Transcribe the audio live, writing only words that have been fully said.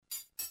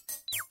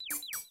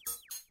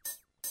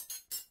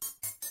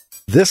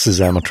This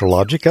is Amateur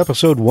Logic,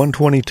 episode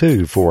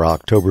 122 for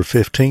October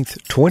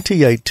 15th,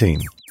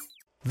 2018.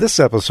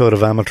 This episode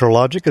of Amateur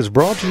Logic is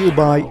brought to you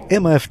by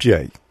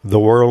MFJ, the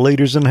world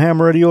leaders in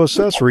ham radio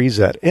accessories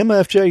at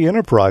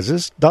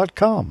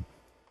mfjenterprises.com.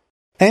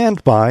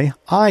 And by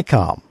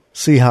ICOM.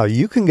 See how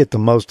you can get the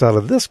most out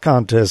of this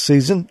contest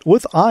season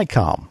with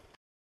ICOM.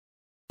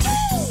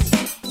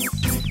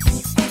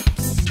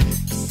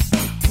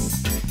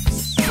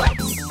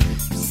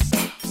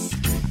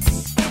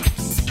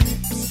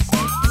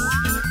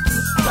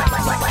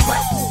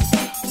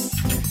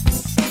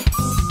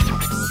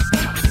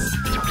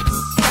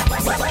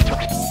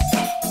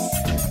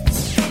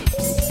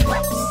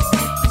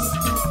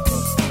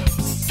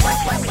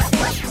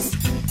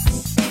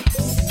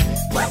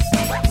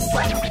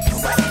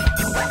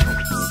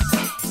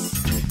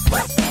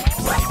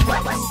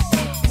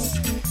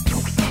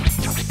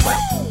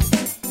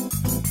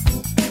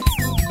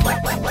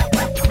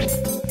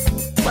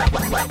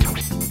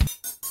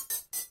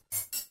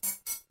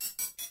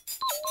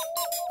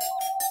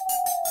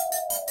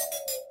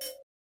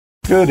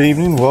 Good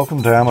evening.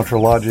 Welcome to Amateur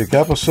Logic,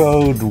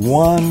 episode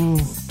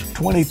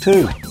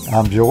 122.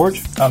 I'm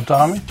George. I'm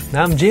Tommy. And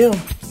I'm Jim.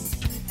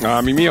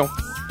 I'm Emil.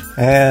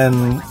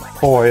 And,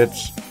 boy,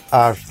 it's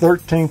our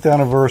 13th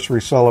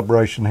anniversary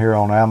celebration here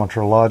on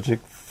Amateur Logic.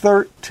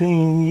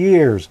 13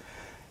 years.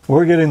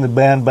 We're getting the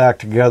band back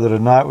together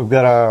tonight. We've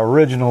got our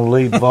original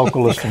lead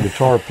vocalist and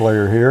guitar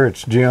player here.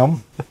 It's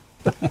Jim.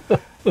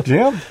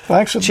 Jim,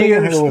 thanks for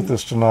being here with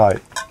us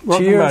tonight.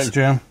 Welcome back,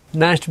 Jim.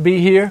 Nice to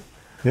be here.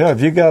 Yeah,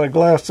 have you got a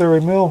glass there,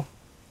 Emil?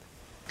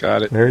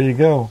 Got it. There you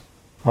go.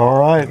 All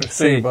right. Let's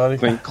see, buddy.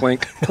 Clink,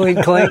 clink.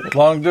 Clink, clink.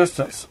 Long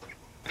distance.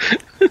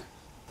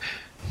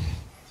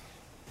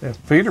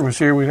 If Peter was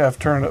here, we'd have to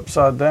turn it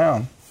upside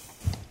down.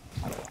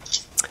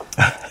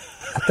 I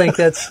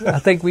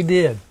think we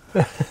did.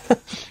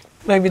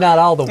 Maybe not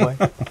all the way.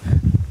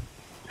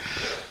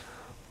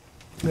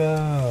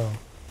 No.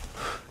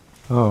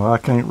 Oh, I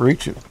can't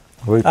reach it.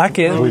 I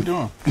can. What are we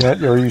doing?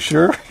 Are you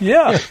sure?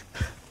 Yeah.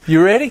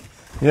 You ready?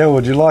 Yeah,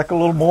 would you like a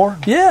little more?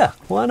 Yeah.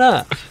 Why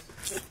not?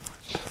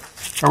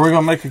 Are we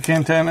going to make a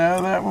quintana out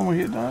of that when we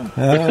get done?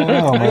 I don't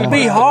know, man. It'll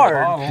be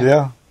hard.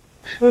 Yeah.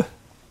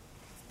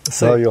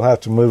 So you'll have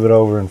to move it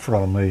over in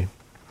front of me.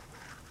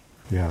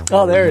 Yeah.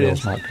 Oh, there it Emil's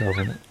is. Not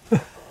covering it.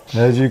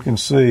 As you can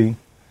see,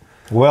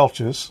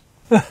 Welch's.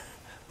 The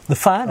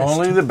finest.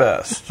 Only the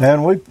best.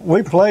 And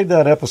we played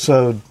that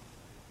episode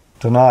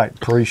tonight,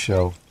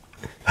 pre-show.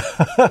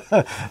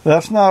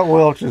 That's not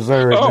Welch's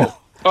there.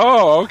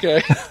 Oh,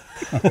 okay.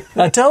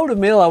 I told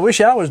Emil I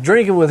wish I was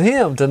drinking with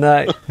him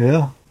tonight.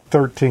 Yeah.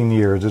 13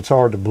 years. It's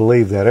hard to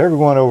believe that.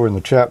 Everyone over in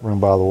the chat room,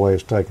 by the way,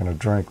 is taking a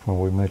drink when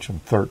we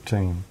mentioned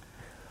 13.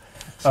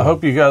 So. I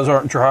hope you guys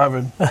aren't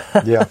driving.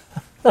 Yeah.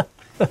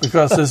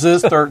 Because this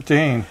is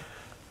 13.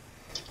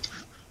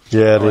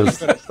 Yeah, it is.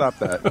 Stop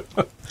that.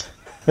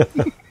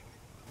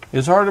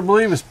 It's hard to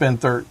believe it's been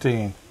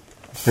 13.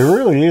 It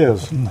really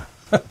is.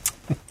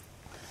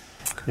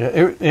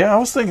 Yeah, I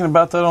was thinking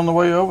about that on the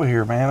way over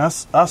here, man.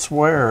 I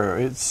swear,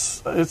 it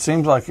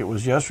seems like it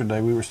was yesterday.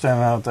 We were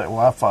standing out at that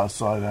Wi-Fi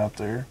site out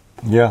there.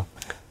 Yeah.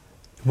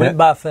 Went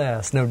by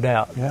fast, no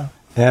doubt. Yeah.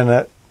 And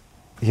that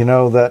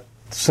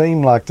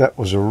seemed like that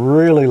was a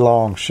really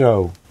long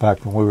show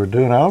back when we were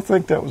doing it. I don't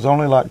think that was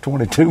only like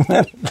 22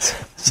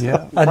 minutes.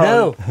 Yeah. I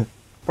know.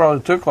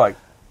 Probably took like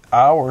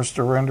hours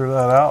to render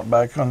that out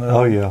back on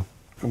the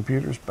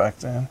computers back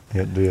then.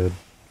 It did.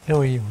 You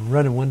know, you're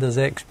running Windows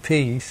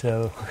XP,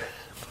 so...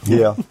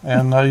 Yeah.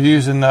 And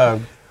using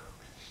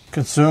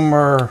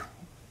consumer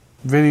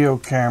video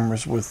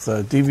cameras with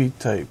DV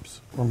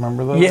tapes.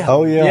 Remember those? Yeah.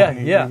 Oh, yeah.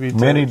 Yeah.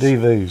 Many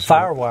DVs.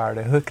 Firewire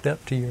to hook it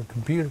up to your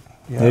computer.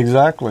 Yeah.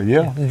 Exactly,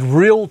 yeah. It was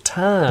real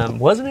time,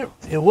 wasn't it?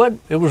 It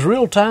was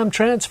real time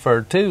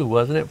transfer too,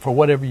 wasn't it? For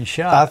whatever you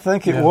shot. I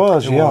think it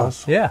was, it yeah.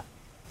 was. Yeah.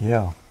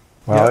 Yeah.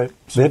 Well,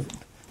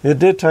 it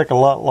did take a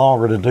lot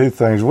longer to do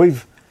things.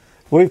 We've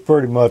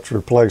pretty much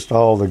replaced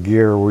all the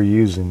gear we're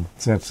using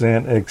since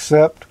then,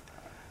 except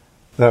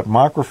that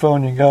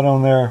microphone you got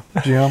on there,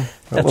 Jim.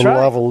 That little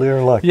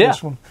lavalier like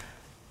this one.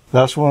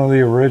 That's one of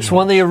the originals. It's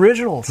one of the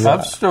originals. Yeah.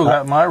 I've still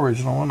got my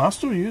original one. I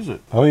still use it.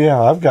 Oh,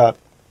 yeah. I've got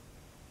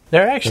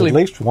They're actually at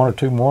least one or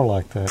two more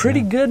like that.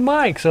 pretty good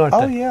mics, aren't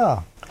Oh, they?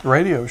 yeah.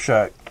 Radio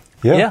Shack.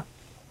 Yeah. Yeah.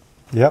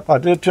 Yep. I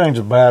did change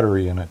the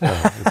battery in it,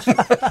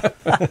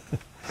 though.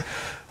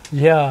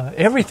 Yeah.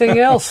 Everything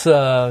else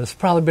has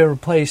probably been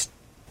replaced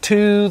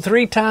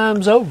 2-3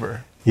 times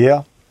over.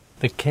 Yeah.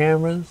 The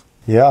cameras.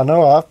 Yeah, I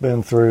know I've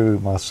been through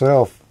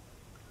myself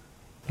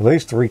at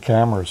least 3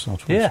 cameras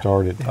since we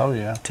started. Oh,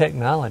 yeah.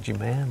 Technology,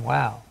 man.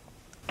 Wow.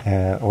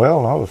 And,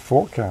 well, no, it was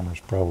 4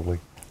 cameras probably.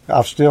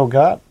 I've still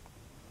got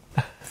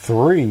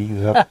 3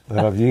 that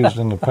I've used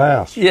in the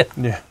past. Yeah.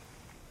 Yeah.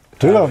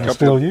 2 of them I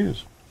still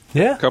use.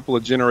 Yeah. A couple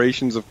of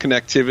generations of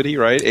connectivity,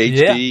 right?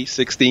 HD,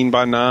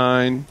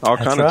 16:9, all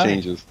That's kind right. of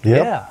changes.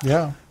 Yeah.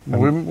 Yeah.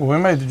 When we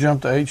made the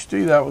jump to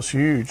HD, that was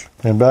huge.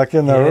 And back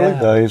in the early Yeah.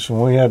 days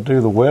when we had to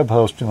do the web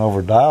hosting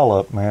over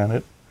dial-up,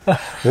 man,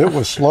 It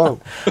was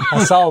slow.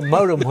 I saw a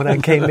modem when I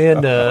came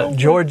in to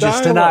George's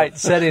tonight,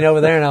 sitting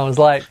over there, and I was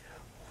like,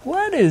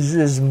 "What is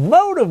this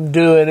modem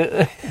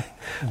doing?"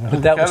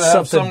 But that was Gotta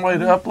have something. some way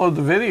to upload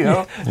the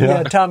video.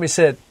 Yeah, Tommy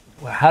said,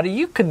 well, "How do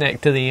you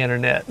connect to the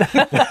internet?"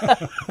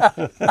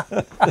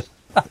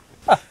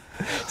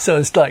 So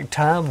it's like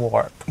time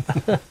warp.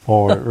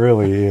 Oh, it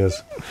really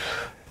is.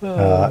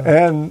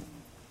 And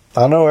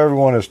I know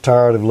everyone is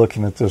tired of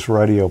looking at this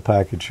radio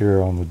package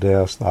here on the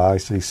desk, the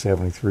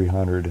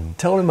IC7300. And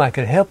Told him I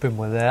could help him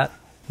with that.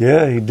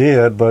 yeah, he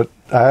did, but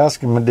I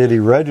asked him, did he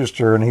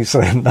register? And he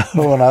said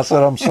no. And I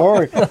said, I'm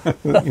sorry.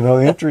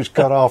 The entry's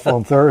cut off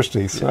on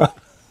Thursday. So.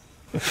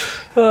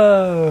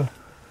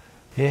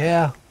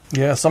 Yeah.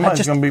 Yeah,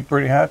 somebody's going to be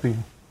pretty happy.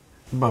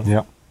 But,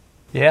 Yep.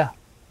 Yeah.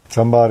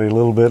 Somebody a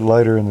little bit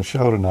later in the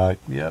show tonight.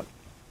 Yep.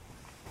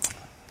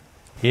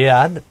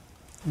 Yeah.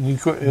 You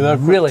quit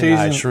Really teasing,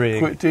 nice rig.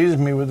 Quit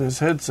teasing me with this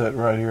headset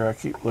right here I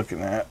keep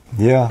looking at.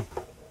 Yeah.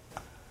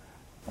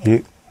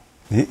 I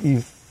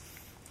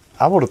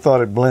would have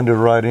thought it blended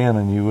right in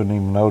and you wouldn't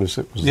even notice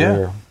it was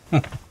Yeah.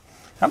 there.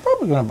 I'm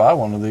probably going to buy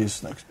one of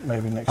these next I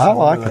summer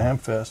like to the it.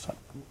 Hamfest.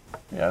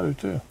 Yeah, I do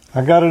too.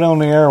 I got it on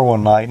the air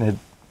one night and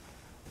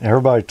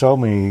everybody told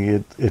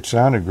me it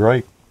sounded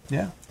great.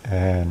 Yeah.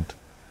 And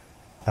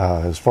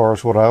as far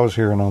as what I was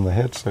hearing on the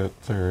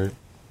headset there,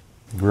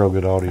 real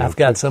good audio. I've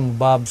got some of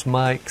Bob's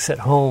mics at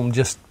home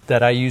just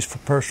that I use for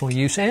personal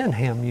use and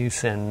ham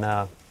use, and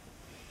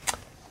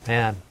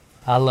man,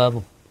 I love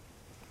them.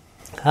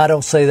 I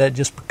don't say that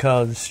just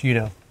because, he's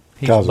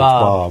Because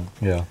Bob. it's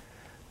Bob. Yeah.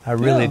 I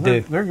really Yeah, do.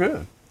 They're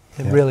good.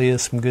 It really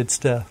is some good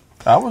stuff.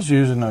 I was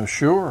using a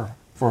Shure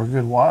for a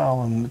good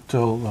while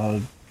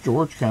until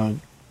George kind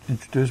of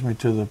introduced me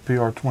to the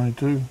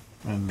PR22.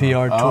 And,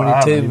 PR22, I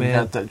haven't even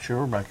man. got that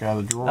Shure back out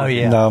of the drawer. Oh,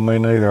 yeah. No, me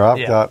neither. I've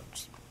Yeah. got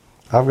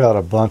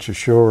a bunch of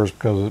Shures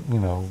because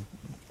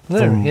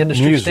They're from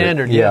industry music,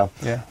 standard, yeah,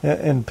 Yeah.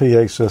 and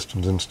PA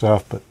systems and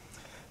stuff. But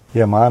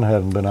yeah, mine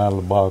hadn't been out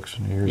of the box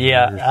in years. and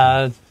years.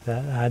 Yeah,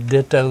 I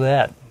ditto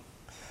that.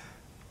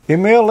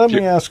 Emil, let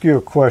me ask you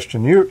a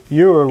question.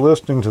 You are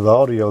listening to the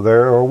audio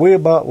there. Are we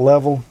about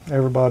level?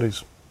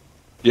 Everybody's.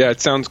 Yeah, it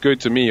sounds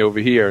good to me over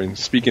here. And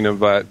speaking of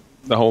the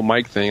whole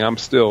mic thing, I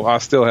still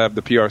have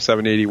the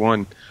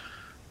PR781.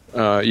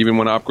 Even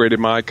when I upgraded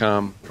my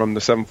ICOM from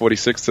the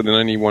 746 to the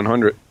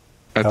 9100,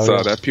 that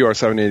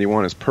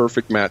PR781 is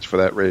perfect match for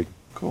that rig.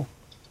 Cool.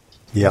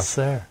 Yeah. Yes,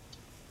 sir.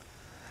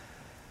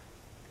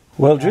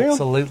 Well, Jim,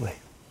 Absolutely.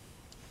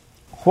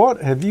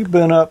 what have you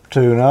been up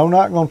to? Now, I'm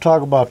not going to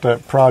talk about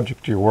that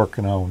project you're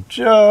working on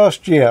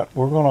just yet.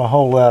 We're going to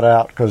hold that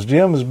out because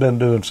Jim has been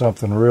doing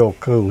something real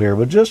cool here.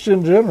 But just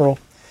in general,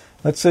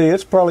 let's see,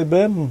 it's probably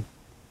been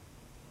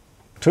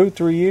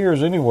 2-3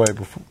 years anyway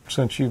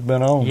since you've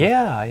been on.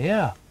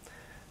 Yeah.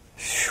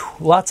 Whew,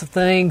 lots of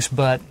things,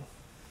 but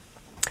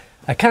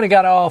I kind of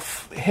got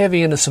off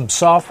heavy into some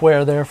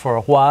software there for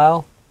a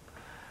while.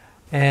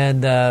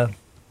 And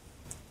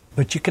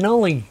but you can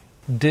only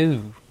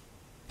do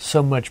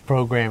so much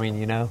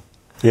programming,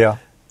 Yeah.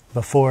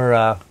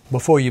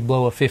 before you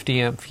blow a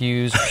 50 amp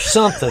fuse or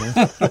something.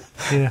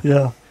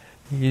 Yeah.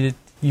 You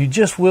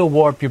just will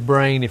warp your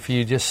brain if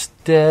you just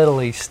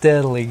steadily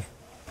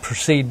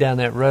proceed down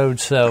that road.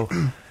 So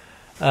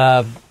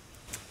I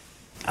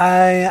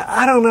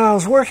don't know. I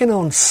was working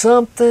on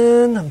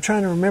something. I'm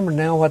trying to remember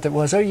now what that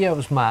was. Oh yeah, it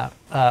was my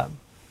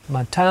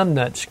Time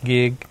Nuts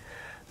gig.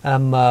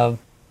 I'm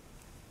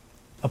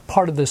a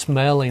part of this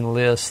mailing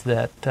list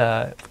that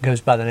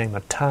goes by the name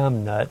of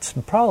Time Nuts,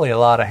 and probably a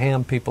lot of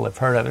ham people have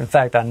heard of it. In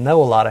fact, I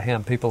know a lot of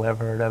ham people have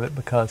heard of it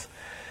because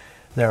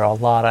there are a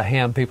lot of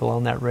ham people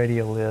on that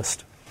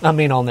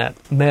on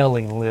that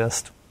mailing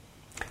list.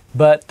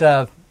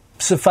 But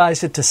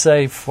suffice it to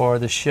say, for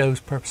the show's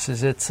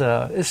purposes,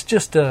 it's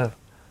just a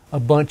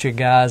bunch of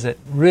guys that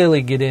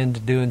really get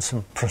into doing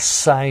some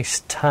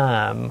precise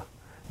time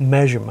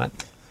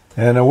measurement.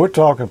 And we're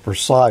talking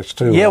precise,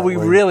 too. Yeah, aren't we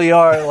really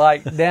are,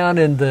 like down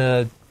in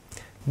the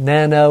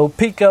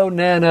pico,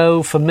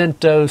 nano,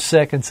 femento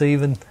seconds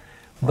even.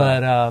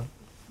 But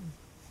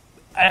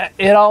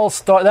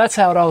that's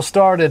how it all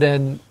started,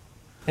 and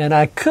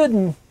I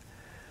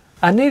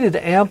needed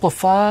to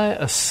amplify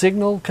a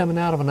signal coming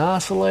out of an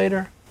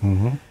oscillator.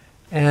 Mm-hmm.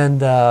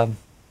 And,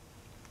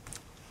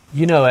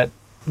 at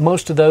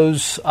most of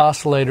those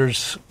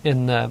oscillators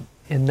in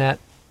that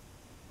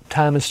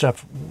time and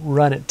stuff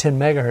run at 10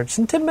 megahertz.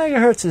 And 10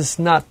 megahertz is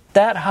not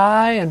that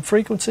high in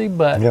frequency,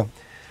 but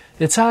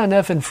it's high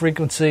enough in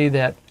frequency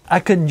that I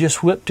couldn't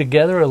just whip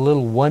together a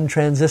little one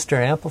transistor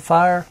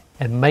amplifier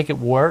and make it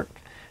work.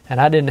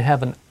 And I didn't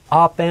have an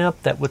op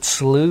amp that would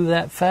slew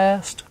that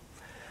fast.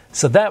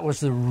 So that was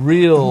the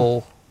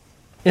real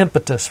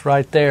impetus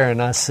right there. And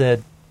I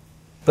said,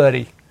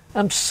 buddy,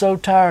 I'm so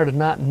tired of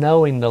not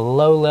knowing the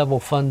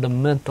low-level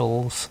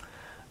fundamentals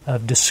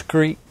of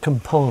discrete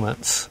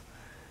components.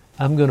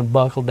 I'm going to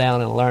buckle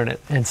down and learn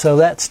it. And so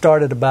that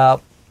started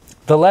about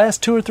the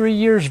last 2 or 3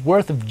 years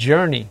worth of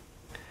journey.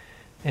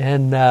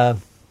 And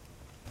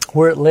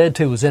where it led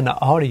to was into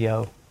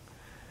audio.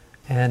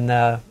 And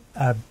I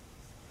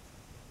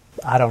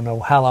I don't know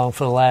how long,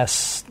 for the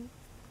last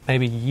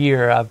maybe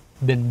year, I've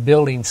been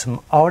building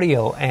some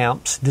audio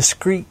amps,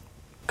 discrete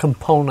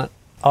component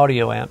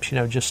audio amps,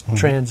 just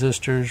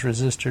transistors,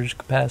 resistors,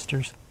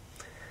 capacitors.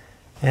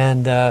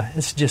 And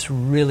it's just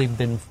really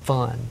been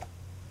fun.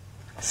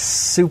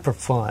 Super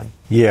fun.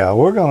 Yeah,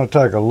 we're going to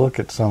take a look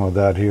at some of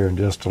that here in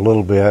just a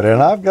little bit.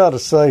 And I've got to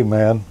say,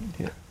 man,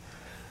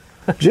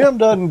 Jim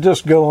doesn't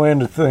just go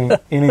into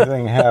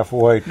anything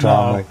halfway,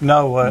 Tommy.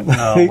 No,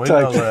 he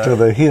takes it to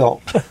the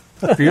hilt.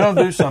 If you're going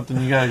to do something,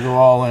 you got to go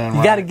all in.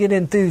 You got to get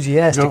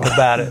enthusiastic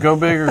about it. Go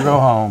big or go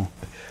home.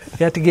 You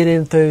got to get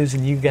enthused,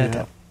 and you got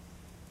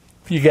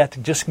to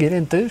just get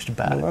enthused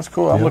about it. That's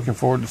cool. I'm looking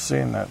forward to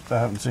seeing that. I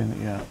haven't seen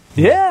it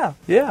Yeah.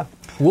 yet.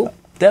 We'll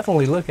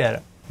definitely look at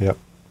it. Yep.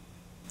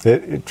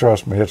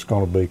 Trust me, it's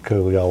going to be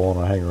cool. Y'all want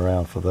to hang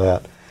around for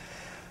that.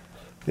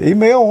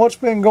 Emil, what's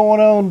been going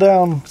on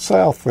down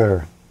south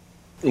there?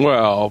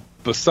 Well,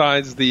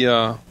 besides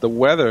the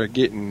weather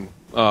getting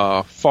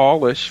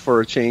fallish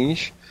for a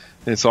change,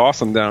 it's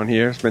awesome down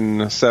here. It's been in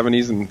the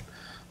 70s, and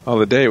the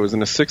other day it was in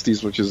the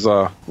 60s, which is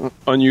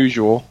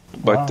unusual,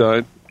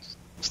 but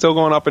still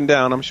going up and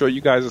down. I'm sure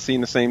you guys are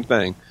seeing the same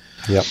thing.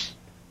 Yep.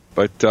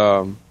 But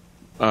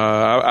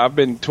I've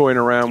been toying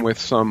around with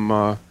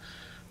some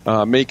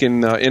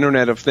making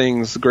Internet of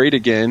Things great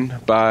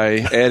again by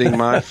adding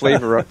my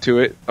flavor up to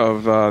it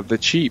of the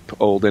cheap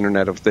old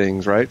Internet of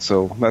Things, right?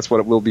 So that's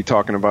what we'll be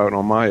talking about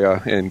on my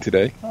end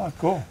today. Oh,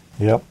 cool.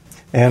 Yep.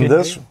 And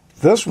this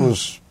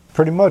was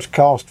pretty much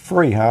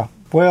cost-free, huh?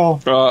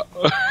 Well,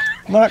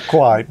 not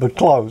quite, but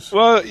close.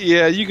 Well,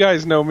 yeah, you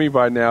guys know me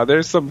by now.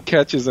 There's some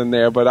catches in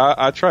there, but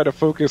I try to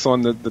focus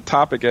on the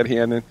topic at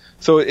hand. And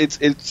so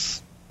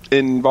it's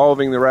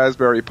involving the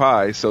Raspberry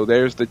Pi, so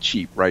there's the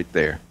cheap right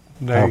there.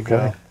 There you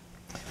go.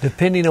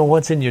 Depending on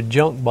what's in your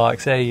junk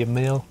box,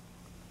 Emil.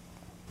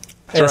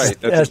 That's right.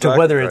 That's as to exactly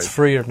whether right. it's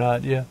free or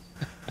not, yeah.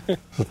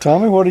 So,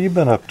 Tommy, what have you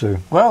been up to?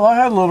 Well, I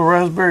had a little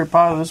Raspberry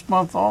Pi this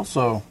month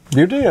also.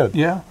 You did?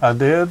 Yeah, I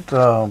did.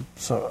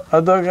 So I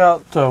dug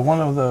out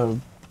one of the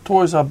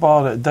toys I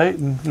bought at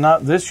Dayton,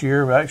 not this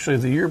year, but actually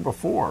the year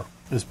before.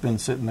 It's been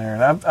sitting there.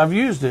 And I've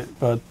used it,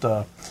 but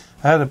I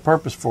had a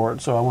purpose for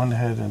it, so I went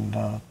ahead and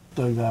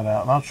dug that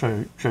out. And I'll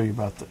show you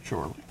about that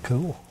shortly.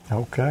 Cool.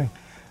 Okay.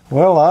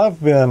 Well, I've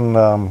been,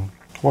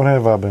 what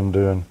have I been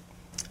doing?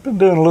 I've been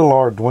doing a little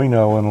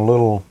Arduino and a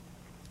little...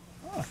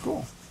 Oh,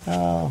 cool.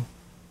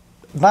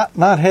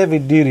 Not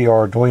heavy-duty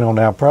Arduino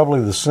now,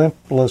 probably the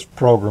simplest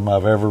program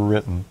I've ever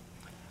written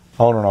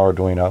on an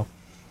Arduino.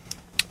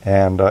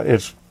 And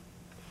it's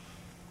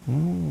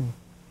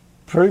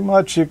pretty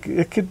much,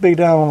 it could be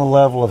down on the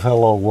level of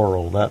Hello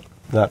World,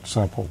 that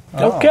simple.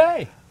 Oh.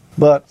 Okay.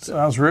 But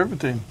sounds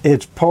riveting.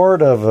 It's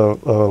part of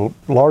a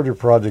larger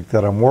project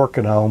that I'm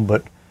working on,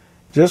 but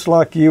just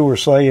like you were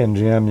saying,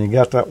 Jim, you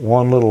got that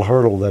one little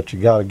hurdle that you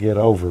got to get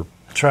over.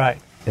 That's right.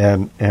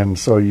 And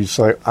so you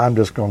say, I'm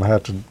just going to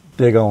have to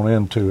dig on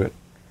into it.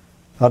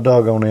 I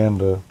dug on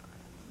into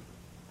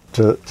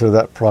to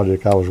that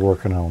project I was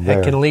working on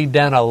there. It can lead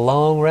down a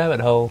long rabbit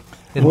hole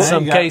in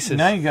some cases.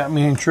 Now you got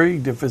me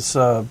intrigued if it's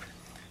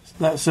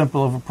that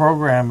simple of a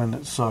program and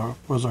it's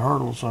was a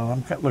hurdle. So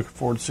I'm looking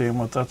forward to seeing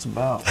what that's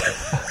about.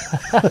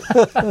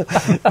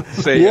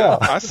 Yeah.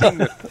 I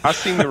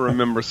seem to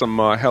remember some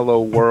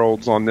Hello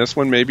Worlds on this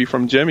one, maybe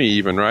from Jimmy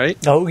even, right?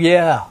 Oh,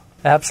 yeah.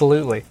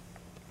 Absolutely.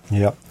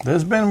 Yep.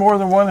 There's been more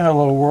than one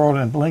Hello World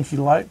and Blinky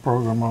Light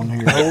program on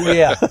here. Oh,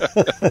 yeah.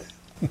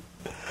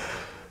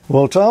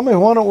 Well, Tommy,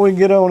 why don't we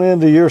get on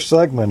into your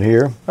segment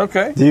here?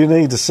 Okay. Do you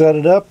need to set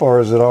it up,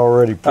 or is it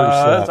already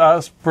preset?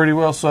 That's pretty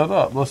well set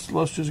up. Let's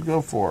just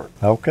go for it.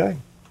 Okay.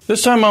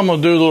 This time I'm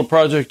going to do a little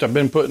project I've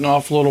been putting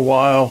off a little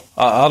while.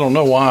 I don't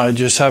know why. I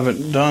just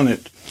haven't done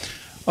it.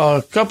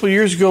 A couple of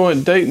years ago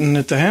at Dayton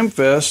at the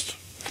HamFest,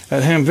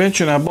 at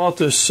Hamvention, I bought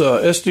this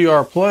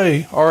SDR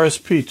Play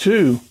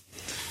RSP2.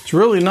 It's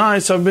really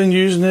nice. I've been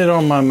using it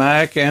on my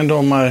Mac and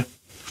on my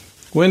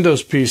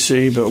Windows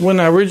PC, but when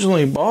I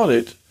originally bought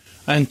it,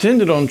 I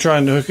intended on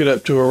trying to hook it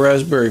up to a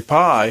Raspberry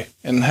Pi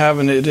and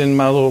having it in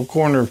my little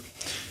corner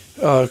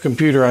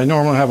computer. I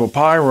normally have a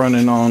Pi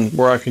running on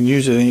where I can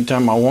use it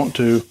anytime I want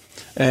to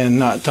and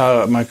not tie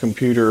up my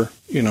computer,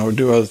 or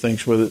do other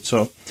things with it.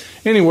 So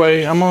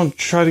anyway, I'm going to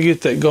try to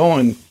get that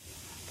going.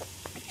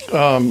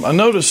 I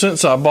noticed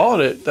since I bought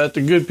it that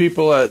the good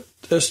people at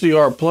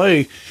SDR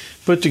Play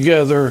put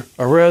together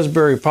a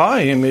Raspberry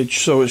Pi image,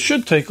 so it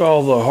should take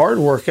all the hard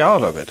work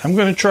out of it. I'm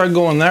going to try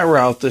going that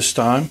route this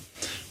time.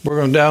 We're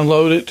going to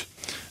download it,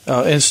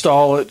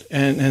 install it,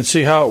 and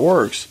see how it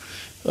works.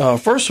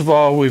 First of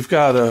all, we've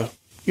got to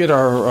get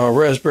our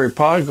Raspberry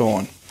Pi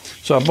going.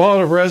 So I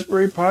bought a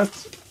Raspberry Pi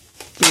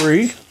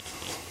 3.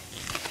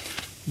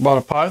 Bought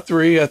a Pi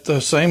 3 at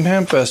the same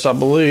HamFest, I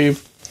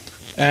believe.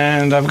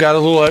 And I've got a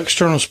little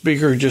external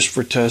speaker just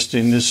for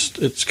testing.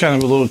 It's kind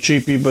of a little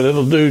cheapy, but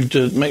it'll do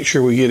to make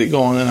sure we get it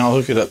going, and I'll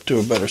hook it up to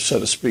a better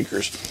set of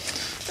speakers.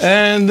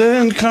 And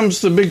then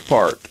comes the big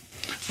part.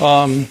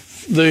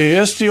 The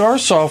SDR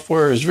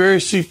software is very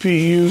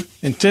CPU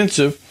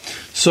intensive,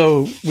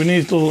 So we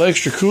need a little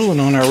extra cooling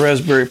on our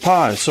Raspberry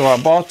Pi. So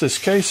I bought this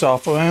case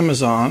off of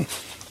Amazon.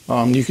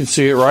 You can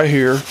see it right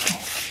here.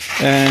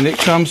 And it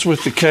comes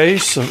with the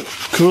case, a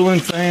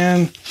cooling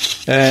fan,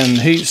 and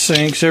heat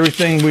sinks,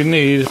 everything we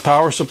need,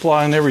 power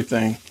supply and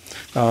everything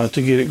to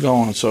get it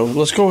going. So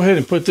let's go ahead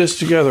and put this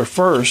together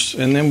first,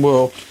 and then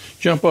we'll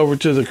jump over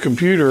to the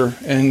computer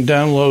and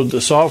download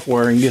the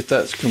software and get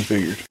that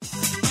configured.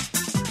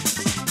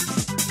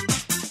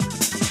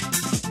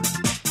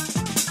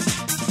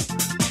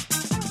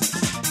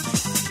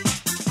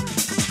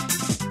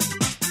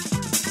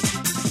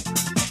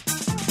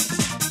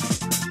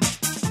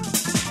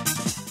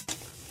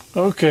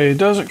 Okay, it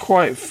doesn't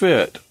quite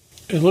fit.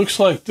 It looks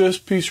like this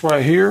piece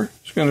right here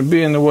is going to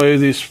be in the way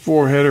of these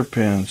 4 header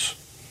pins.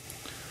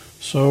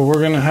 So we're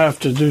going to have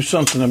to do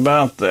something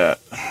about that.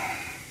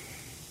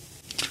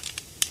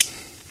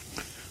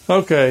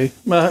 Okay,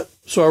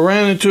 so I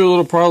ran into a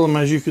little problem,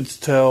 as you could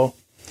tell.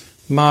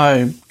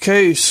 My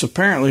case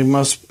apparently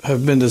must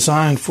have been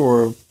designed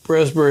for a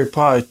Raspberry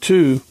Pi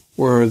 2,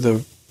 where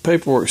the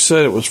paperwork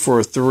said it was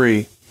for a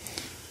 3.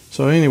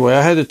 So anyway,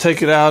 I had to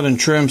take it out and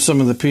trim some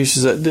of the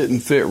pieces that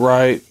didn't fit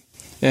right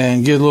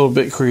and get a little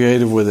bit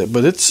creative with it.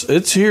 But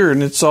it's here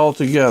and it's all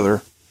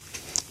together.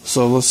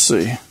 So let's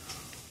see.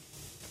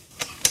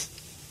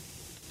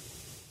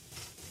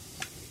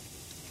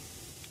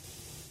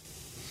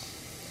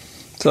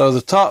 So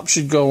the top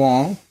should go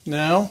on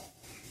now,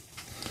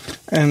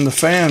 and the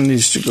fan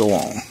needs to go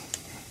on.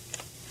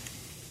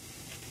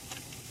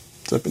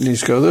 Except it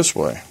needs to go this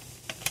way.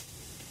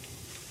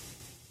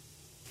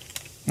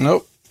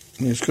 Nope.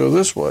 Needs to go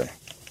this way.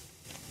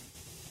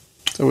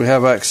 So we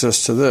have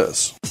access to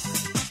this.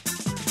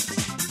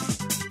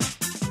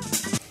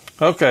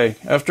 Okay,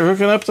 after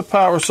hooking up the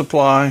power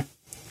supply,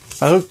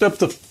 I hooked up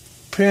the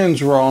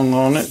pins wrong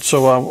on it,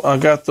 so I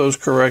got those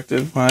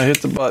corrected when I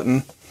hit the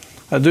button.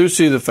 I do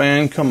see the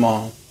fan come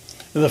on.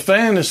 The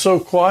fan is so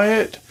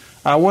quiet,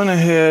 I went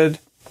ahead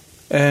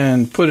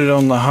and put it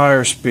on the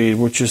higher speed,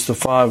 which is the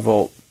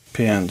 5-volt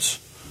pins.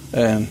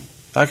 And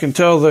I can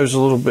tell there's a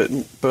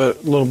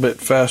little bit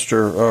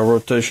faster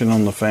rotation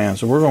on the fan,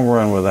 so we're going to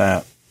run with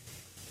that.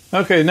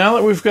 Okay, now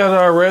that we've got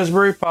our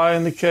Raspberry Pi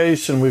in the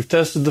case and we've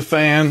tested the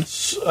fan,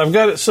 I've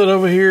got it set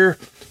over here,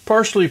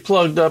 partially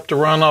plugged up to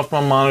run off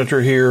my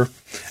monitor here,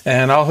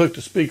 and I'll hook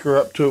the speaker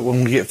up to it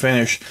when we get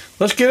finished.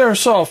 Let's get our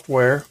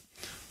software.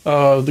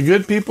 The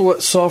good people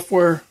at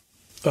Software,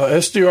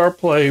 SDR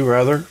Play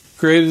rather,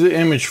 created the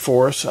image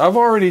for us. I've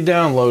already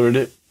downloaded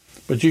it.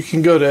 But you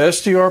can go to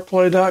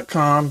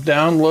sdrplay.com,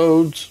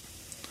 downloads,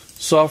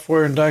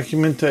 software and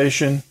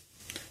documentation,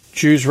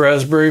 choose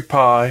Raspberry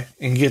Pi,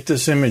 and get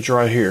this image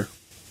right here.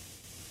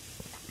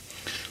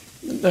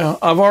 Now,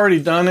 I've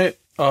already done it.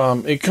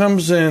 It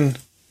comes in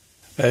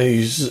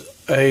a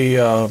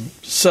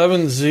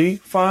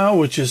 7Z file,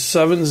 which is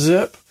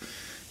 7-zip.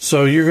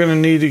 So you're going to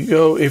need to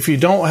go, if you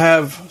don't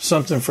have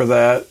something for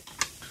that,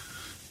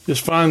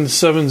 just find the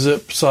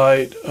 7-zip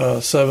site,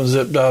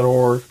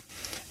 7zip.org,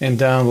 and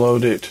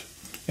download it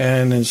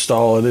and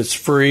install it. It's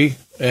free,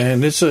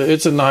 and it's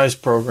a nice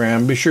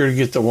program. Be sure to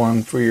get the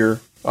one for your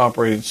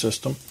operating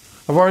system.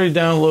 I've already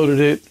downloaded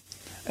it,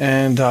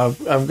 and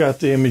I've got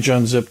the image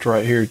unzipped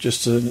right here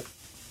just for the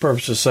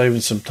purpose of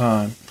saving some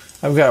time.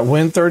 I've got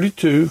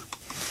Win32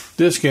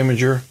 disk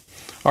imager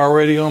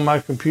already on my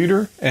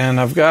computer,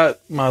 and I've got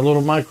my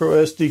little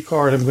micro SD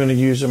card I'm going to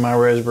use in my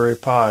Raspberry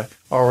Pi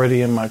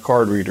already in my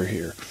card reader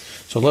here.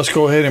 So let's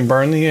go ahead and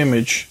burn the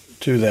image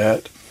to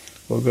that.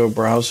 We'll go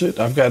browse it.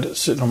 I've got it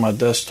sitting on my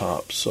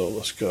desktop, so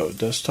let's go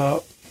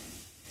desktop,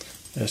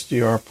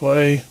 SDR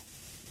Play,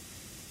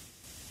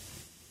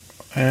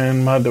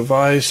 and my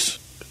device,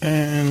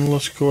 and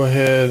let's go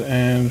ahead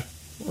and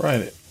write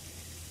it.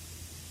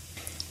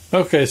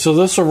 Okay, so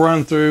this will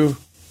run through.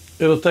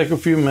 It'll take a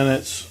few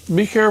minutes.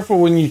 Be careful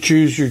when you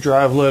choose your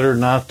drive letter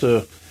not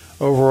to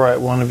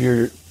overwrite one of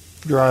your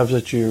drives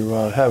that you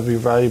have your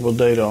valuable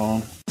data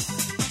on.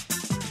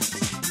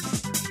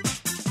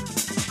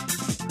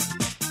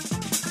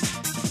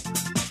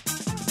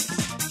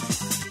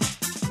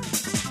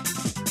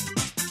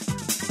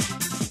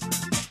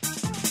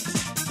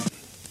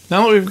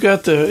 Now that we've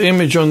got the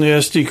image on the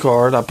SD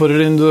card, I put it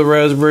into the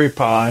Raspberry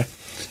Pi,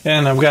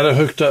 and I've got it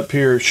hooked up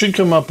here. It should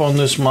come up on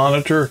this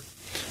monitor,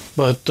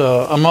 but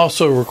I'm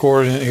also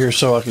recording it here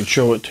so I can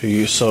show it to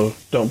you, so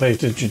don't pay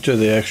attention to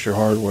the extra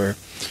hardware.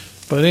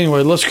 But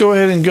anyway, let's go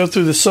ahead and go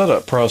through the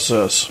setup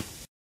process.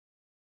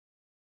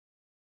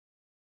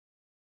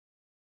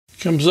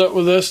 Comes up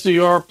with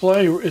SDR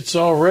Play, it's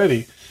all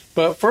ready.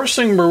 But first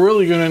thing we're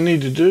really going to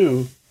need to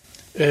do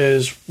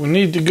is we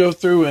need to go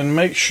through and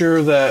make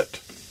sure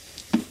that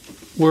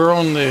we're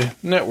on the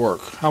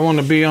network. I want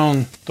to be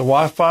on the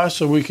Wi-Fi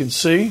so we can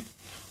see.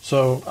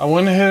 So I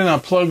went ahead and I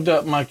plugged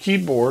up my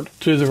keyboard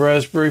to the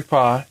Raspberry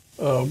Pi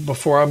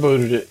before I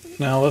booted it.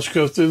 Now let's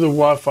go through the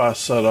Wi-Fi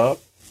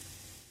setup.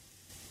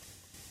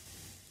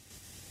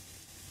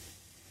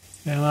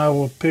 And I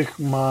will pick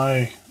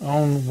my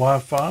own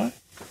Wi-Fi.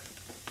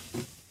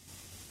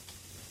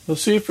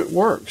 Let's see if it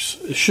works.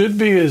 It should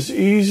be as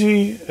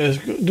easy as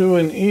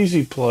doing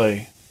Easy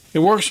Play. It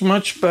works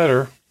much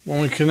better when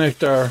we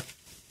connect our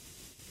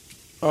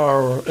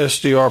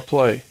SDR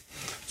Play.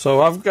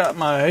 So I've got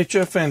my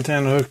HF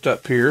antenna hooked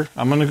up here.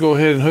 I'm going to go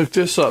ahead and hook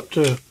this up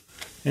to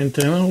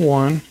antenna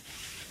 1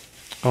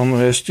 on the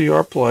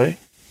SDR Play.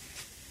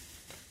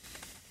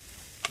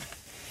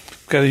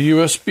 Got a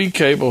USB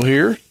cable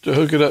here to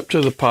hook it up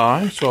to the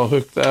Pi, so I'll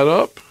hook that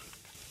up.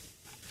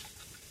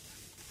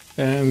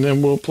 And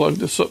then we'll plug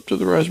this up to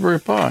the Raspberry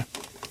Pi.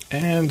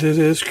 And it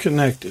is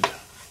connected.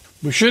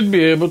 We should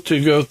be able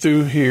to go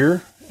through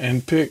here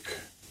and pick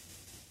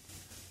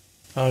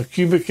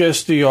Cubic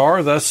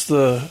SDR. That's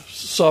the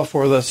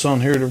software that's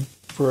on here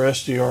for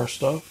SDR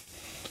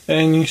stuff.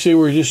 And you can see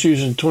we're just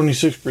using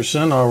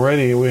 26%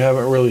 already. We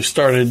haven't really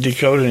started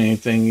decoding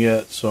anything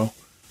yet. So,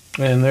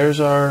 and there's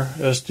our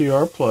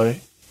SDR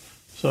Play.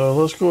 So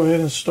let's go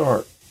ahead and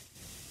start.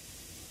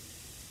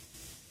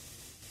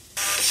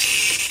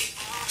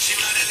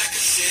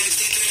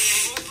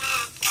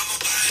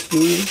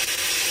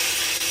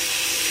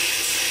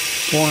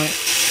 Point.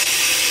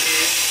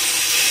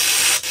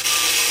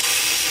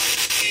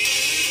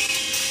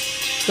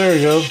 There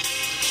we go.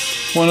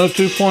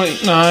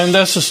 102.9.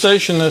 That's the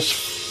station that's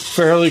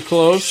fairly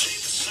close.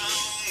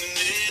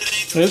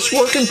 It's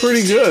working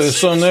pretty good.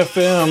 It's on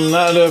FM,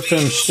 not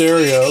FM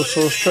stereo,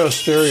 so let's try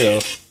stereo.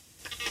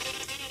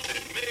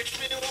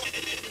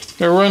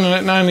 They're running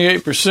at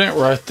 98%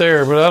 right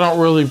there, but I don't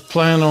really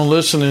plan on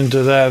listening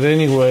to that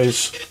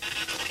anyways.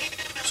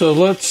 So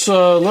let's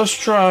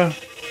try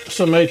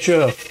some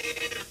HF.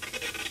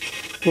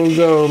 We'll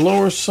go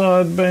lower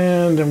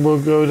sideband, and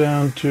we'll go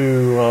down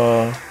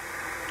to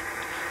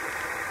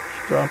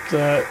drop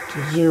that to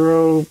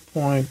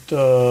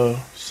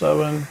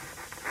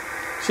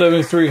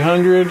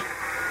 7300.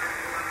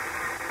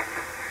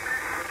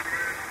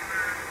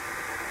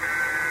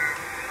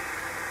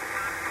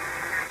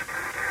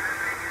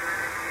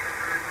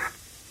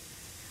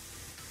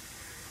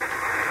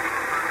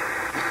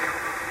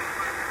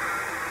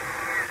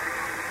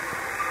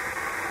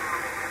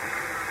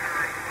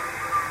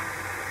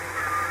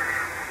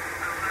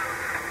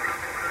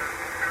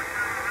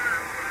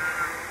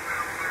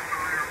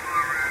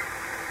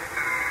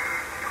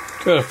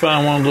 Gotta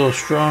find one a little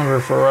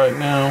stronger for right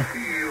now.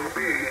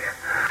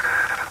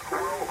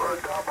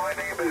 My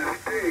name is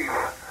Dave,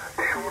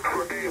 short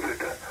for David.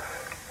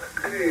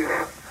 Dave,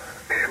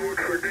 short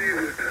for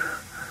David.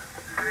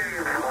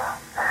 Dave,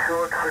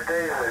 short for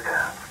David.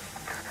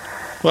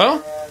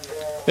 Well,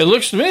 it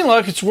looks to me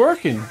like it's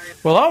working.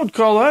 Well, I would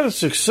call that a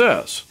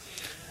success.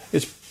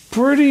 It's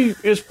pretty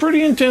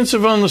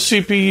intensive on the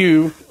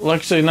CPU, like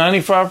I say,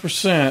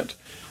 95%,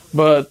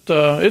 but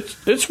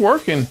it's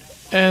working.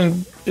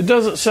 And it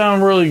doesn't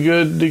sound really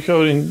good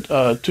decoding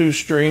 2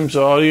 streams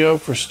of audio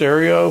for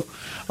stereo,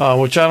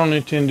 which I don't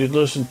intend to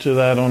listen to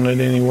that on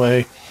it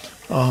anyway.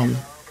 But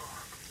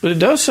it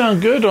does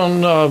sound good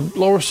on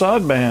lower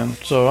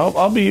sideband, so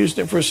I'll be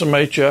using it for some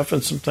HF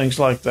and some things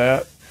like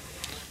that.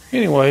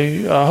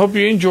 Anyway, I hope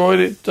you enjoyed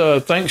it.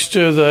 Thanks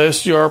to the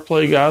SDR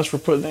Play guys for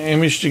putting the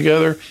image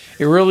together.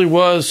 It really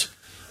was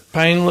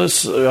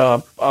painless.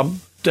 I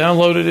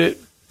downloaded it,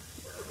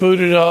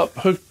 booted up,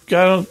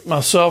 got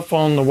myself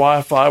on the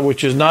Wi-Fi,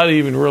 which is not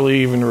even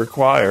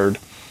required,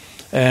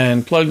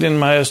 and plugged in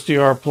my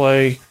SDR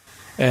Play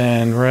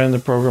and ran the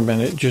program,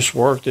 and it just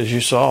worked as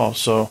you saw.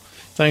 So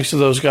thanks to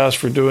those guys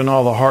for doing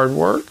all the hard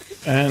work.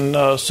 And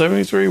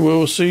 73, we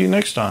will see you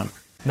next time.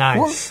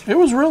 Nice. Well, it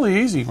was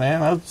really easy,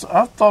 man. I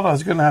thought I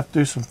was going to have to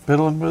do some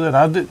fiddling with it.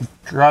 I didn't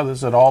try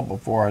this at all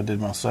before I did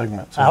my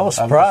segment. So I was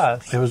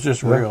surprised. It was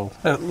just real.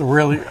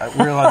 Really,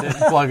 I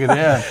didn't plug it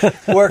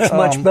in. Works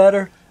much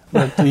better.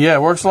 But it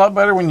works a lot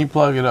better when you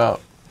plug it up.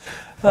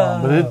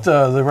 But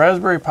the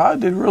Raspberry Pi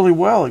did really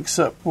well,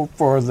 except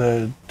for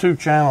the 2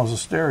 channels of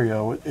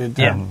stereo. It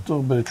had a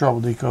little bit of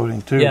trouble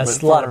decoding too. Yeah,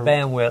 it's a lot of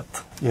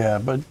bandwidth. Yeah,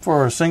 but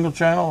for a single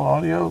channel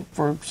audio,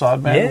 for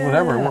sideband or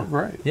whatever, it worked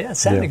great. Yeah, it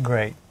sounded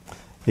great.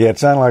 Yeah, it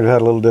sounded like it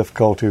had a little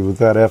difficulty with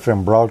that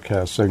FM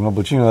broadcast signal,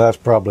 but that's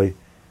probably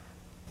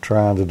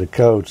trying to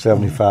decode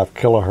 75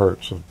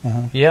 kilohertz of,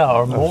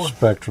 or more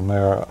spectrum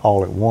there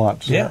all at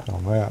once. Yeah.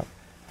 On that.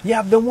 Yeah,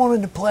 I've been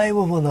wanting to play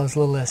with one of those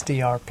little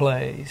SDR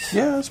plays.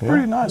 Yeah, it's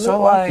pretty nice. I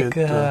like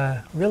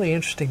it. Really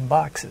interesting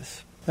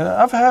boxes.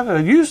 I've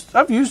used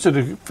it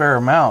a fair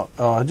amount.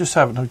 I just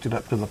haven't hooked it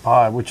up to the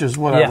Pi, which is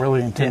what I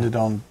really intended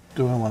on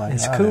doing when I got it.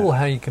 It's cool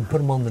how you can put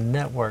them on the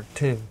network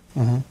too.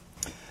 Mm-hmm.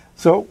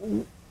 So,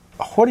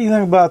 what do you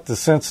think about the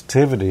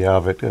sensitivity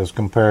of it as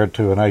compared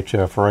to an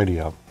HF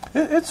radio?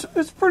 It's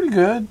pretty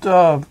good.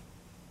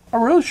 I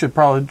really should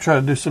probably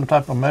try to do some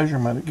type of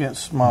measurement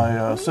against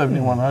my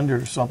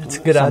 7100 or something. It's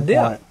a good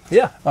idea. Point.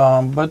 Yeah.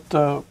 But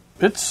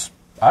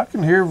I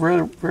can hear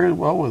very, very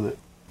well with it.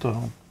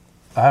 So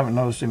I haven't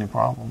noticed any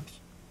problems.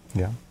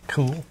 Yeah.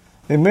 Cool.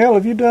 Hey, Mel,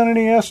 have you done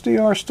any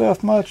SDR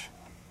stuff much?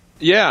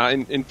 Yeah.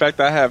 In fact,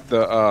 I have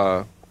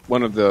I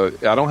don't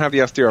have the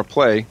SDR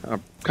Play.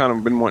 I've kind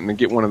of been wanting to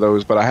get one of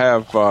those, but I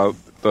have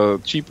the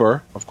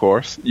cheaper, of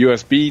course,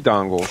 USB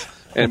dongles.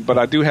 But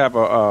I do have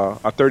a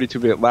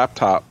 32-bit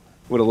laptop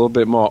with a little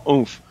bit more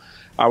oomph.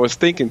 I was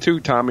thinking too,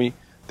 Tommy,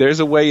 there's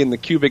a way in the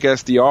Cubic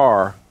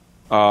SDR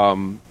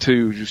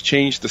to just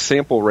change the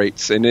sample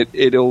rates, and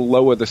it'll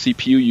lower the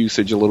CPU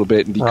usage a little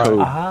bit and decode.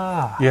 Right.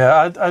 Ah.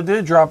 Yeah, I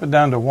did drop it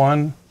down to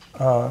one.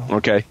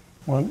 Okay.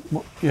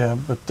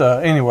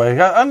 Anyway,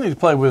 I need to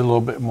play with it a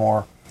little bit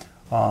more.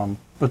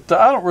 But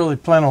I don't really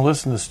plan on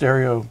listening to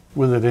stereo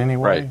with it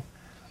anyway.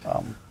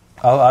 Right.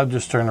 I'll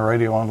just turn the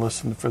radio on and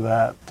listen for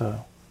that.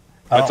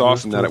 That's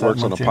awesome that it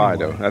works on a Pi,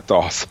 though. That's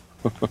awesome.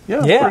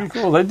 Yeah, pretty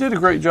cool. They did a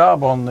great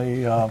job on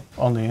the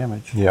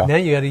image. Yeah. Now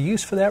you got a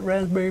use for that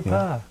Raspberry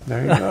Pi.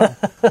 There you go.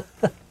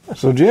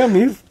 So, Jim,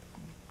 you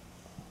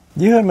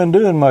haven't been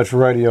doing much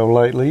radio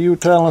lately. You were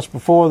telling us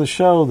before the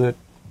show that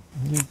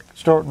you're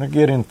starting to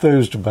get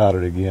enthused about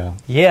it again.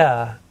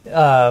 Yeah,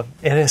 and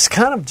it's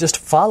kind of just a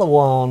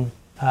follow-on.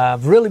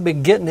 I've really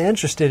been getting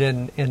interested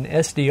in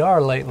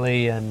SDR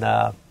lately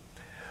and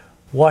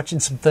watching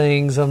some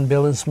things on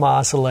building some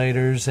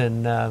oscillators.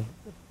 And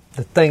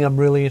the thing I'm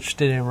really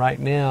interested in right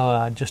now,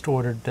 I just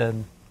ordered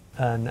an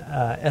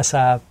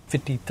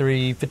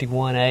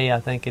SI5351A, I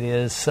think it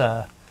is,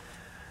 a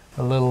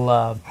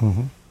little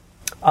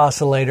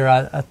oscillator.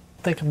 I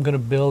think I'm going to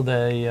build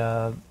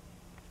a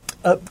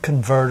up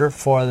converter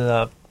for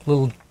the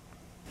little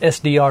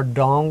SDR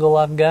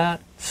dongle I've got.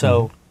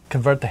 So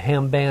convert the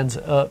ham bands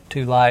up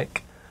to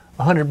like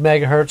 100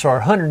 megahertz or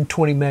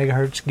 120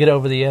 megahertz, get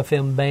over the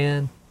FM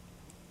band,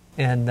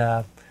 and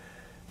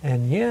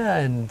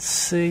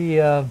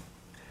see. I've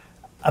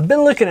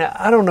been looking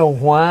at, I don't know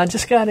why, I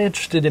just got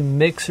interested in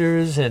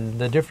mixers and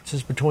the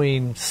differences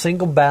between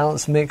single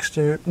balance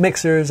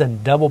mixers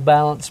and double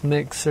balance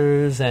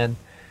mixers, and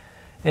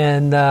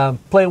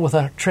playing with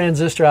a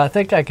transistor. I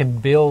think I can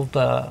build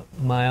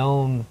my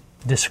own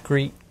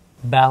discrete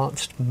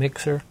balanced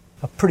mixer,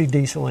 a pretty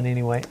decent one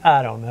anyway.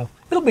 I don't know.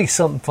 It'll be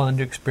something fun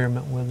to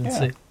experiment with and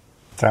see.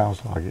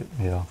 Sounds like it,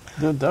 yeah.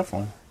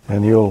 Definitely.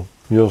 And you'll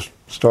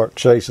start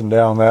chasing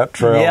down that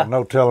trail. Yeah.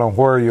 No telling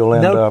where you'll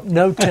end up.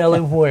 No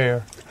telling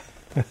where.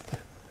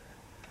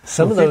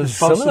 Some of Your those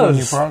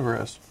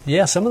progress.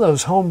 Yeah, some of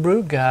those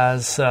homebrew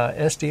guys,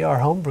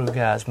 SDR homebrew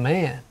guys,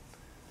 man,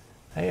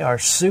 they are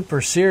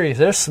super serious.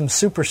 There's some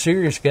super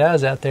serious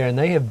guys out there, and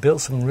they have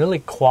built some really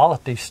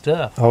quality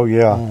stuff. Oh,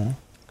 yeah.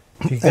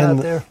 If you go out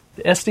there,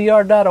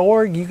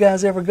 SDR.org, you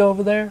guys ever go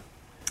over there?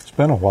 It's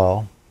been a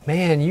while.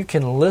 Man, you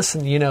can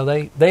listen. You know,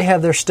 they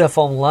have their stuff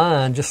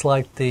online just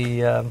like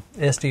the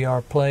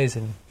SDR plays,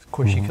 and of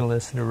course you can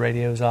listen to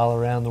radios all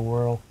around the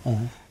world.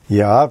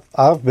 Yeah,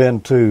 I've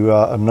been to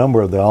a number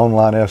of the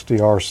online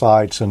SDR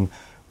sites, and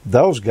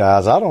those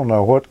guys, I don't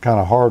know what kind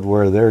of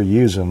hardware they're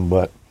using,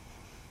 but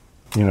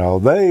you know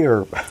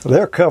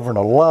they're covering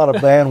a lot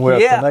of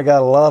bandwidth, and they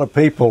got a lot of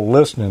people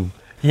listening.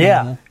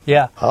 Yeah,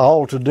 yeah,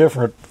 all to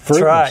different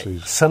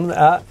frequencies.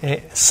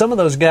 Right. Some of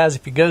those guys,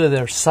 if you go to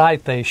their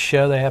site, they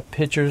have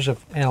pictures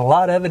of, and a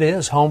lot of it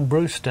is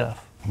homebrew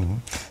stuff.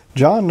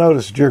 John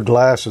noticed your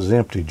glass is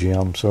empty,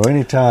 Jim, so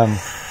anytime...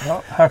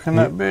 Well, how can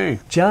that be?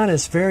 John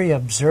is very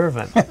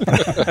observant.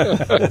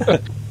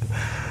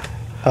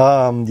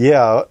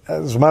 Yeah,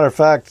 as a matter of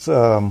fact,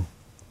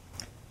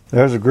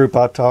 there's a group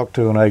I talk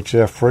to in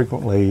HF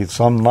frequently.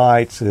 Some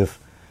nights, if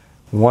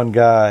one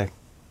guy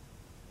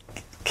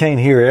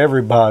can't hear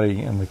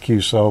everybody in the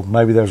QSO,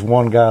 maybe there's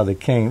one guy that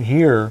can't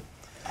hear,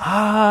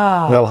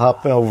 they'll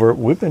hop over.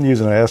 We've been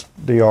using an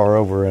SDR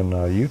over in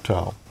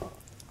Utah.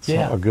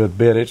 A good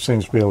bit. It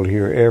seems to be able to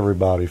hear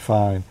everybody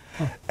fine.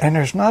 And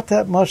there's not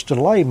that much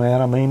delay,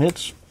 man. I mean,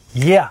 it's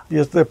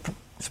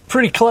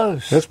pretty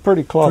close. It's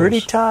pretty close.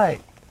 Pretty tight.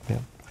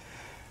 Yeah.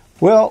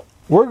 Well,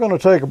 we're going to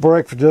take a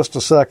break for just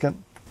a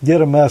second,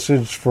 get a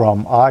message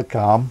from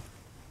ICOM,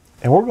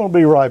 and we're going to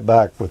be right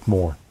back with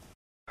more.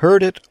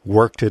 Heard it,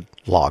 worked it,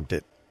 logged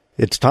it.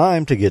 It's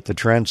time to get the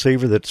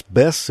transceiver that's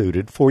best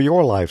suited for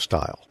your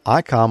lifestyle.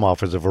 ICOM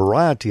offers a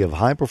variety of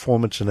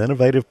high-performance and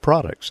innovative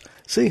products.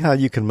 See how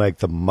you can make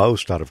the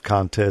most out of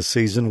contest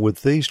season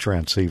with these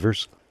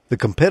transceivers. The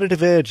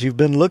competitive edge you've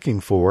been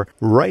looking for,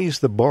 raise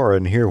the bar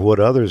and hear what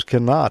others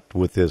cannot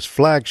with this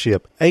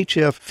flagship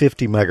HF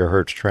 50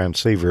 MHz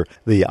transceiver,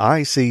 the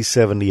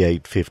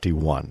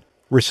IC7851.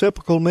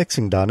 Reciprocal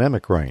mixing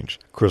dynamic range,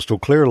 crystal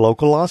clear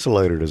local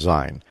oscillator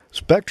design,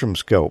 spectrum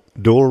scope,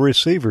 dual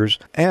receivers,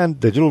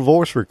 and digital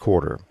voice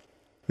recorder.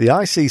 The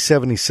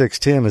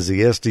IC7610 is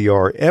the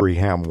SDR every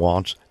ham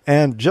wants,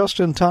 and just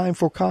in time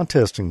for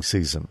contesting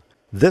season.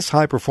 This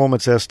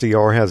high-performance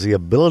SDR has the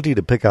ability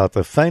to pick out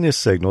the faintest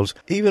signals,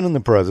 even in the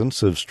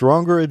presence of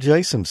stronger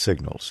adjacent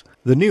signals.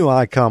 The new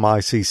ICOM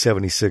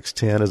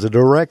IC7610 is a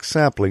direct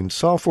sampling,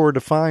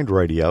 software-defined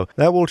radio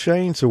that will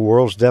change the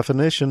world's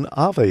definition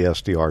of a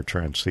SDR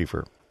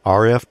transceiver.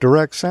 RF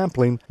direct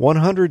sampling,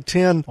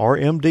 110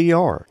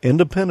 RMDR,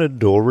 independent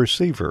dual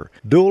receiver,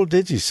 dual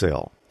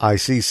digicell,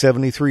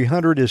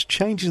 IC7300 is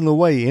changing the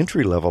way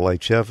entry-level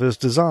HF is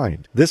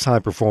designed. This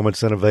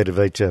high-performance innovative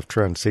HF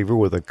transceiver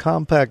with a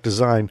compact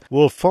design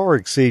will far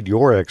exceed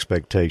your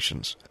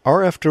expectations.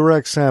 RF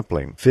direct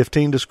sampling,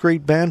 15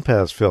 discrete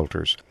bandpass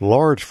filters,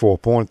 large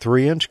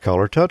 4.3-inch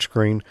color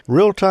touchscreen,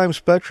 real-time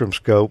spectrum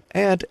scope,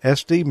 and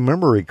SD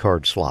memory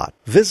card slot.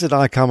 Visit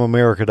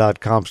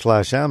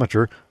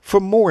ICOMAmerica.com/amateur for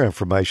more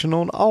information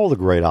on all the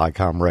great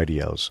ICOM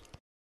radios.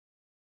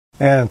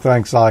 And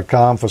thanks,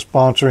 ICOM, for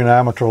sponsoring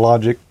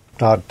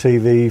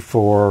AmateurLogic.tv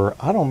for,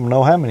 I don't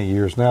know how many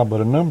years now,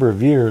 but a number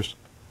of years.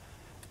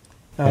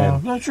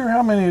 I'm not sure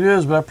how many it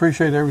is, but I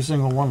appreciate every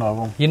single one of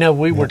them. You know,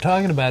 we were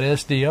talking about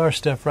SDR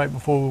stuff right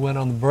before we went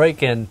on the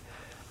break, and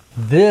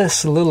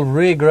this little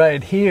rig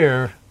right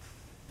here,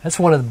 that's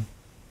one of the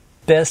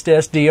best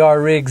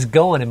SDR rigs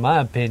going, in my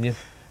opinion.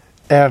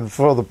 And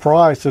for the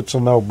price, it's a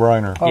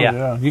no-brainer. Oh,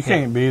 yeah. You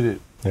can't beat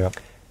it. Yep.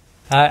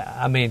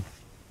 I mean,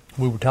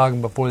 we were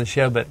talking before the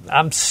show, but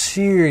I'm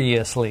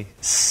seriously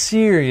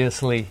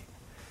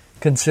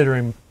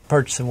considering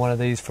purchasing one of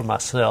these for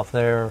myself.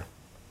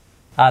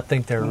 I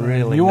think they're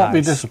really You won't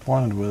nice. be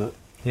disappointed with it.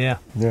 Yeah.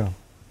 Yeah.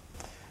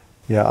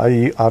 Yeah,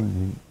 I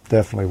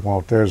definitely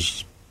won't.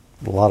 There's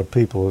a lot of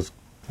people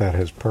that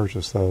has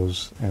purchased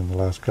those in the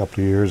last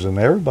couple of years, and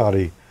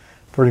everybody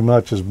pretty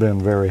much has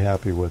been very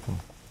happy with them,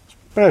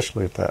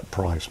 especially at that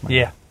price, man.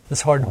 Yeah.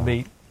 It's hard to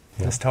beat.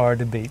 Yeah. It's hard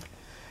to beat.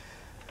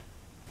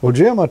 Well,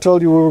 Jim, I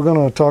told you we were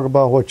going to talk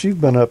about what you've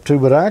been up to,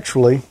 but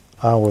actually,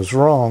 I was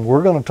wrong.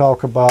 We're going to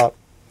talk about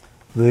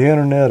the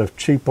Internet of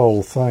Cheap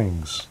Old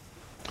Things.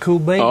 Cool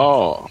beans.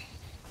 Oh,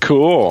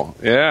 cool.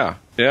 Yeah.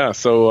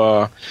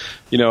 So,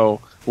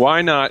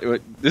 why not?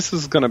 This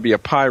is going to be a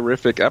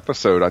Pi-rific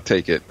episode, I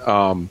take it.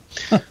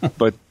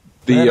 But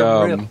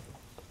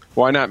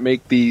why not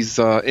make these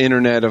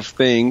Internet of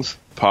Things,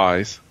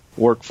 Pis,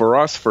 work for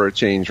us for a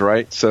change,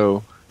 right?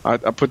 So I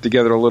put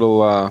together a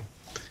little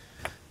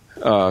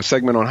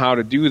segment on how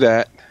to do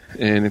that,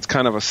 and it's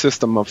kind of a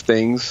system of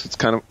things.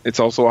 It's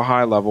also a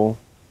high level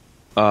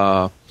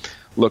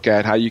look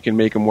at how you can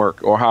make them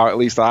work, or how at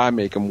least I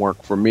make them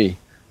work for me.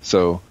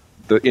 So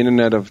the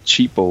Internet of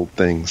Cheap Old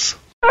Things.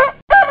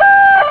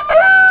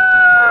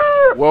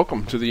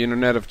 Welcome to the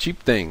Internet of Cheap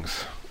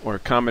Things, or a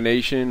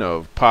combination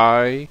of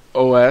Pi,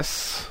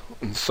 OS,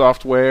 and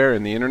software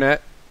and the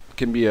Internet. It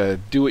can be a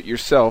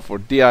do-it-yourself or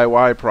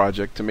DIY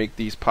project to make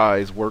these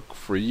Pis work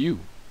for you.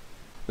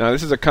 Now,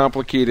 this is a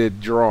complicated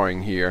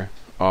drawing here.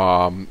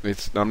 I'm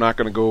not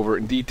going to go over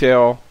it in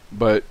detail,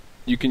 but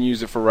you can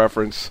use it for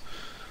reference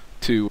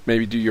to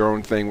maybe do your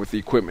own thing with the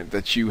equipment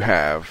that you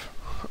have.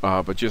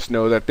 But just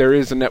know that there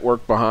is a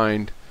network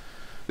behind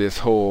this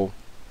whole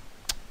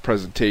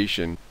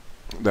presentation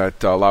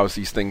that allows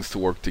these things to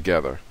work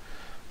together.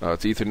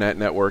 It's Ethernet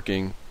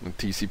networking and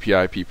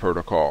TCP/IP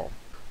protocol.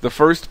 The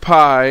first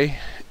Pi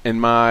in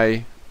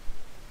my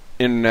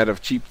Internet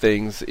of Cheap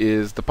Things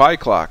is the Pi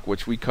clock,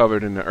 which we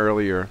covered in an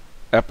earlier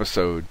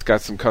episode. It's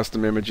got some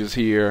custom images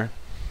here,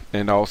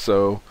 and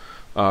also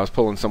I was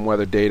pulling some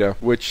weather data,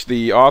 which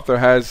the author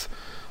has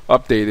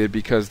updated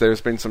because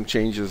there's been some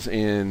changes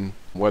in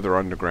Weather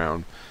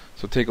Underground.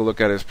 So take a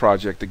look at his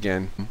project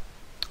again.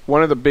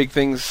 One of the big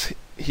things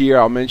here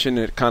I'll mention,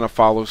 it kind of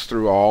follows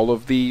through all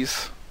of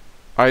these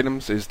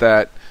items, is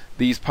that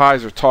these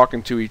Pis are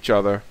talking to each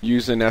other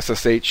using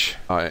SSH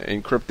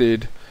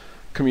encrypted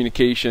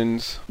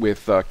communications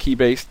with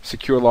key-based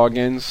secure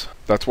logins.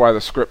 That's why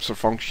the scripts are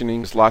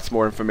functioning. There's lots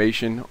more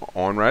information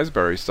on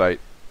Raspberry's site,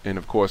 and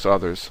of course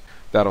others,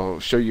 that'll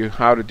show you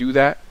how to do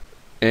that,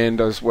 and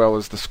as well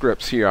as the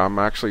scripts here. I'm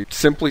actually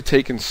simply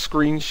taking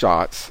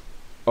screenshots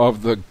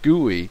of the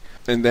GUI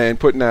and then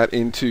putting that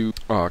into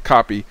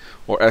copy,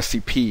 or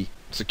SCP,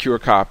 secure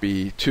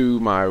copy,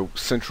 to my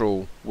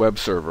central web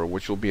server,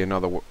 which will be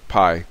another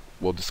Pi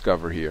we'll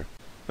discover here.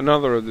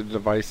 Another of the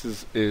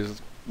devices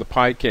is the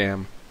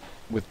PiCam,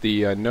 with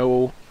the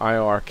no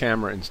IR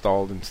camera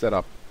installed and set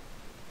up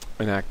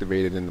and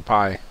activated in the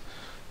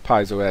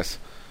Pi's OS.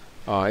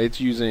 It's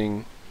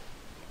using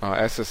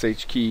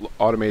SSH key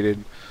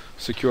automated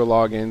secure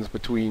logins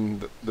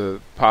between the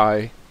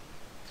Pi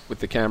with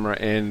the camera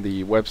and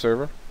the web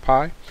server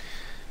Pi,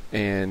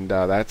 and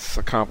that's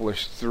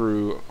accomplished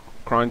through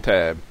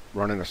crontab,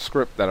 running a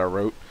script that I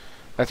wrote.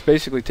 That's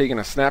basically taking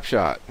a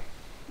snapshot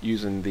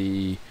using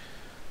the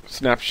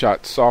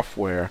snapshot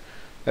software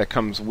that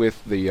comes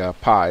with the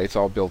Pi. It's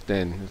all built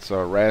in. It's a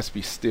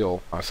Raspi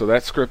still. So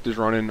that script is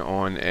running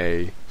on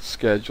a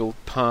scheduled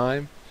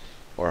time,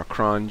 or a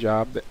cron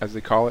job, as they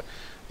call it,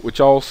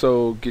 which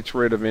also gets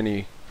rid of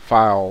any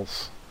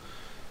files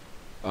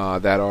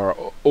that are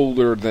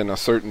older than a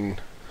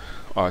certain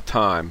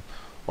time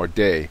or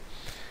day,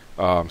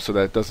 so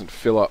that it doesn't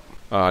fill up.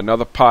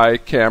 Another Pi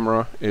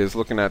camera is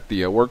looking at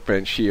the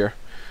workbench here.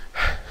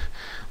 A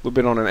little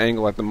bit on an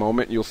angle at the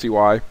moment. You'll see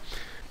why.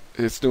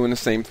 It's doing the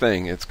same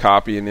thing. It's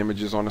copying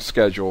images on a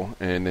schedule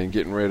and then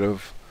getting rid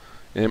of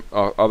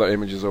other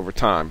images over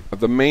time.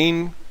 The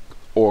main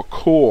or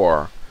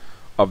core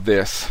of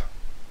this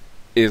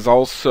is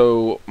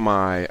also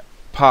my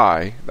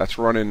Pi that's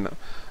running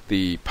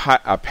the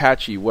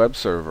Apache web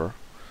server,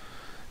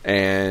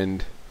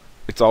 and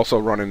it's also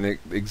running the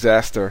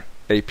Exaster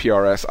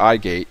APRS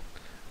iGate,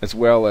 as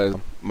well as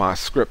my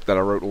script that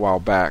I wrote a while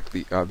back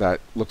that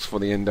looks for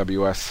the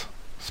NWS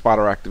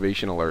spotter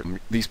activation alert.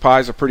 These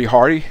Pis are pretty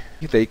hardy.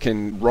 They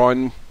can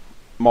run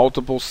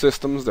multiple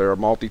systems. They're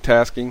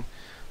multitasking,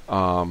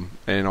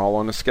 and all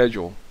on a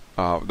schedule.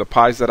 The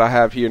Pis that I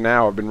have here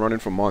now have been running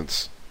for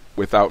months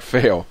without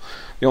fail.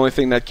 The only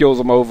thing that kills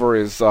them over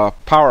is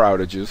power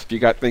outages. If you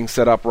got things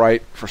set up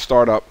right for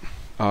startup,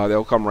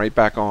 they'll come right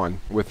back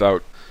on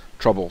without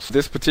troubles.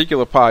 This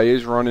particular Pi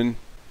is running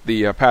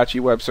the Apache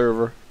web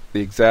server,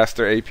 the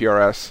Exaster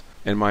APRS,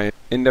 and my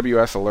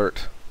NWS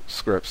alert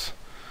scripts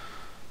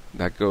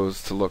that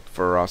goes to look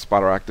for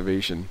spotter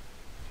activation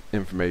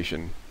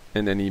information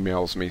and then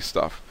emails me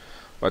stuff.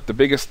 But the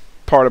biggest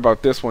part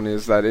about this one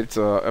is that it's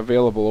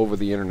available over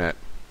the internet,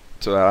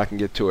 so that I can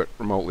get to it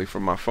remotely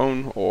from my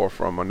phone or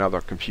from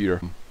another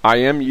computer. I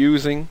am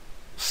using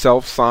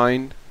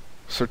self-signed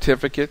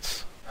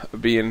certificates,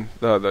 being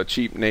the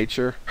cheap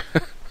nature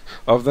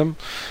of them.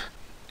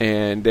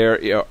 And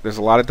there's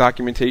a lot of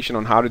documentation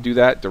on how to do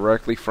that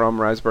directly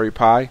from Raspberry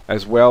Pi,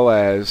 as well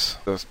as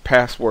the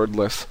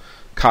passwordless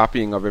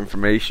copying of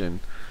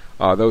information.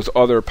 Those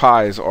other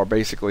Pis are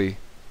basically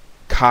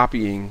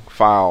copying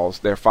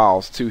their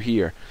files to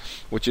here,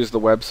 which is the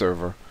web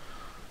server,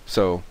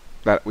 so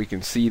that we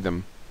can see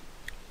them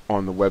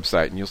on the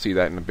website, and you'll see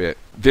that in a bit.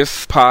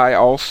 This Pi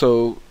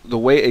also, the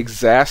way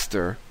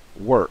Exaster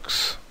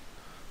works,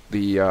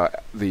 the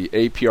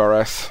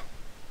APRS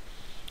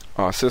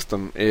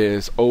system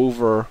is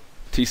over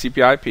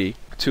TCP/IP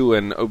to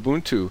an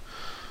Ubuntu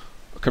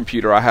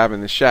computer I have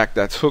in the shack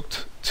that's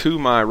hooked to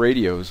my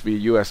radios via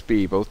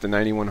USB, both the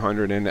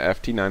 9100 and the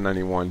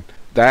FT991.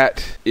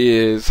 That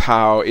is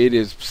how it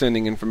is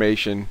sending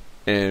information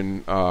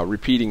and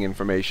repeating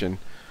information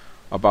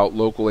about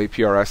local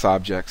APRS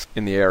objects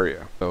in the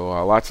area. So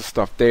lots of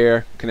stuff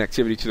there,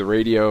 connectivity to the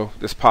radio.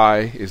 This Pi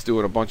is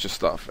doing a bunch of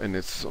stuff, and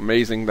it's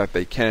amazing that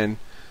they can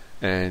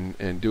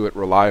and do it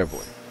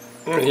reliably.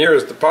 And here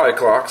is the Pi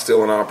clock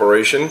still in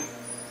operation.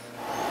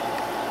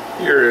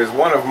 Here is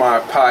one of my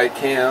Pi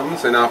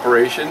cams in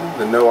operation,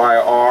 the No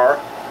IR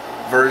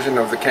version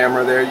of the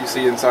camera there you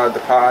see inside the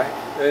Pi.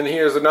 And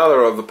here's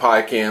another of the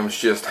Pi cams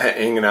just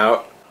hanging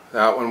out.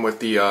 That one with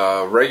the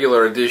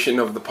regular edition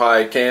of the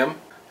Pi cam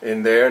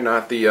in there,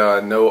 not the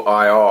No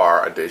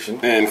IR edition.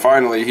 And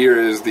finally, here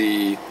is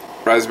the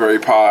Raspberry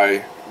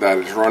Pi that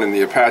is running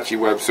the Apache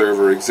web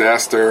server,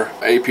 Exaster,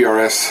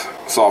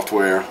 APRS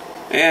software,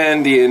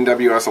 and the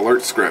NWS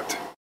alert script.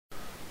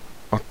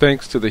 Well,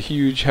 thanks to the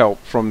huge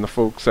help from the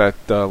folks at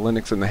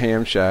Linux in the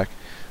Ham Shack,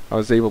 I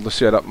was able to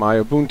set up my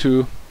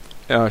Ubuntu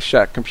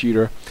Shack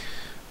computer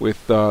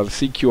with the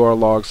CQR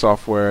log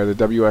software, the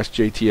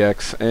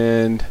WSJTX,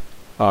 and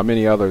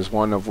many others,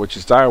 one of which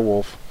is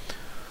Direwolf,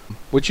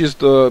 which is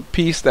the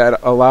piece that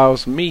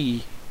allows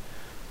me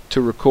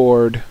to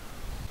record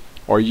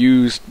or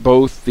use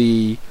both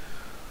the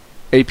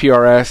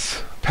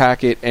APRS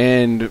packet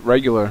and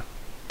regular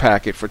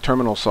packet for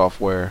terminal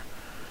software,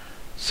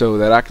 so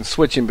that I can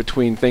switch in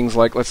between things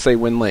like, let's say,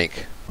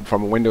 WinLink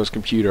from a Windows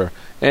computer,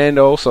 and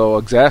also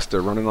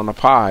Exaster running on a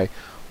Pi,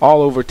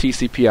 all over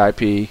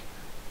TCP/IP,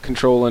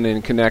 controlling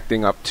and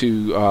connecting up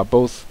to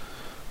both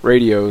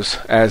radios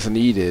as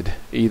needed,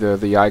 either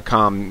the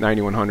ICOM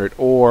 9100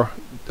 or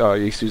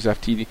Yaesu's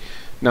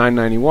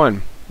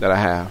FT991 that I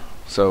have.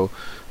 So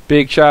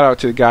big shout out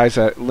to the guys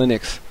at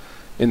Linux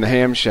in the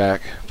Ham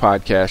Shack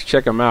podcast.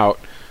 Check them out.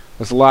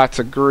 There's lots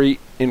of great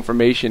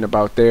information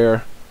about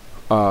their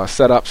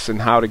setups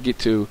and how to get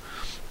to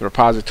the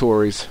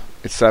repositories,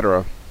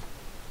 etc.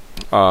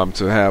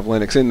 To have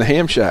Linux in the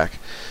Ham Shack.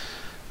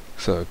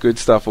 So good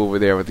stuff over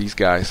there with these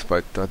guys.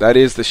 But that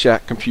is the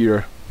Shack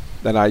computer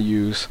that I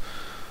use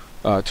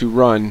to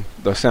run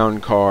the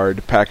sound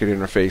card packet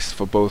interface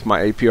for both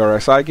my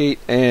APRS iGate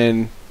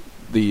and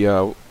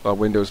the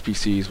Windows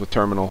PCs with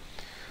terminal.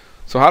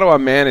 So how do I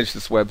manage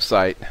this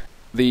website?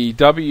 The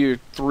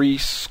W3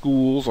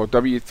 schools or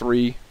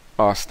W3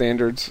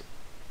 standards,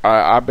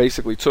 I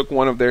basically took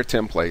one of their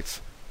templates.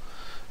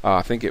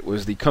 I think it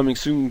was the Coming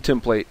Soon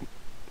template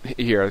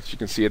here that you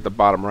can see at the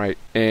bottom right,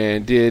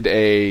 and did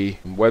a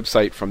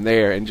website from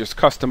there and just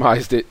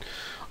customized it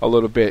a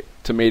little bit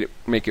to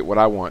make it what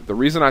I want. The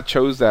reason I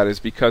chose that is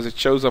because it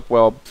shows up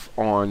well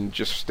on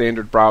just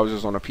standard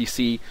browsers on a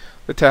PC,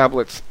 the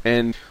tablets,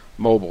 and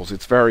mobiles.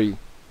 It's very,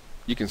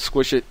 you can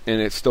squish it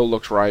and it still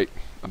looks right.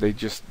 They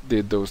just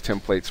did those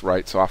templates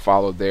right, so I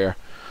followed their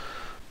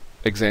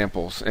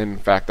examples. And in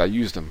fact, I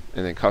used them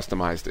and then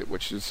customized it,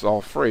 which is all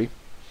free.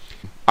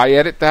 I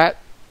edit that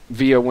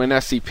via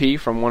WinSCP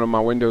from one of my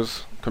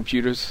Windows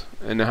computers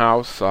in the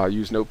house. I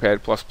use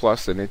Notepad++,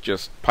 and it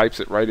just pipes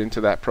it right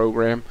into that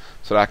program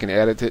so that I can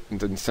edit it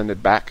and then send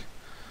it back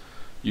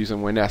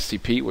using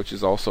WinSCP, which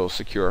is also a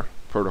secure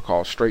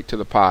protocol, straight to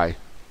the Pi,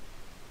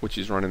 which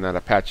is running that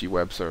Apache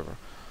web server.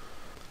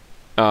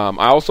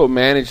 I also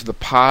manage the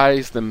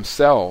Pis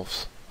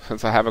themselves,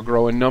 since I have a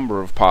growing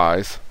number of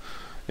Pis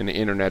in the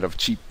internet of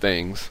cheap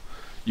things,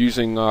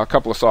 using a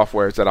couple of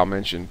softwares that I'll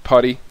mention.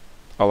 PuTTY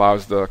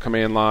allows the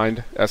command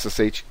line,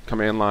 SSH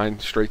command line,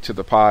 straight to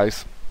the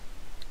Pis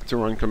to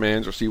run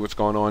commands or see what's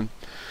going on.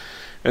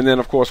 And then,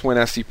 of course,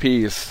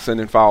 WinSCP is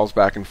sending files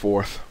back and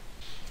forth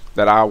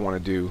that I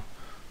want to do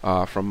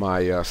from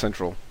my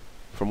central,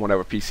 from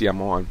whatever PC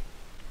I'm on.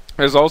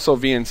 There's also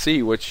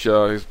VNC, which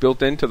is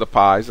built into the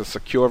Pis, a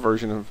secure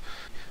version of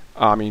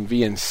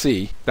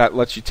VNC, that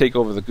lets you take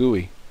over the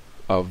GUI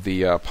of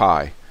the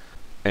Pi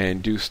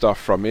and do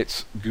stuff from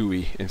its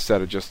GUI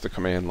instead of just the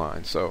command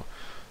line. So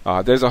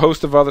there's a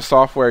host of other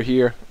software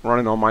here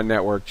running on my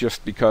network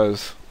just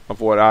because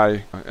of what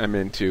I am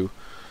into.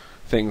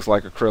 Things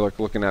like Acrylic,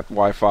 looking at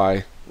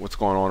Wi-Fi, what's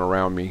going on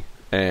around me,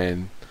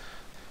 and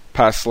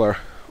Passler,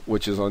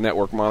 which is a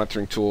network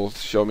monitoring tool to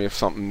show me if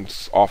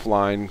something's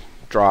offline,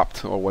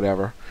 dropped, or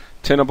whatever.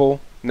 Tenable,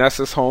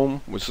 Nessus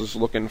Home, which is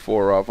looking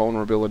for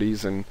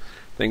vulnerabilities and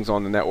things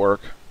on the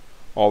network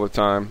all the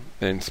time,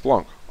 and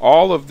Splunk.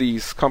 All of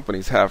these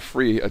companies have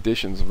free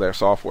editions of their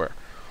software.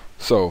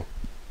 So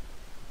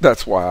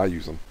that's why I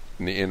use them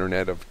in the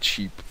internet of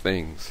cheap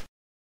things.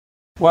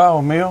 Wow,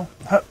 Emil.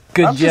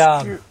 Good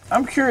job.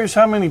 I'm curious,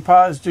 how many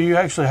Pis do you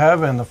actually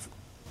have in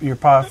your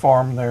Pi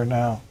farm there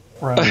now?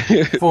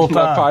 Full time.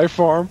 My Pi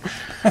farm.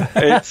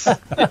 It's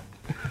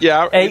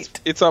yeah. 8.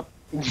 It's up.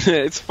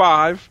 It's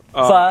 5.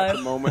 5 at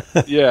the moment.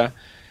 Yeah,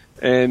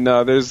 and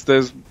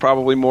there's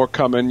probably more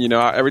coming. You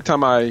know, every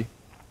time I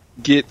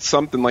get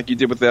something like you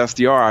did with the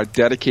SDR, I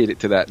dedicate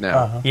it to that now.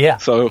 Uh-huh. Yeah.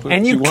 So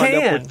and you wind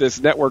can up with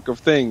this network of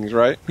things,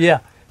 right?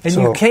 Yeah, and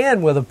So- you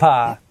can with a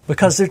Pi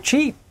because they're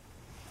cheap.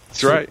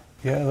 That's right.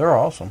 Yeah, they're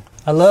awesome.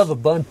 I love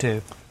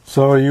Ubuntu.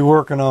 So are you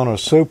working on a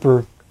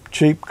super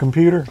cheap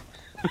computer?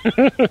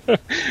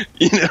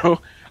 You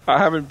know, I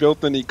haven't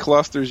built any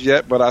clusters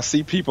yet, but I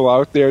see people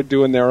out there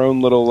doing their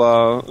own little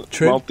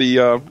multi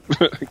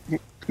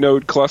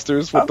node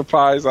clusters with the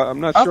Pis. I'm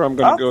not sure I'm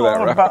going to go that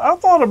route. I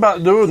thought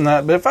about doing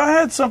that, but if I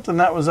had something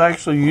that was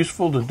actually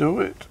useful to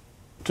do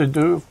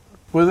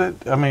with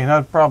it, I mean,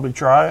 I'd probably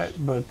try it,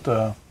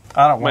 but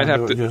I don't want to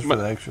do it just for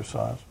the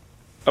exercise.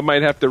 I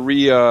might have to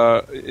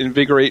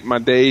reinvigorate my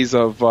days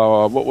of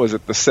what was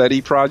it, the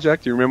SETI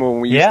project? You remember when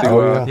we used to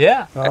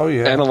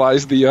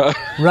analyze the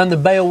run the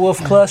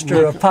Beowulf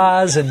cluster of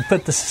Pis and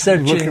put the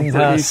searching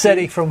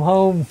SETI from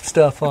home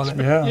stuff on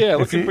it. Yeah,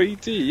 looking for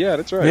ET. Yeah,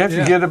 that's right. Yeah, if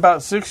you get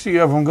about 60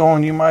 of them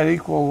going, you might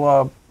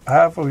equal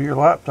half of your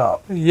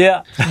laptop.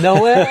 Yeah,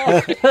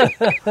 Noel.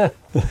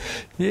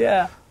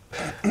 Yeah.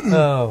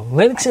 Oh,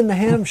 Linux in the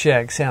Ham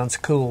Shack sounds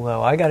cool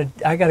though. I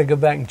gotta go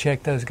back and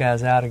check those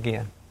guys out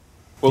again.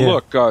 Well,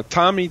 look,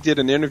 Tommy did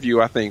an interview,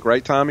 I think,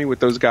 right, Tommy, with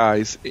those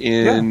guys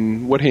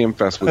in what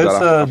Hamfest was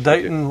that? It's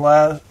Dayton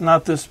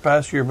not this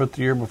past year, but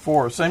the year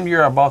before. Same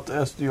year I bought the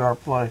SDR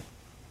Play.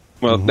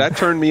 Well, that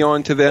turned me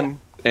on to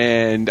them,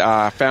 and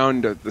I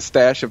found the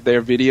stash of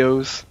their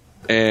videos,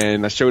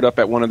 and I showed up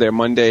at one of their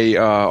Monday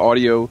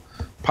audio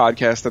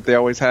podcasts that they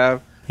always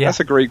have. Yeah. That's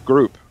a great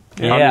group.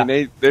 Yeah. I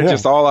mean, they're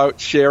just all out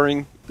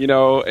sharing, you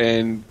know,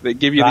 and they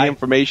give you the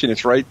information.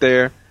 It's right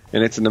there,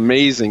 and it's an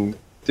amazing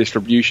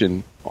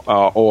distribution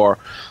or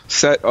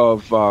set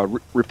of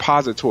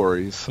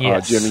repositories,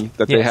 Jimmy,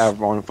 that they have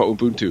on for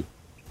Ubuntu.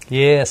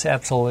 Yes,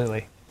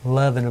 absolutely.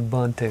 Loving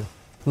Ubuntu.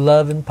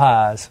 Loving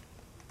Pis.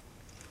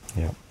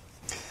 Yeah.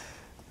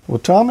 Well,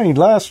 Tommy,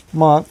 last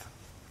month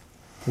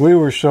we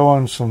were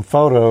showing some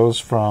photos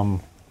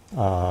from,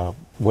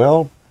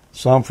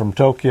 some from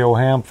Tokyo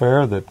Ham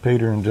Fair that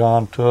Peter and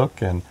John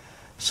took, and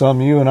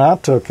some you and I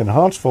took in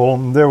Huntsville.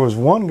 And there was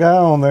one guy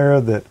on there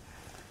that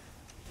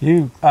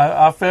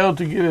I failed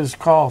to get his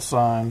call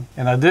sign,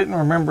 and I didn't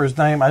remember his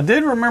name. I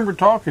did remember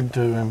talking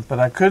to him, but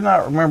I could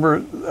not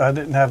remember. I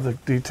didn't have the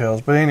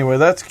details. But anyway,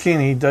 that's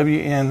Kenny,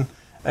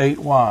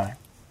 WN8Y.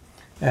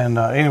 And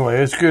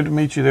anyway, it's good to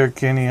meet you there,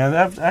 Kenny. And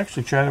I've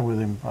actually chatted with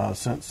him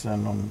since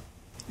then on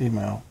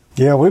email.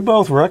 Yeah, we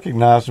both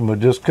recognized him, but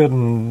just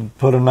couldn't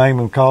put a name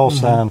and call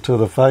sign to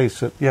the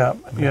face. Yeah,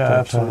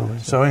 absolutely.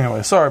 So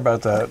anyway, sorry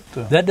about that.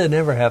 That doesn't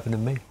ever happen to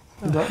me.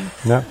 No.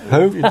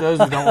 Who? It does,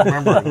 you don't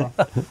remember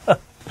it.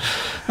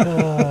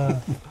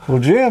 Well,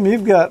 Jim,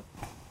 you've got,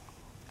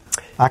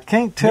 I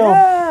can't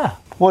tell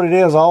what it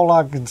is. All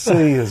I can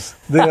see is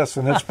this,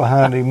 and it's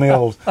behind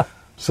Emil's.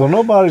 So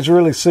nobody's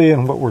really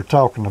seeing what we're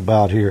talking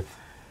about here.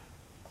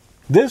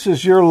 This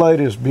is your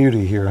latest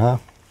beauty here, huh?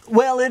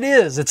 Well, it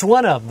is. It's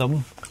one of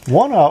them. That's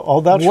one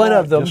of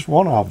them. Just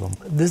one of them.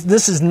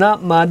 This is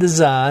not my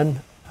design.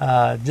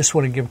 Just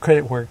want to give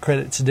credit where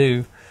credit's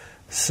due.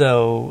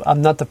 So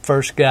I'm not the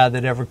first guy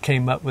that ever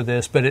came up with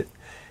this, but it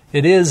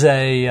is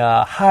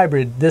a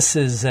hybrid. This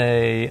is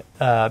a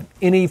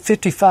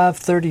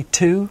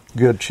NE5532.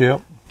 Good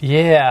chip.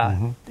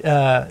 Yeah.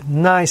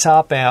 Nice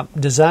op amp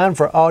designed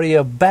for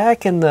audio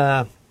back in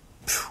the,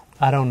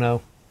 I don't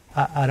know.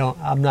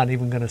 I'm not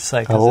even going to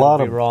say because I'll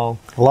be wrong.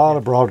 A lot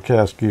of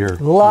broadcast gear.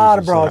 A lot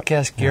of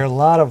broadcast gear. A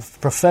lot of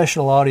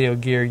professional audio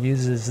gear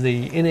uses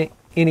the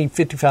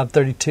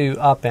NE5532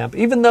 op amp,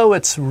 even though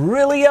it's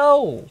really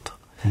old.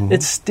 Mm-hmm.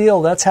 It's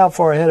still, that's how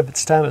far ahead of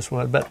its time it's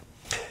one. But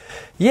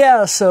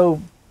yeah,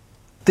 so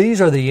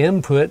these are the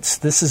inputs.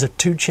 This is a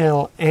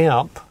 2-channel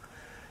amp,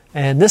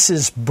 and this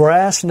is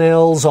brass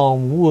nails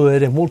on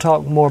wood, and we'll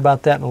talk more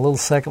about that in a little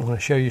second when I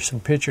show you some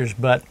pictures.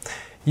 But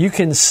you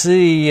can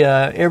see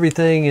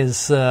everything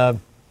is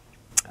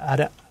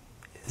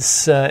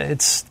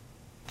it's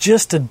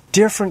just a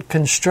different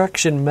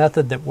construction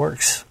method that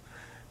works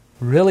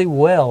really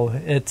well.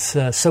 It's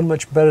so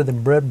much better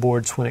than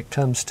breadboards when it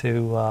comes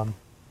to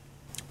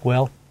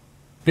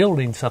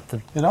building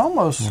something. It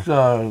almost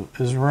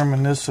is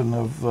reminiscent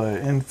of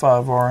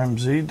N5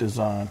 RMZ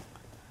design.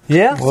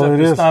 Yeah. Except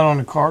it's not on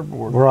the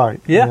cardboard.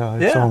 Right. Yeah.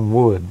 It's on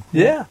wood.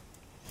 Yeah.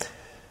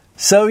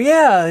 So,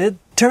 it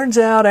turns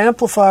out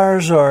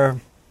amplifiers are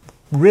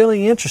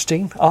really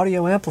interesting,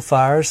 audio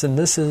amplifiers, and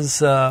this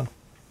is a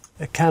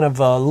kind of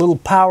a little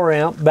power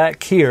amp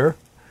back here.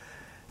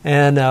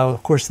 And,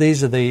 of course,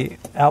 these are the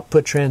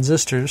output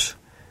transistors.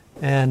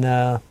 And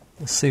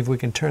let's see if we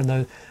can turn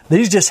those.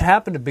 These just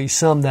happen to be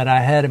some that I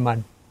had in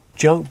my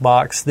junk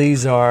box.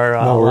 These are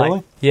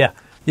really?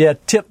 Yeah,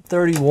 tip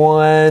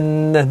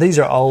 31. These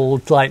are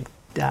old.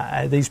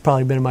 These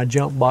probably been in my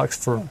junk box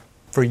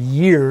for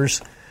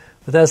years.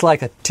 But that's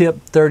like a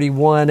tip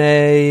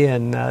 31A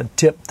and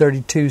tip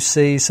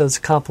 32C. So it's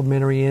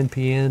complementary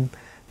NPN,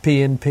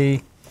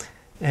 PNP,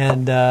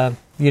 and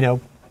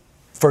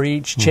for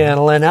each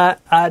channel. And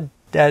I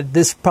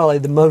this is probably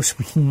the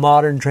most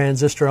modern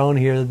transistor on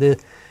here.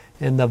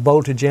 In the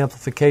voltage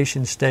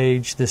amplification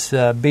stage, this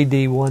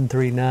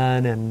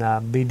BD139 and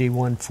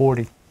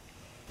BD140.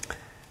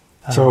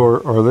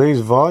 So are these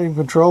volume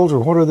controls, or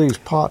what are these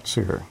pots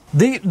here?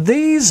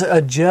 These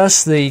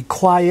adjust the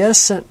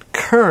quiescent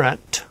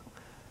current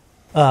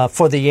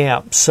for the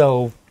amp.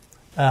 So,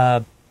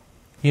 this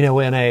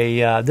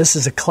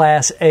is a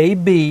Class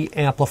AB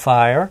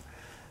amplifier,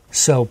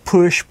 so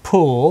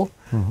push-pull.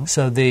 Mm-hmm.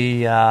 So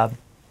the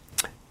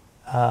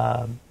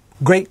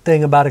great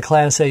thing about a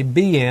Class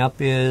AB amp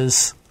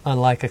is,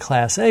 unlike a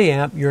Class A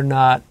amp, you're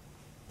not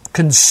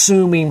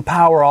consuming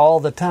power all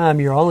the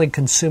time. You're only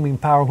consuming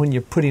power when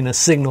you're putting a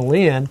signal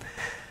in.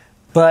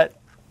 But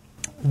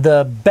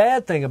the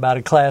bad thing about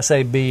a Class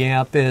AB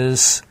amp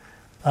is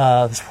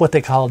what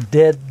they call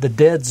the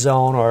dead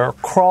zone or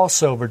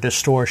crossover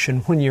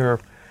distortion, when you're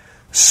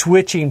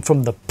switching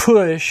from the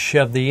push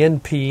of the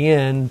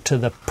NPN to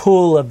the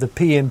pull of the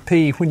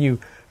PNP.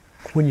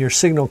 When your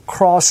signal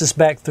crosses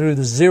back through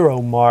the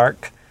 0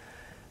 mark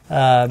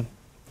and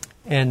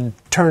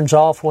turns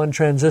off one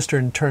transistor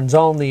and turns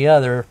on the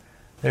other,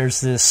 there's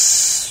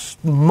this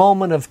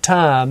moment of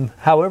time,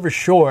 however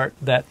short,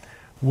 that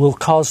will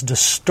cause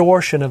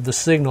distortion of the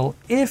signal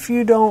if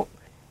you don't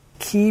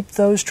keep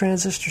those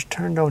transistors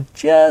turned on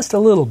just a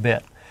little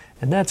bit.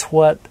 And that's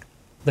what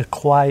the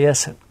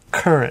quiescent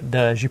current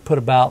does. You put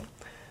about,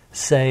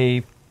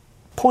 say,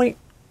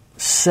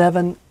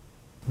 0.7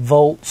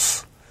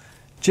 volts,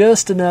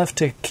 just enough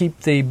to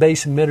keep the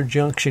base emitter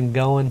junction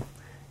going,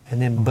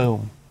 and then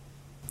boom,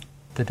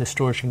 the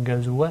distortion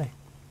goes away.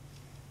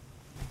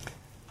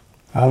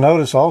 I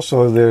notice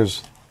also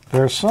there's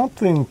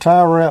something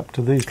tie wrapped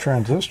to these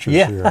transistors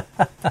here.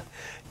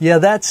 Yeah,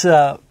 that's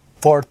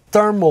for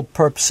thermal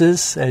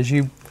purposes, as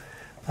you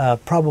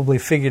probably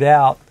figured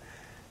out.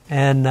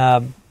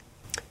 And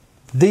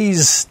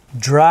these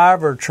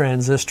driver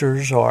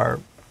transistors are,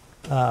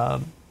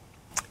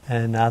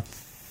 and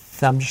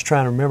I'm just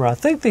trying to remember, I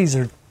think these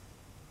are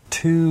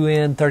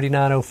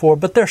 2N3904,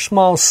 but they're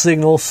small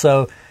signals,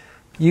 so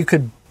you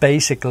could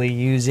basically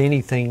use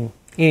anything,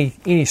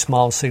 any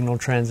small signal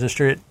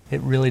transistor.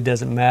 It really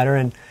doesn't matter.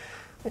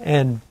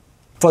 And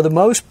for the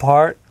most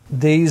part,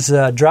 these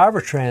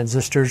driver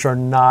transistors are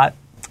not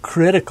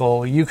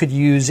critical. You could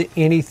use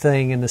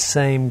anything in the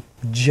same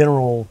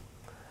general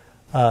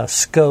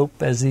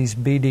scope as these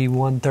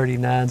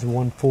BD139s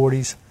and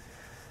 140s.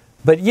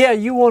 But yeah,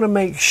 you want to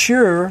make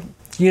sure,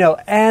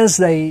 as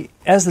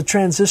the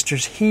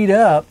transistors heat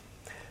up,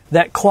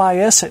 that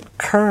quiescent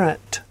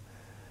current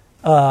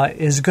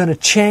is going to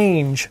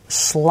change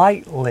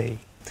slightly.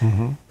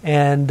 Mm-hmm.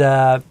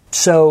 And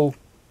so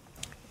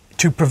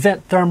to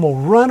prevent thermal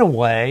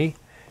runaway,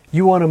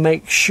 you want to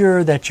make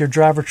sure that your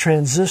driver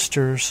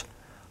transistors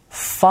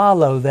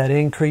follow that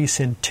increase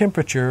in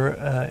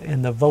temperature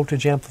in the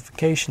voltage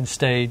amplification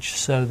stage,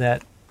 so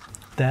that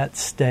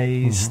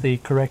stays the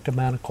correct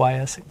amount of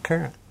quiescent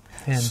current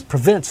and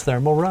prevents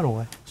thermal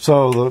runaway.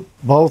 So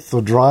both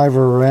the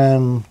driver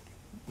and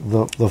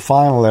the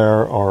final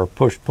there are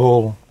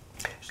push-pull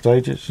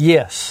stages?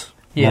 Yes.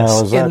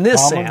 Now, is that in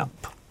this common?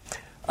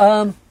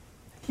 amp.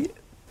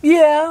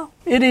 Yeah,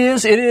 it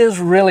is. It is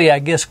really, I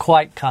guess,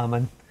 quite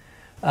common.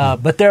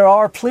 But there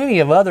are plenty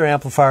of other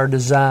amplifier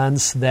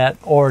designs that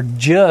are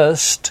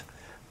just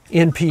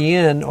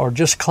NPN or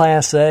just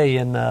Class A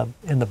in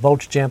the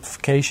voltage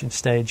amplification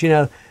stage.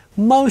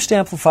 Most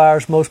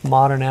amplifiers, most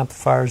modern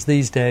amplifiers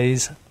these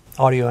days,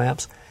 audio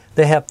amps,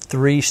 they have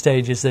 3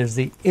 stages. There's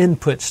the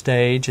input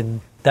stage,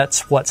 and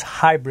that's what's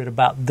hybrid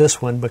about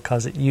this one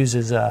because it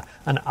uses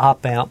an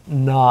op amp,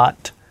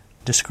 not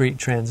discrete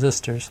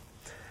transistors.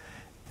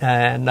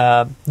 And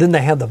then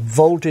they have the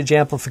voltage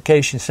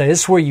amplification stage.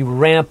 This is where you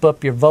ramp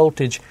up your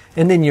voltage.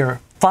 And then your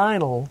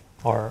final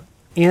or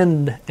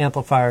end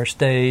amplifier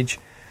stage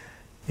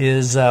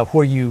is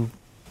where you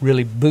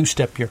really boost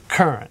up your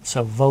current.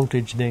 So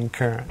voltage, then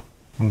current.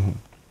 Mm-hmm.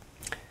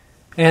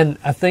 And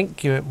I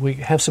think we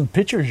have some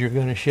pictures you're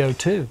going to show,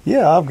 too.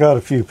 Yeah, I've got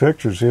a few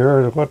pictures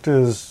here. What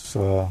is,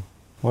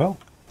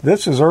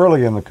 this is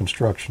early in the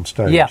construction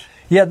stage.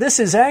 Yeah, this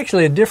is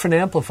actually a different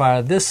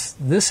amplifier. This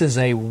is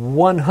a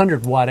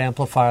 100-watt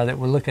amplifier that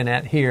we're looking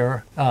at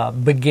here,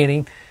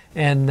 beginning.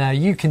 And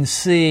you can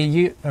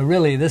see,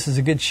 really, this is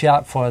a good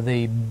shot for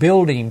the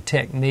building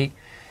technique.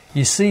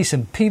 You see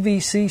some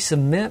PVC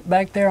cement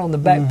back there on the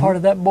back part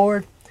of that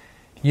board.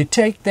 You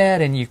take that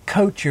and you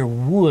coat your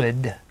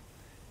wood.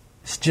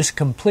 It's just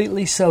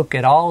completely soak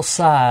it all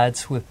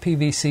sides with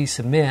PVC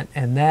cement,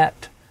 and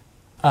that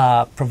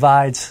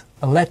provides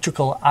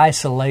electrical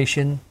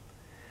isolation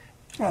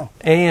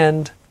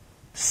and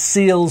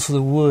seals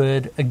the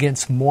wood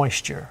against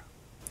moisture.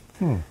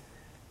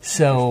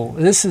 So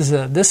this is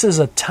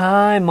a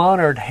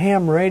time-honored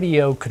ham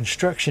radio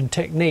construction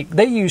technique.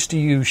 They used to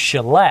use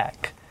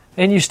shellac,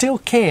 and you still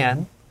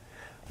can,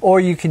 or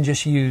you can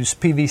just use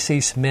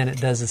PVC cement.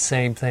 It does the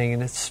same thing,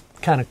 and it's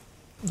kind of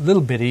a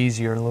little bit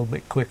easier and a little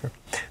bit quicker.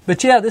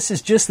 But yeah, this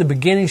is just the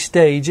beginning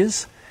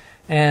stages,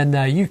 and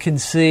you can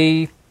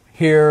see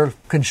here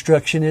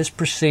construction is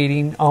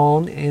proceeding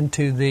on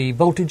into the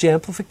voltage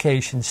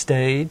amplification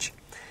stage.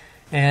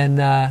 And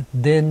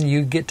then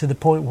you get to the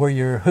point where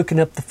you're hooking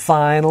up the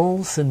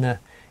finals and the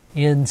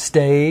end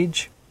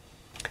stage.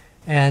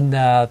 And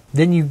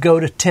then you go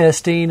to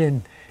testing,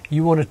 and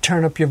you want to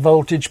turn up your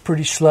voltage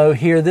pretty slow.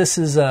 Here, this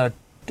is a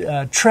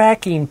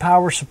tracking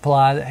power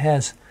supply that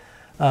has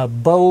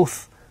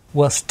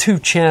it's 2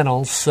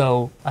 channels,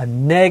 so a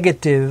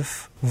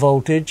negative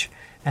voltage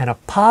and a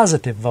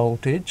positive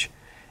voltage.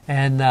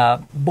 And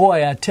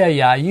boy, I tell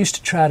you, I used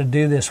to try to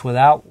do this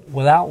without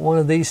one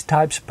of these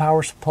types of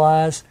power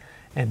supplies.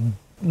 And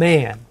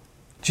man,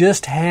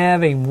 just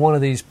having one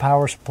of these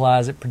power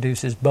supplies that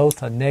produces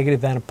both a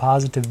negative and a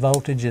positive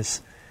voltage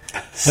is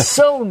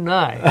so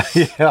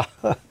nice.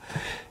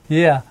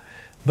 Yeah.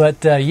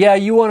 But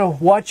you want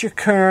to watch your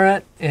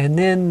current and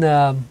then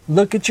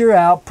look at your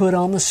output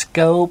on the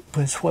scope.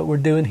 That's what we're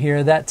doing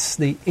here. That's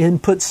the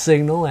input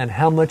signal and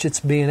how much it's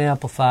being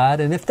amplified.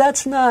 And if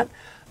that's not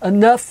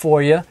enough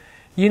for you,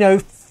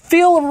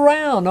 feel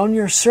around on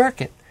your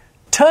circuit.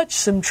 Touch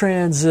some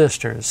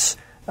transistors.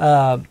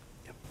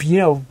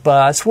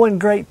 It's one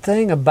great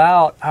thing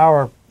about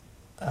our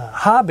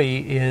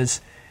hobby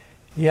is,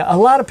 a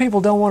lot of people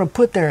don't want to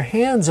put their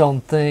hands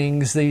on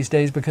things these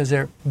days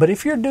but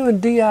if you're doing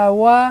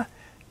DIY,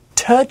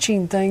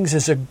 touching things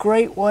is a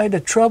great way to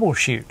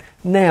troubleshoot.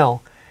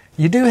 Now,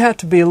 you do have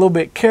to be a little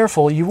bit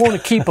careful. You want to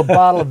keep a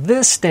bottle of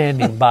this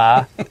standing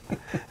by.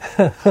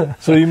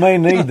 So you may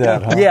need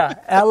that, huh? Yeah,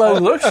 aloe.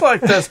 It looks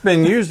like that's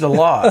been used a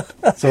lot.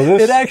 So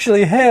it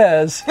actually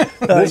has.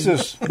 This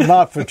is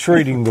not for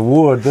treating the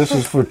wood. This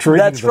is for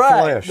treating the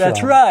flesh.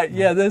 That's right.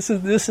 Yeah, this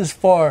is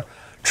for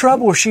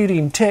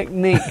troubleshooting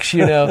techniques.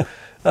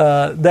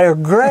 They're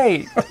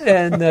great,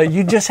 and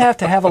you just have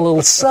to have a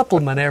little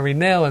supplement every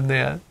now and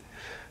then.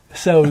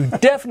 So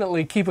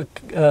definitely keep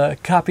a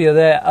copy of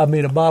that.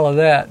 A bottle of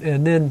that,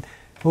 and then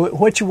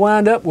what you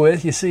wind up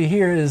with, you see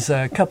here, is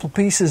a couple of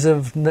pieces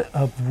of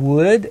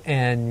wood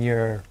and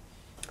your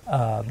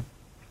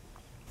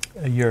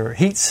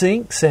heat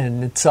sinks,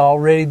 and it's all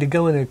ready to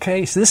go in a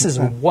case. This is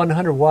a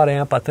 100-watt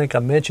amp, I think I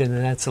mentioned,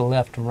 and that's the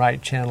left and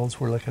right channels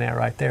we're looking at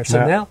right there.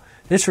 So now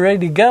it's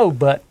ready to go,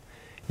 but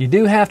you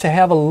do have to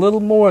have a little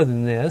more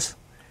than this.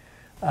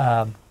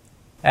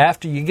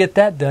 After you get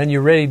that done,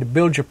 you're ready to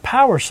build your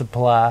power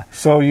supply.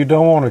 So you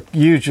don't want to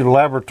use your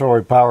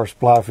laboratory power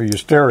supply for your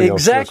stereo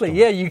Exactly, system.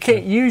 yeah. You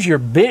can't use your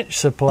bench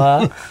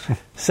supply.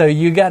 So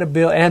you got to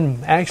build,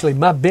 and actually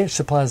my bench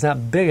supply is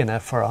not big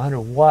enough for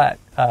 100-watt.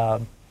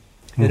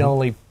 It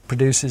only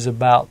produces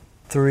about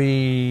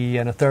 3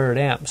 1/3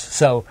 amps.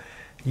 So,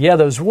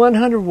 those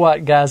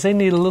 100-watt guys, they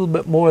need a little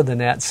bit more than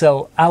that.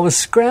 So I was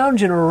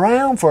scrounging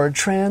around for a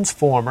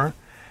transformer.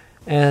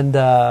 And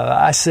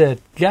I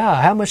said,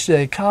 how much do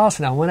they cost?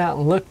 And I went out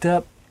and looked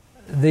up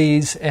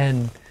these.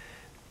 And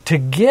to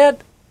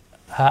get,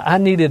 I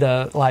needed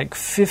a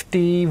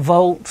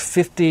 50-volt,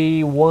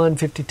 51,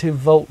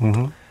 52-volt,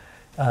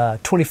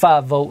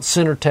 25-volt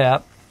center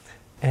tap.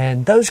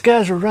 And those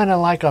guys were running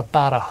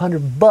about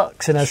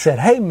 $100. And I said,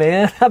 hey,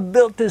 man, I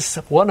built this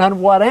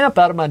 100-watt amp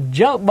out of my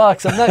junk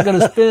box. I'm not going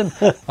to spend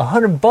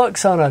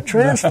 $100 on a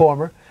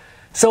transformer.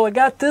 So I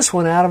got this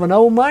one out of an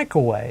old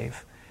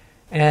microwave.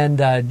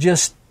 And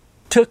just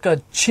took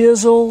a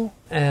chisel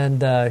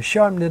and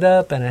sharpened it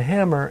up and a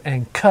hammer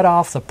and cut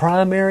off the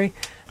primary.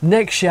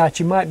 Next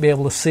shot, you might be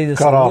able to see this.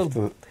 Cut off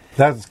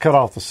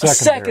the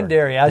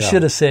secondary. I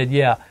should have said,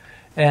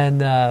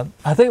 And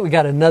I think we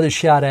got another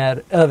shot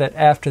of it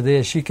after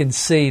this. You can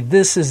see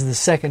this is the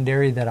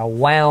secondary that I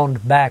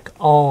wound back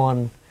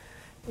on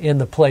in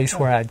the place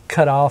where I'd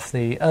cut off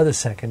the other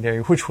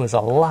secondary, which was a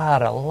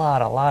lot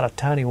of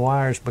tiny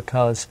wires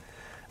because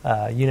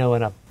in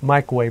a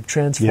microwave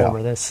transformer.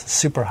 Yeah. That's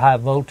super high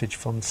voltage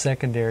from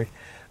secondary.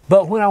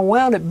 But when I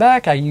wound it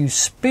back, I used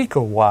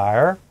speaker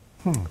wire,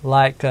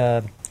 like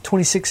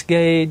 26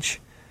 gauge,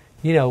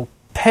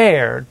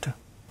 paired.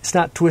 It's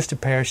not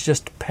twisted pair, it's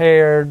just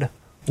paired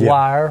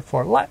wire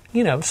for,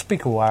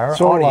 speaker wire.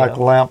 Sort of audio. like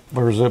lamp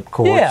or zip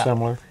cord,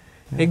 similar.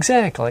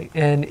 Exactly.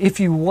 And if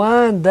you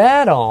wind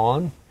that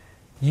on,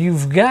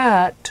 you've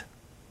got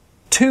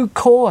 2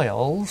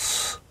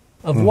 coils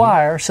of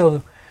wire.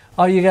 So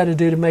all you got to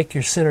do to make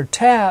your center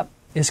tap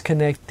is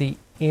connect the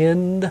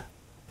end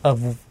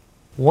of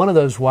one of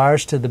those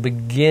wires to the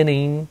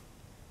beginning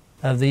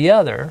of the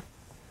other,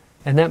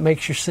 and that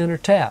makes your center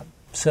tap.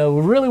 So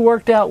it really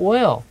worked out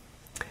well.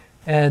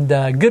 And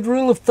good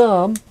rule of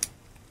thumb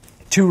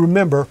to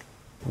remember,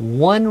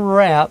 1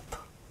 rep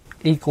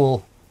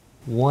equal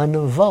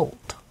 1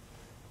 volt.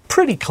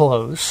 Pretty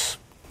close,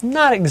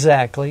 not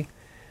exactly.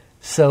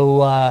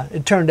 So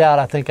it turned out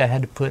I think I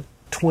had to put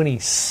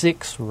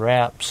 26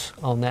 wraps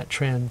on that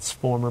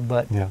transformer,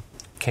 but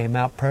came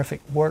out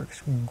perfect.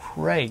 Works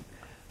great.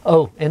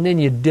 Oh, and then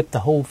you dip the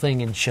whole thing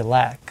in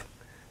shellac.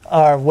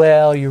 Or,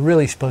 well, you're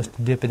really supposed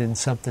to dip it in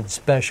something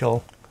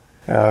special.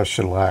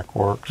 Shellac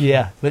works.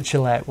 Yeah, but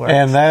shellac works.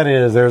 And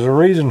there's a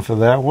reason for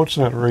that. What's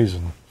that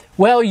reason?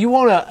 Well, you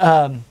want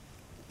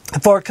to,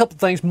 for a couple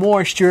things,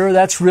 moisture,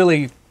 that's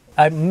really,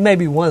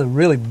 maybe one of the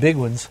really big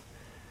ones.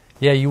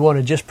 Yeah, you want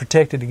to just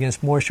protect it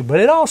against moisture. But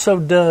it also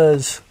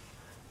does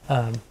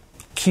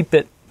keep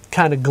it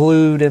kind of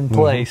glued in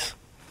place.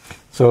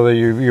 So that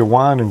your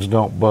windings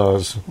don't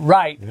buzz.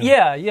 Right.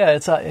 Yeah.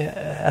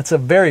 That's a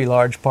very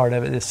large part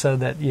of it, is so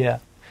that,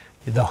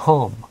 the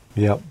hum.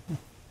 Yep.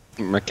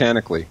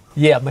 Mechanically.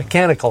 Yeah,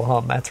 mechanical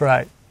hum, that's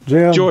right.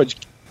 Jim, George,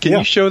 can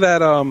you show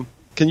that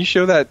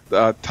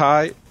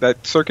tie,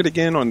 that circuit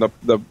again on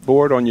the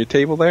board on your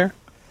table there?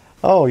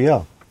 Oh,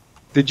 yeah.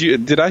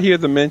 Did I hear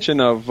the mention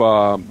of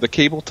the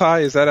cable tie?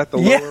 Is that at the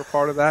lower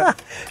part of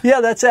that? Yeah,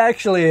 that's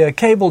actually a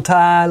cable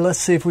tie. Let's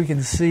see if we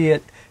can see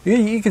it.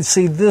 You can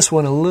see this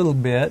one a little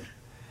bit.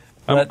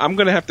 I'm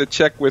going to have to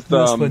check with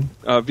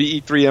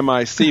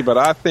VE3MIC, but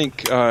I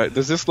think,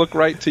 does this look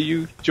right to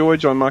you,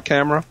 George, on my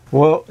camera?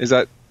 Well, is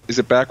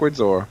it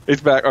backwards or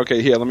it's back?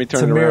 Okay, here, let me turn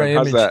it's it a mirror around.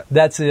 image. How's that?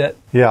 That's it.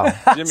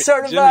 Yeah.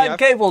 Certified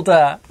cable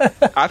tie.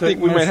 I think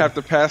we might have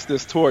to pass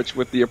this torch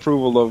with the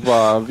approval of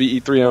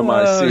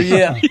VE3MIC.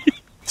 Yeah.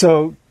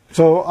 So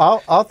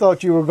I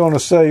thought you were going to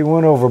say you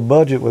went over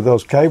budget with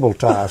those cable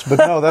ties, but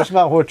no, that's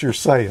not what you're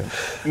saying.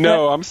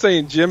 No, I'm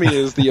saying Jimmy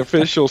is the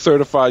official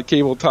certified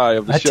cable tie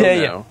of the show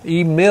tell now. you,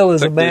 E. Mill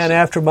is a man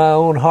after my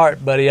own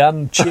heart, buddy.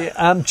 I'm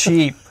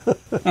cheap.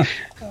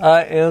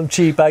 I am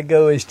cheap. I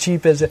go as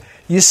cheap as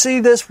you see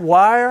this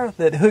wire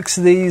that hooks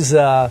these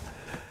power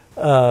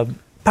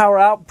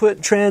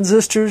output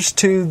transistors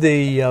to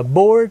the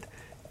board.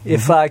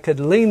 If I could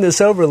lean this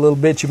over a little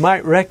bit, you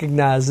might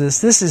recognize this.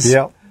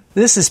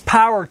 This is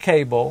power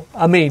cable.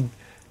 I mean,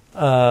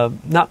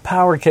 not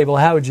power cable.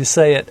 How would you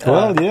say it?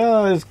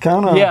 It's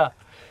kind of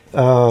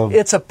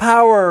it's a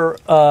power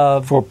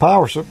for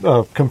power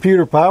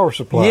computer power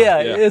supply. Yeah,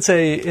 it's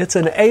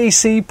an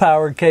AC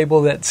power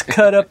cable that's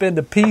cut up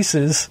into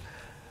pieces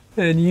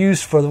and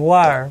used for the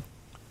wire.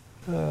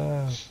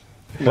 Well,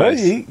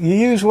 you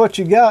use what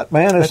you got,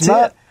 man.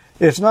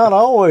 It's not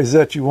always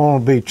that you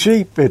want to be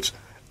cheap. It's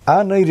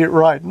I need it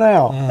right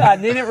now. I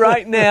need it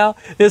right now.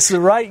 It's the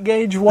right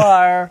gauge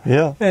wire.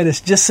 Yeah. And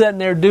it's just sitting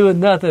there doing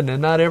nothing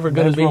and not ever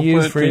going to be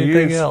used for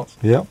anything else.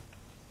 Yep.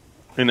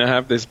 And I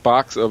have this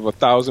box of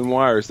 1,000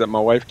 wires that my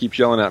wife keeps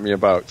yelling at me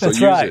about. So That's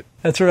use right. it.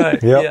 That's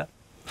right. Yep.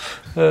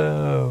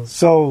 Yeah.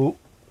 So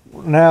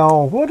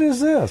now, what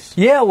is this?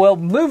 Yeah, well,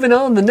 moving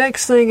on, the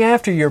next thing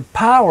after your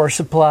power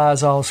supply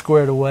is all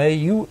squared away,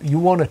 you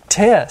want to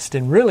test.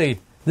 And really,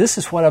 this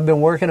is what I've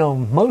been working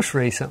on most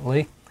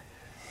recently.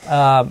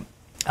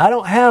 I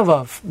don't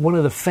have one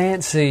of the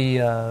fancy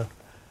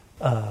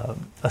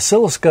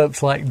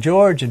oscilloscopes like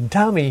George and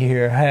Tommy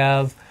here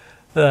have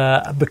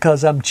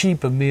because I'm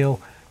cheap, Emil.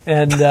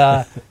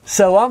 And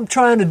so I'm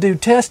trying to do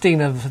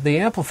testing of the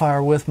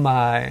amplifier with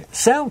my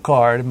sound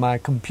card and my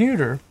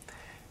computer.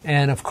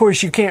 And, of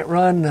course, you can't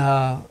run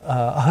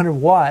 100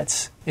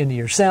 watts into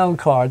your sound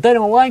card. They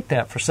don't like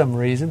that for some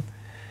reason.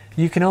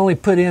 You can only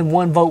put in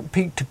 1 volt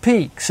peak to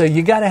peak. So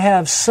you got to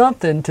have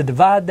something to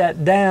divide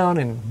that down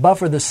and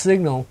buffer the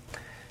signal.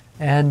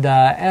 And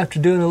after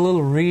doing a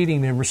little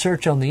reading and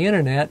research on the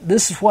internet,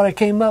 this is what I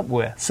came up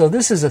with. So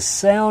this is a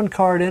sound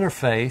card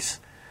interface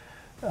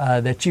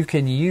that you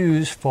can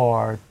use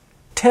for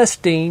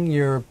testing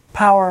your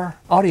power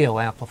audio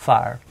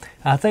amplifier.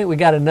 I think we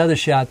got another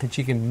shot that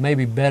you can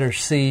maybe better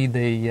see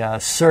the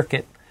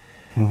circuit.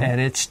 Mm-hmm. And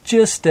it's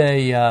just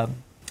a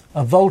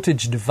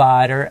voltage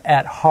divider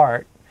at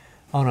heart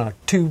on a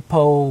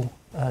 2-pole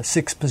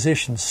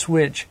 6-position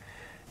switch.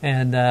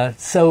 And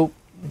so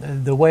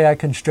the way I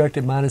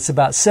constructed mine, it's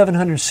about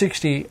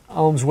 760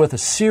 ohms worth of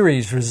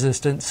series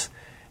resistance,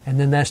 and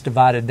then that's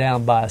divided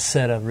down by a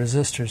set of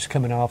resistors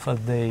coming off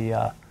of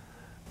the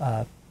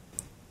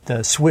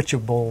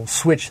switchable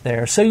switch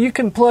there. So you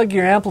can plug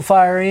your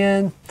amplifier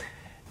in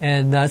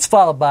And it's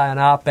followed by an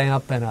op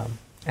amp and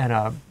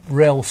a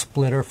rail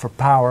splitter for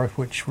power,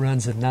 which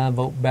runs a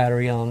 9-volt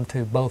battery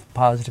onto both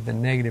positive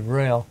and negative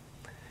rail.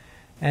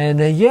 And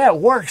it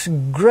works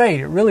great.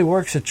 It really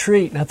works a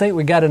treat. And I think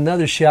we got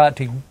another shot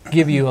to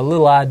give you a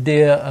little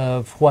idea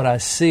of what I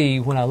see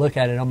when I look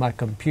at it on my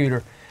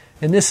computer.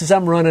 And this is,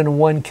 I'm running a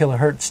 1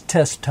 kilohertz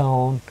test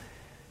tone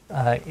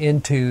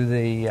into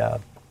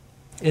the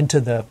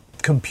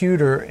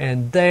computer,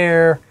 and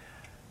there,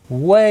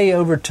 way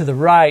over to the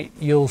right,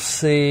 you'll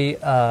see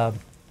a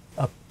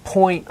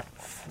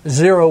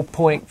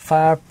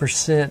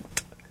 0.5%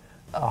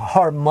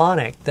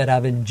 harmonic that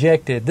I've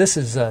injected. This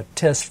is a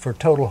test for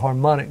total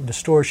harmonic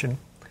distortion.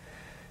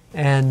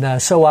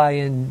 And so I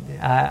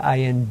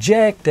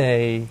inject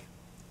a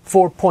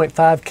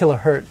 4.5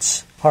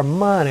 kilohertz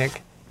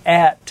harmonic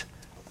at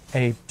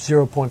a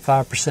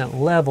 0.5%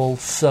 level,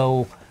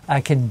 so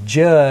I can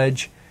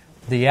judge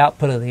the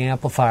output of the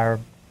amplifier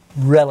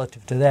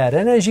relative to that.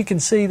 And as you can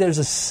see, there's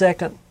a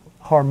second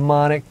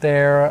harmonic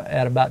there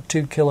at about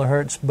 2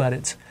 kilohertz, but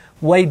it's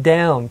way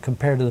down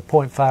compared to the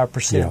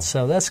 0.5%. Yeah.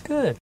 So that's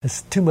good.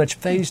 It's too much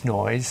phase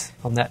noise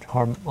on that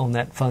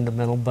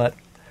fundamental, but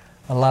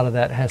a lot of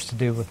that has to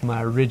do with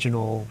my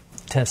original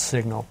test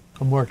signal.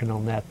 I'm working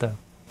on that, though.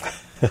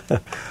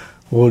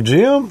 Well,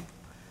 Jim,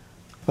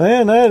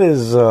 man, that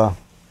is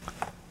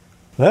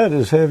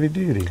heavy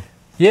duty.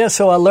 Yeah,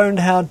 so I learned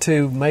how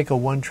to make a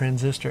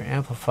 1-transistor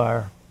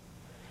amplifier,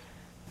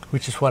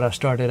 which is what I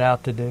started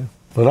out to do.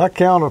 But I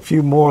count a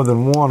few more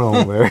than one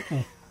on there.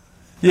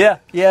 Yeah,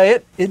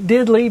 it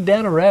did lead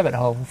down a rabbit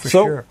hole, for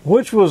sure. So,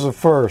 which was the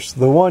first?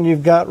 The one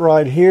you've got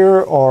right here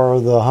or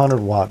the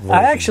 100-watt version?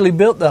 I actually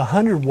built the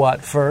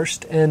 100-watt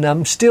first, and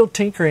I'm still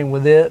tinkering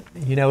with it.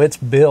 You know, it's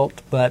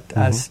built, but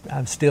I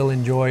still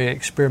enjoy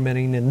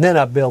experimenting. And then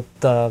I built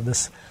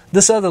this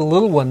other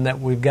little one that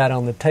we've got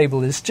on the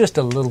table. It's just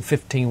a little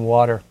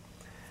 15-watter.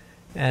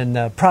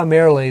 And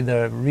primarily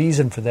the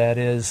reason for that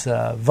is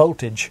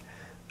voltage.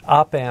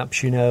 Op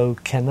amps,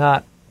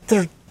 cannot...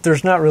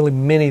 There's not really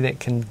many that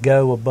can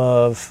go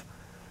above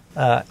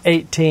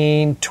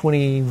 18,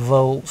 20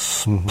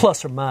 volts,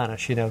 plus or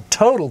minus,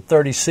 total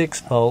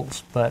 36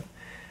 volts, but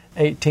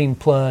 18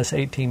 plus,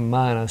 18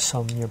 minus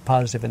on your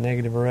positive and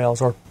negative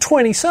rails, or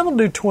 20. Some will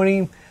do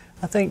 20.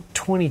 I think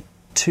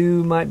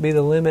 22 might be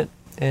the limit.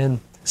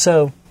 And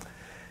so,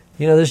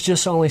 there's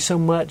just only so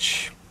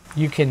much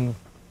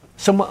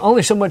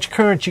only so much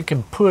current you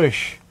can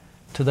push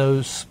to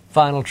those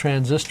final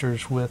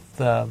transistors with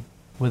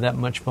that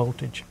much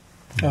voltage.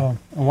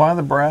 Why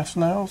the brass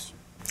nails?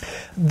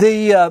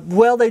 They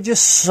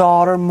just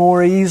solder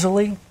more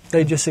easily.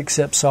 They just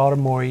accept solder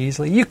more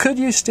easily. You could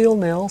use steel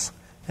nails,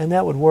 and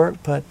that would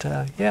work, but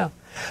yeah.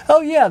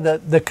 Oh, yeah,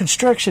 the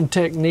construction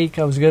technique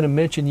I was going to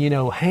mention,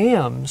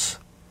 hams,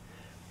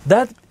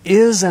 that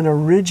is an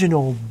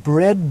original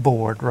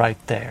breadboard right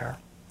there.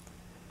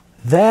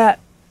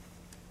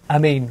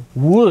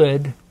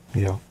 Wood,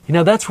 yeah.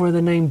 That's where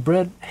the name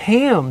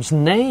hams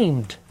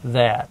named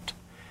that.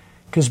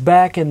 Because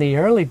back in the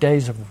early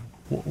days of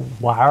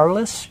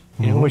wireless,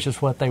 which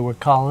is what they were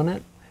calling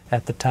it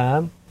at the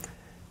time,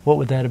 what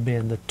would that have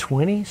been, the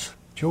 20s,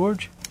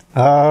 George?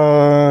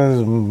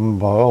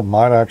 Well,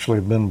 might actually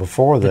have been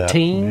before that. The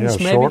teens,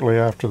 maybe? Shortly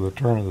after the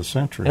turn of the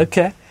century.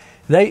 Okay.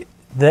 They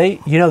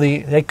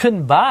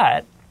couldn't buy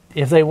it.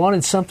 If they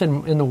wanted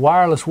something in the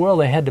wireless world,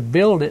 they had to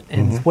build it.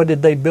 And what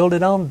did they build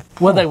it on?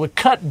 Well, they would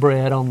cut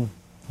bread on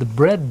the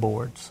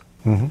breadboards.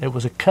 It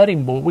was a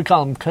cutting board. We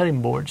call them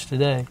cutting boards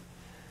today.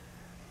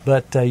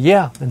 But,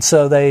 and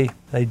so they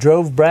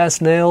drove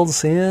brass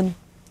nails in,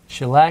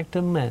 shellacked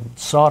them, and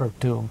soldered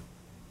to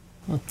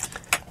them.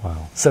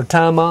 Wow. So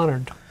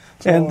time-honored.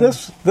 And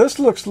this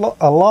looks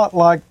a lot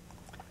like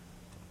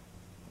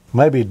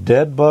maybe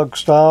dead bug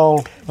style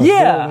of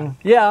building.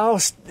 Yeah.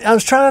 I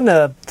was trying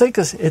to think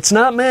it's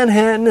not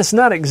Manhattan. It's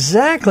not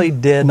exactly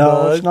dead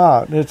bug. No, it's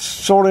not. It's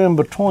sort of in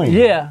between.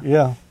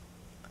 Yeah.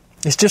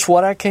 It's just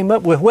what I came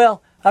up with.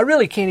 Well, I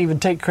really can't even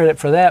take credit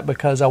for that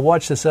because I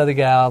watched this other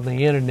guy on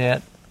the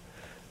internet,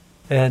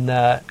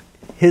 and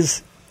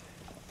his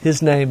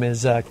name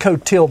is Co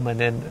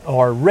Tillman,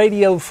 or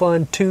Radio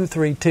Fun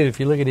 232. If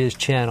you look at his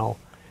channel,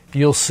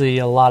 you'll see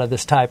a lot of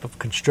this type of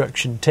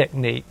construction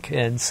technique.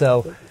 And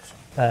so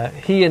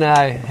he and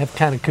I have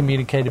kind of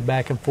communicated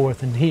back and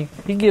forth, and he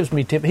gives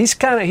me tips.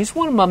 He's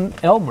one of my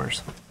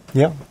Elmers.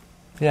 Yeah.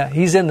 Yeah,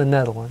 he's in the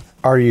Netherlands.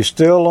 Are you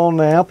still on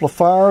the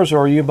amplifiers,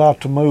 or are you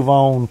about to move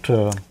on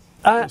to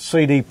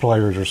CD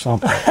players or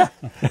something?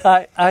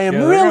 I am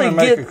really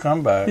make a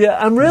comeback. Yeah,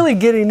 I'm really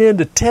getting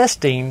into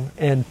testing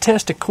and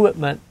test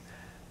equipment,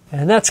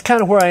 and that's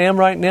kind of where I am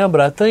right now. But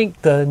I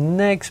think the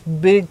next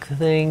big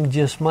thing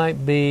just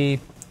might be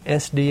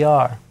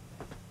SDR.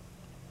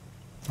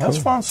 That's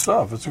fun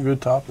stuff. It's a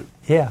good topic.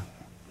 Yeah.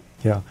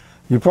 Yeah.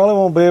 You probably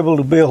won't be able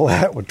to build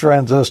that with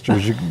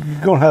transistors. You're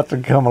going to have to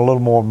become a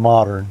little more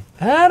modern.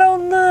 I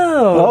don't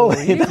know.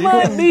 You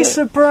might be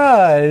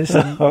surprised.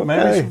 Okay.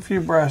 Maybe a few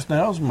brass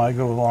nails might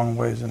go a long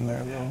ways in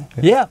there, though.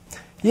 Yeah.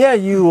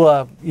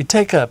 You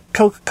take a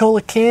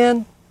Coca-Cola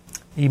can,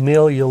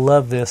 Emil, you'll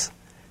love this.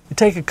 You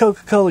take a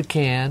Coca-Cola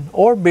can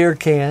or beer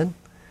can,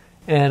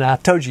 and I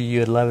told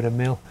you'd love it,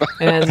 Emil.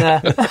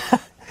 And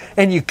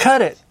and you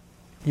cut it.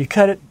 You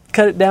cut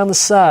it down the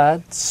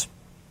sides,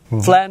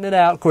 flatten it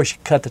out. Of course, you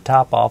cut the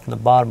top off and the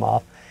bottom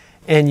off,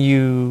 and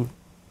you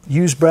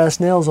use brass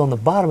nails on the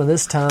bottom of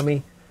this,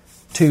 Tommy,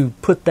 to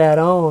put that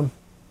on,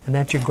 and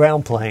that's your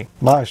ground plane.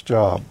 Nice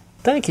job.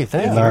 Thank you.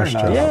 Nice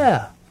job.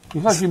 Yeah.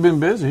 Looks like you've been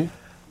busy.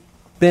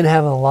 Been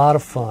having a lot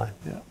of fun.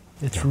 Yeah.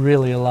 It's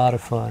really a lot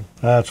of fun.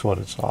 That's what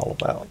it's all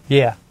about.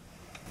 Yeah.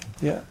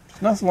 Yeah.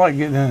 It's nothing like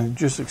getting in and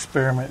just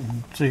experiment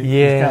and see,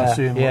 Yeah. kind of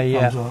seeing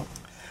what comes up.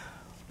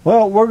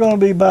 Well, we're going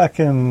to be back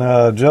in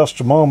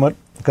just a moment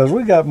because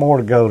we got more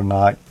to go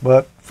tonight.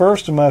 But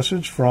first, a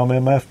message from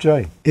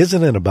MFJ.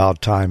 Isn't it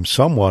about time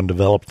someone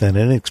developed an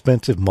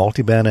inexpensive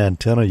multiband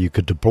antenna you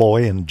could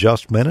deploy in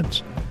just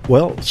minutes?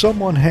 Well,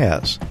 someone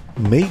has.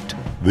 Meet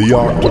the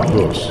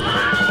Octopus.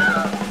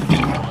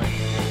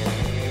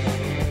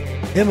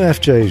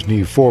 MFJ's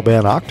new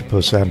 4-band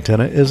Octopus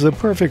antenna is the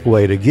perfect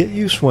way to get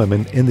you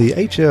swimming in the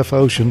HF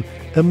Ocean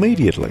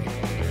immediately.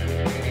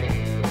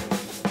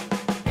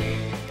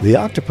 The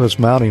Octopus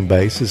mounting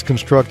base is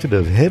constructed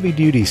of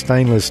heavy-duty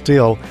stainless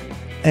steel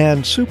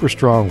and super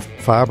strong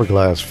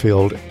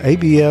fiberglass-filled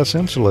ABS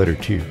insulator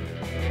tube.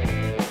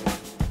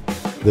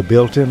 The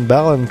built-in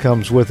ballon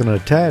comes with an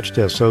attached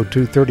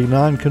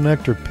SO239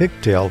 connector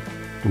pigtail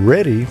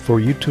ready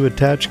for you to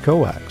attach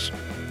coax.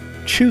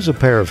 Choose a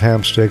pair of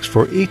ham sticks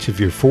for each of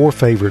your 4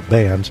 favorite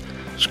bands,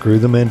 screw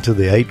them into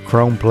the 8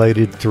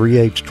 chrome-plated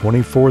 3H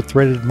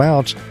 24-threaded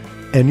mounts,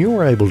 and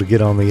you're able to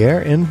get on the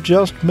air in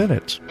just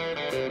minutes.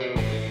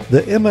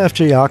 The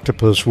MFJ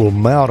Octopus will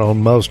mount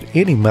on most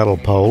any metal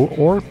pole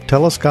or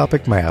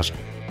telescopic mast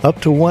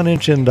up to 1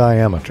 inch in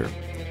diameter.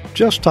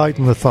 Just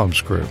tighten the thumb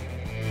screw.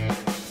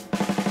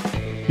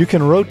 You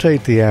can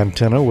rotate the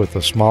antenna with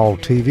a small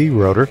TV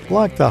rotor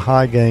like the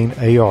high-gain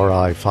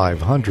ARI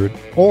 500,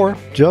 or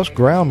just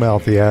ground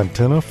mount the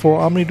antenna for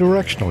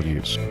omnidirectional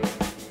use.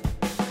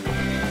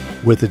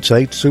 With its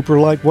 8 super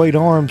lightweight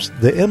arms,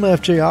 the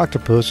MFJ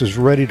Octopus is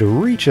ready to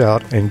reach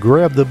out and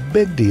grab the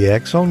big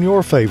DX on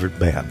your favorite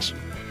bands.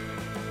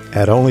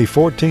 At only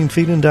 14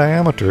 feet in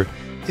diameter,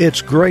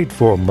 it's great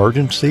for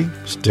emergency,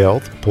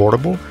 stealth,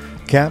 portable,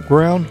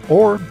 campground,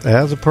 or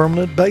as a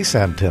permanent base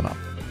antenna.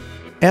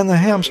 And the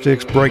ham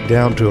sticks break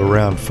down to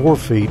around 4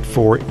 feet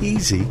for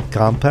easy,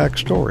 compact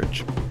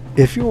storage.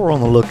 If you're on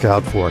the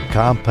lookout for a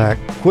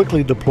compact,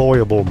 quickly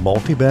deployable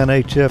multiband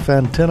HF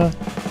antenna,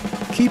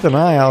 keep an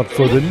eye out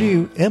for the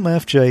new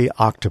MFJ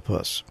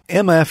Octopus.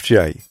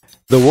 MFJ,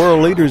 the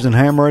world leaders in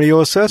ham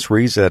radio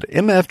accessories at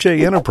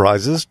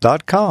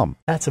mfjenterprises.com.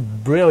 That's a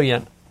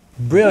brilliant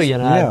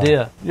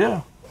idea.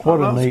 Yeah. What a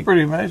That's neat-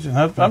 pretty amazing.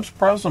 I'm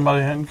surprised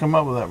somebody hadn't come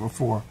up with that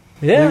before.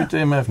 Yeah. Leave it to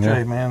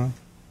MFJ, man.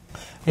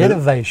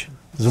 Innovation.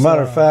 As a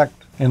matter of fact,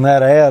 in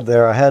that ad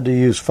there, I had to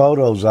use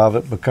photos of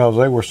it because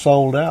they were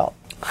sold out.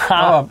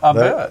 Oh, I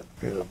bet.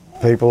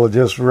 People had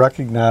just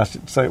recognized it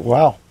and say,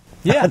 wow,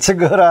 Yeah. that's a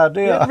good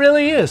idea. It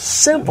really is.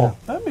 Simple.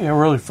 That'd be a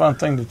really fun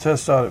thing to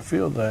test out at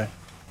field day.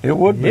 It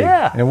would be.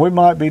 Yeah. And we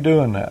might be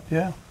doing that.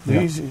 Yeah.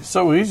 Yeah. Easy.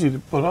 So easy to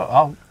put up.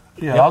 I'll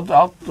do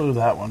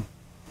that one.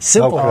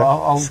 Simple.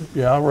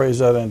 Okay. I'll raise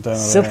that antenna.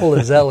 Simple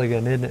is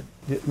elegant, isn't it?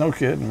 There. No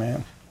kidding,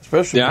 man.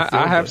 Especially Yeah, for I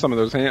field have day. some of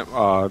those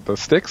the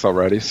sticks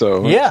already,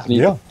 so Yeah. I just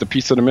need Yeah. the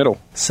piece in the middle.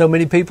 So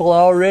many people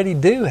already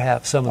do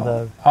have some of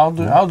those. I'll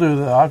do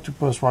the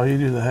octopus while you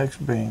do the hex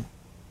beam.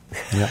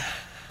 Yeah.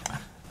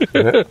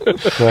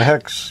 The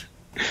hex.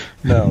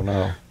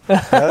 No.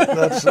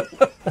 That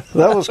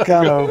was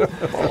kind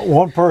of,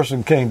 one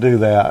person can't do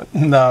that.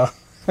 No.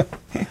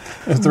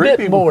 Three Bit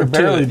people more could to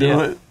barely it, do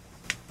yeah. it.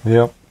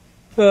 Yep.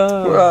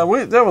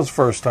 That was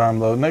first time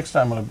though. Next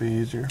time it'll be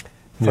easier.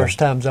 First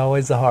time's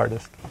always the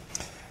hardest.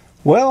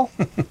 Well,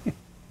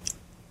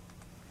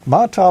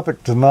 my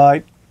topic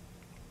tonight,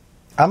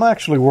 I'm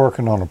actually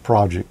working on a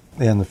project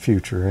in the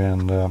future,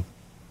 and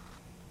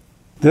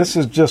this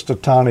is just a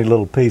tiny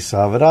little piece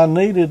of it. I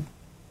needed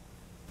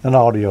an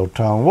audio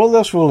tone. Well,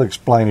 this will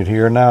explain it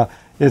here. Now,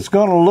 it's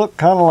going to look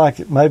kind of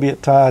like maybe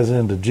it ties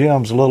into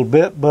Jim's a little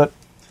bit, but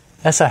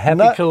That's a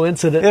happy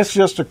coincidence. it's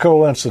just a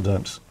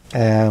coincidence.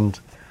 And,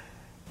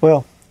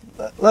 well,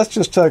 let's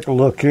just take a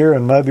look here,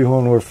 and maybe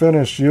when we're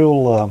finished,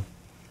 you'll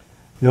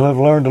have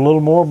learned a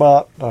little more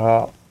about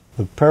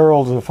the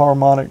perils of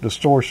harmonic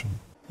distortion.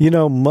 You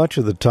know, much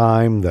of the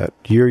time that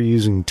you're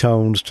using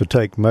tones to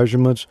take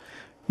measurements,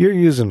 you're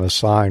using a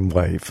sine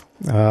wave.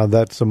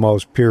 That's the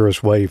most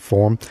purest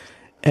waveform,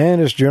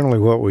 and it's generally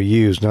what we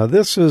use. Now,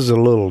 this is a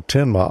little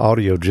Tenma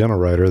audio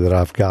generator that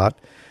I've got.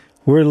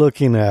 We're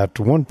looking at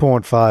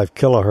 1.5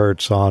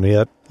 kilohertz on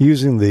it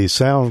using the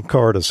sound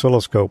card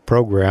oscilloscope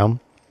program.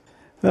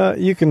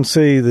 You can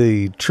see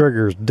the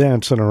triggers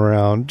dancing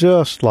around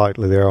just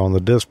slightly there on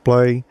the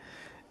display,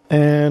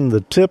 and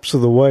the tips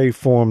of the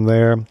waveform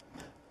there,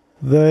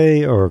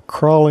 they are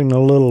crawling a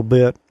little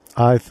bit.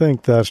 I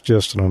think that's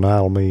just an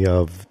anomaly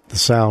of the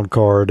sound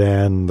card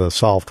and the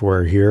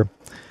software here.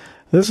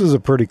 This is a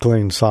pretty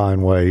clean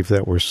sine wave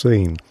that we're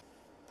seeing.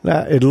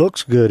 Now, it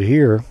looks good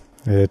here.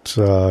 It's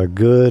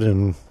good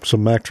and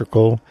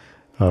symmetrical,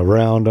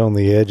 round on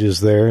the edges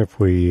there. If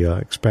we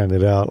expand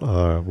it out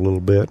a little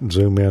bit and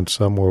zoom in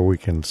somewhere we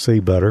can see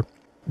better.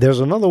 There's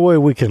another way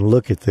we can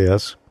look at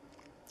this,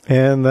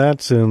 and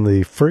that's in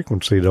the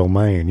frequency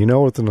domain. You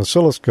know, with an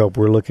oscilloscope,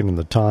 we're looking in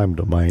the time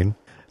domain.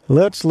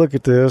 Let's look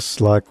at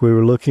this like we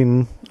were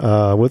looking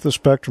with a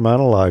spectrum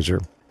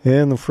analyzer.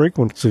 In the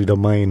frequency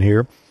domain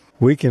here,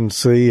 we can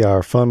see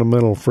our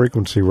fundamental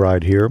frequency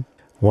right here,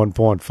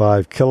 1.5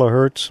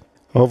 kilohertz.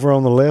 Over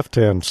on the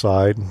left-hand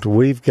side,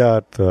 we've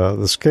got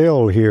the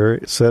scale here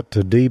set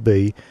to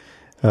dB.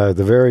 At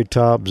the very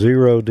top,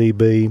 0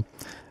 dB.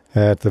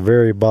 At the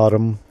very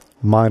bottom,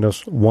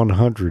 minus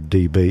 100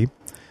 dB.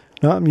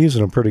 Now, I'm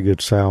using a pretty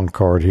good sound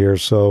card here,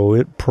 so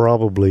it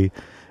probably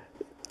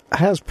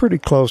has pretty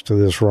close to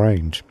this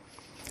range.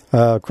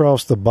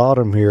 Across the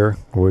bottom here,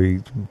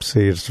 we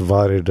see it's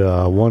divided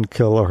 1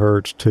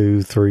 kilohertz,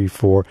 2, 3,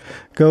 4.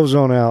 Goes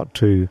on out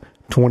to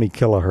 20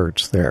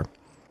 kilohertz there.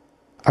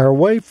 Our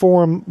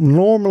waveform,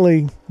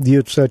 normally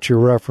you'd set your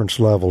reference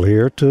level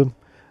here to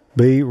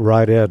be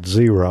right at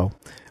 0.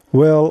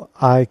 Well,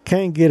 I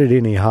can't get it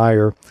any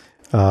higher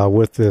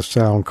with this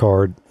sound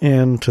card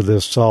into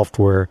this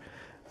software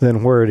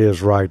than where it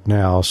is right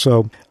now.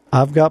 So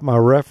I've got my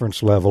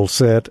reference level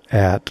set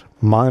at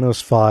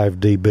minus 5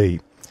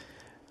 dB.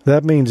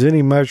 That means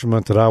any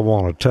measurement that I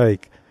want to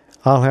take,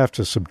 I'll have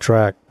to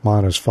subtract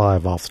minus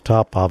 5 off the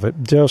top of it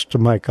just to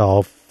make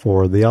off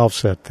for the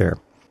offset there.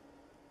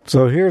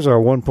 So here's our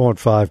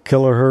 1.5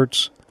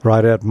 kilohertz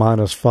right at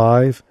minus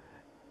 5.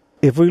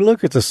 If we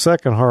look at the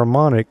second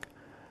harmonic,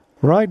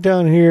 right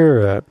down here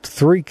at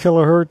 3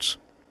 kilohertz,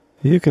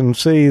 you can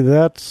see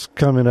that's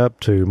coming up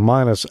to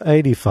minus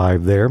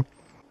 85 there.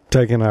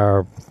 Taking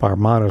our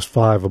minus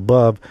 5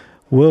 above,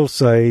 we'll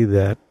say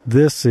that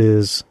this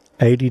is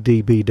 80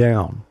 dB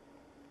down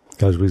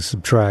because we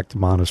subtract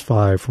minus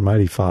 5 from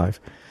 85.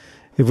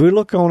 If we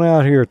look on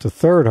out here at the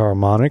third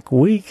harmonic,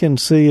 we can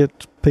see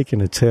it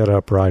peeking its head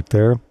up right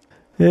there.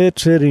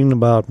 It's hitting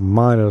about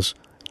minus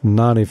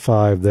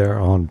 95 there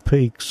on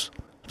peaks.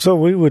 So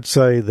we would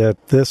say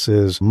that this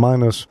is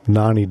minus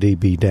 90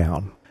 dB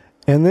down.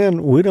 And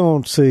then we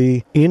don't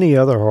see any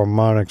other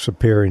harmonics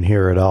appearing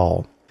here at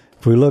all.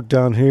 If we look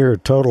down here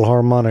at total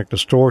harmonic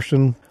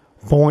distortion,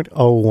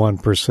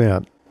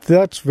 0.01%.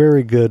 That's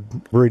very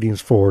good readings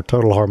for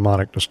total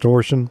harmonic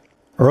distortion.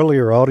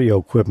 Earlier audio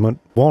equipment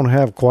won't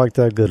have quite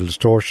that good a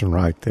distortion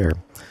right there.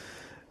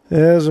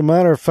 As a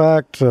matter of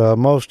fact,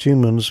 most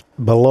humans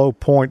below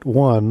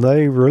 0.1,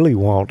 they really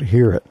won't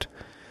hear it.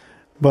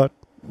 But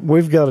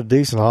we've got a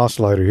decent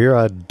oscillator here.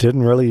 I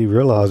didn't really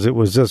realize it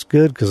was this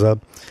good because I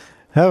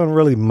haven't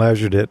really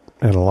measured it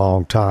in a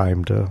long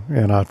time,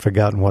 and I'd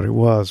forgotten what it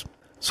was.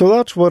 So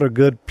that's what a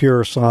good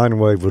pure sine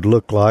wave would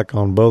look like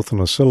on both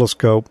an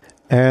oscilloscope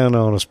and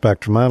on a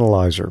spectrum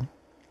analyzer.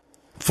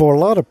 For a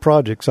lot of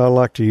projects, I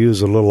like to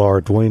use a little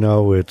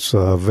Arduino. It's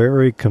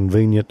very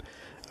convenient,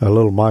 a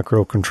little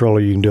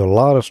microcontroller you can do a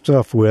lot of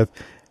stuff with,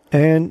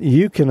 and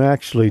you can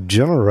actually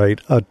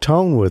generate a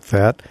tone with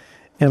that.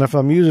 And if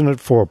I'm using it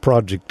for a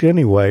project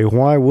anyway,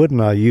 why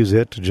wouldn't I use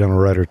it to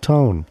generate a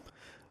tone?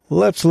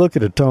 Let's look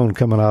at a tone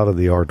coming out of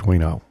the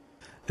Arduino.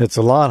 It's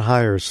a lot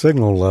higher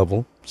signal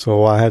level,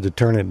 so I had to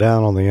turn it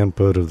down on the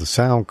input of the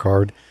sound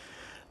card.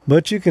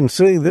 But you can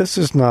see this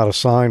is not a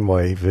sine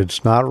wave.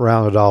 It's not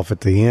rounded off at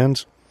the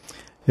ends.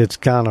 It's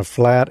kind of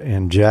flat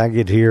and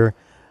jagged here.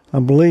 I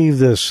believe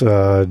this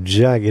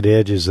jagged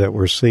edges that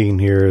we're seeing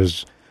here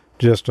is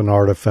just an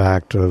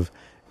artifact of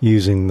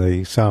using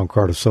the sound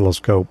card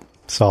oscilloscope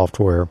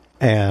software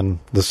and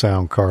the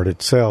sound card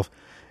itself.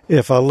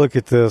 If I look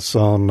at this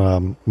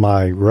on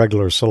my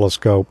regular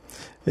oscilloscope,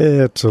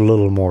 it's a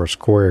little more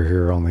square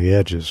here on the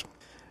edges.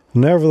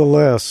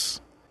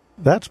 Nevertheless,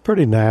 that's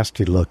pretty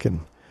nasty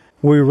looking.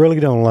 We really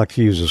don't like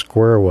to use a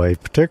square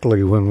wave,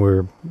 particularly when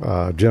we're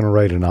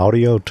generating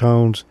audio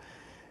tones.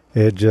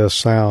 It just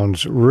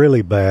sounds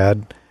really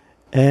bad,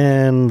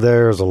 and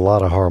there's a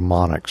lot of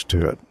harmonics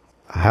to it.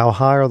 How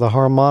high are the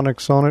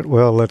harmonics on it?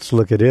 Well, let's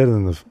look at it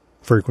in the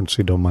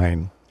frequency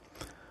domain.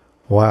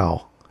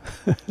 Wow.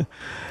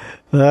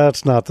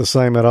 That's not the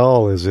same at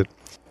all, is it?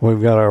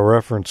 We've got our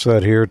reference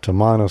set here to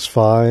minus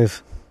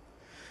 5.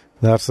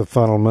 That's the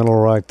fundamental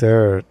right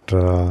there at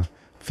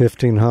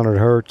 1500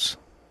 hertz.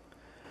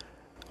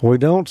 We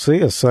don't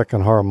see a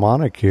second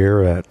harmonic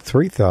here at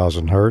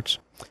 3000 hertz.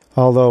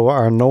 Although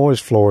our noise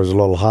floor is a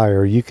little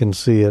higher, you can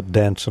see it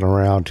dancing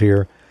around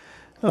here.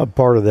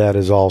 Part of that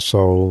is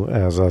also,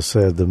 as I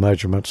said, the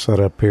measurement set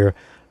up here.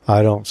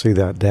 I don't see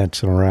that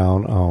dancing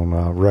around on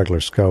a regular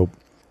scope.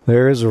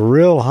 There is a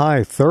real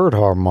high third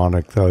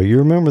harmonic, though. You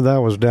remember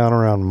that was down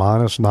around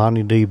minus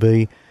 90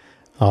 dB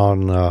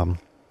on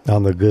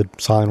the good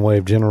sine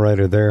wave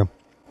generator there.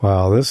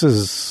 Wow, this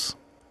is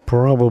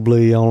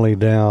probably only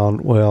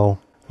down,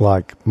 well,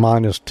 like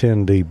minus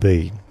 10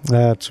 dB.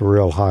 That's a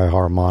real high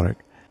harmonic.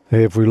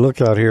 If we look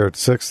out here at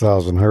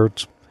 6,000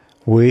 hertz,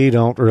 we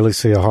don't really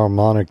see a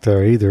harmonic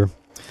there either.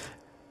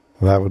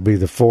 That would be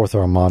the fourth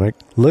harmonic.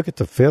 Look at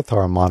the fifth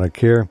harmonic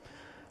here,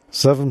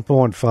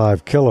 7.5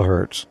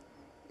 kilohertz.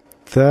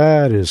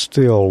 that is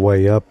still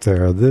way up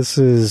there. This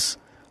is,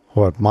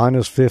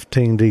 minus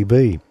 15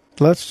 dB.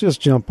 Let's just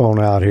jump on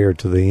out here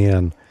to the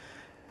end.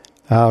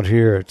 Out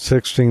here at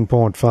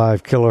 16.5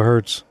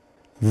 kilohertz,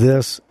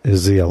 this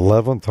is the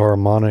 11th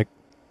harmonic.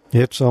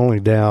 It's only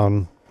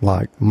down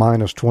like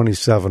minus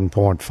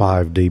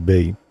 27.5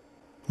 dB.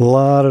 A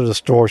lot of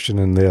distortion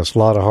in this, a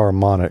lot of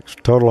harmonics.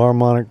 Total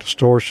harmonic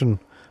distortion,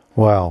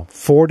 wow,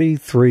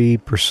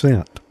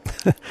 43%.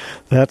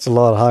 That's a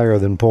lot higher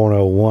than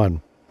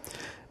 0.01.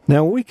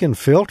 Now we can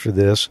filter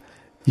this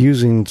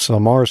using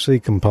some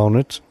RC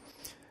components.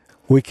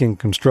 We can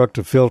construct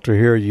a filter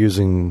here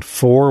using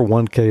 4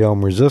 1K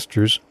ohm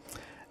resistors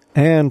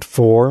and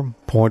 4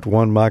 0.1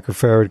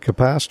 microfarad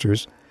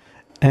capacitors,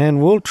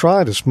 and we'll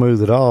try to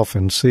smooth it off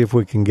and see if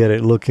we can get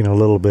it looking a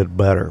little bit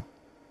better.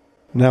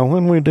 Now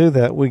when we do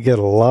that, we get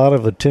a lot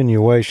of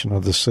attenuation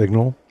of the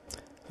signal.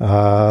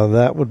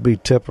 That would be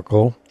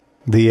typical.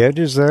 The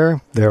edges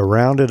there, they're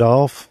rounded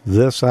off.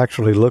 This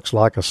actually looks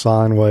like a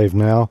sine wave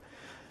now.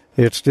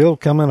 It's still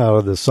coming out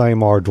of the same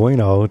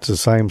Arduino. It's the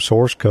same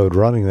source code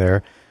running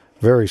there.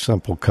 Very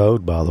simple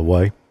code, by the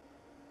way.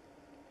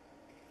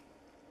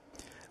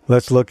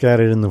 Let's look at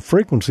it in the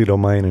frequency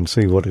domain and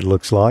see what it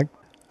looks like.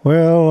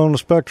 Well, on the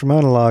spectrum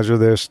analyzer,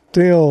 there's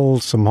still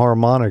some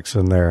harmonics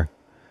in there.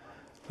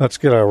 Let's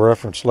get our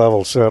reference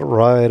level set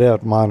right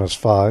at minus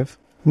 5.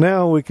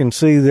 Now we can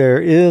see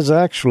there is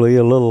actually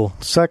a little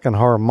second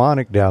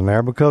harmonic down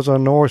there because our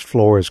noise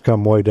floor has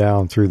come way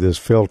down through this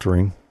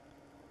filtering.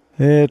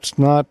 It's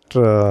not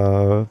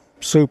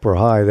super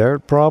high there,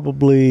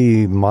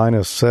 probably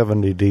minus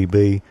 70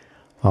 dB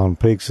on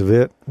peaks of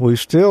it. We've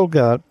still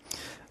got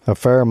a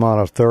fair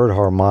amount of third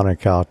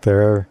harmonic out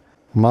there,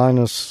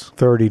 minus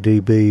 30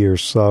 dB or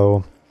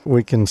so.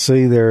 We can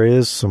see there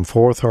is some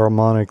fourth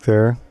harmonic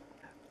there.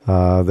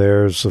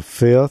 There's a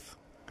fifth.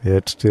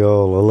 It's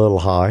still a little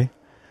high.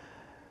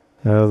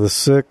 The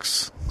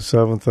 6th,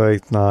 7th,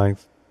 8th,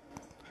 9th,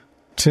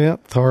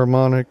 10th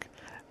harmonic.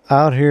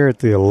 Out here at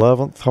the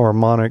 11th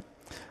harmonic,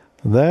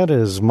 that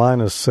is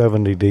minus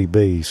 70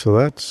 dB, so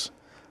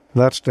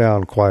that's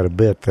down quite a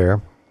bit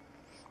there.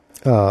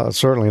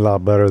 Certainly a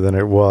lot better than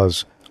it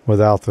was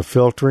without the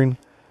filtering.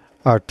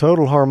 Our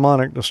total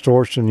harmonic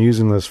distortion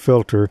using this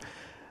filter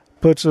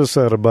puts us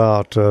at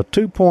about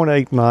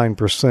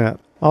 2.89%.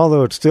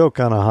 Although it's still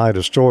kind of high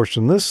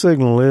distortion, this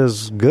signal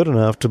is good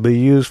enough to be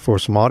used for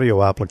some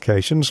audio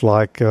applications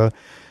like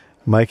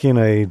making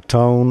a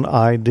tone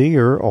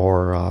IDer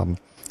or a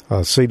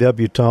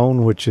CW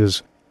tone, which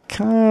is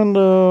kind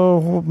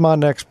of my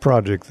next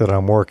project that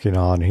I'm working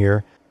on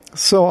here.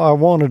 So I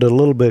wanted a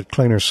little bit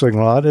cleaner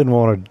signal. I didn't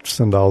want to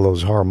send all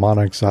those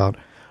harmonics out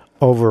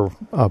over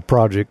a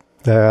project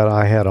that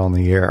I had on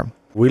the air.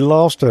 We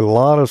lost a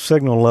lot of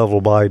signal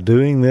level by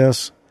doing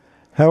this.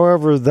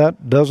 However,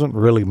 that doesn't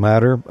really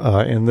matter.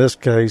 In this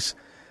case,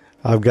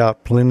 I've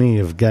got plenty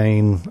of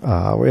gain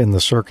in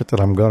the circuit that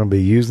I'm going to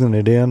be using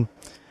it in.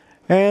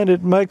 And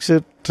it makes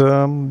it,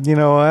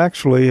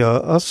 actually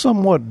a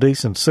somewhat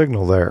decent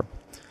signal there.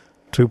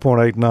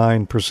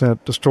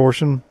 2.89%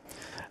 distortion.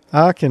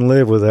 I can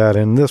live with that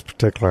in this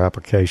particular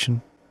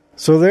application.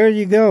 So there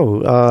you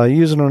go.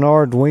 Using an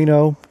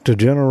Arduino to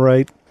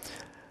generate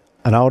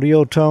an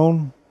audio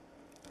tone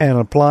and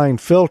applying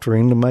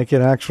filtering to make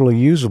it actually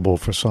usable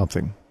for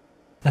something.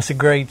 That's a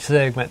great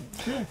segment.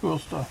 Yeah, cool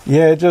stuff.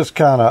 Yeah, it just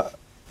kind of,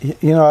 I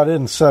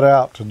didn't set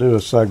out to do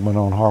a segment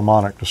on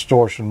harmonic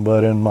distortion,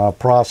 but in my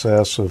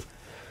process of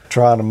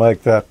trying to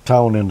make that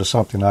tone into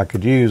something I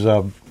could use,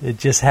 it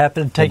just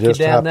happened to take you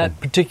down that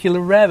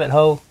particular rabbit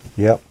hole.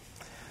 Yep.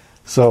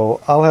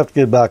 So I'll have to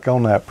get back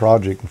on that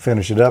project and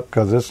finish it up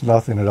because it's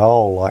nothing at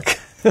all like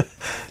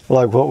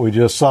like what we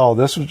just saw.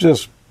 This was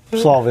just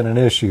solving an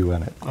issue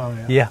in it. Oh,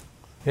 yeah.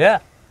 Yeah.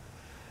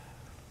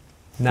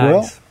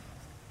 Nice.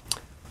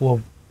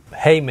 Well,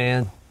 hey,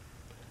 man,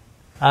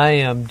 I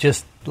am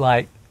just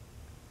like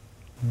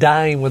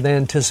dying with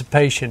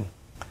anticipation.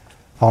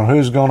 On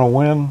who's going to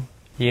win?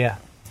 Yeah.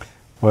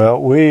 Well,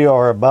 we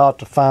are about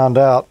to find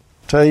out.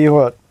 Tell you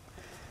what,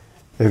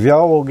 if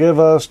y'all will give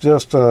us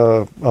just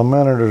a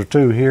minute or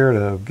two here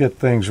to get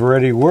things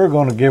ready, we're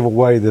going to give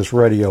away this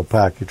radio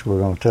package. We're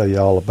going to tell you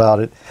all about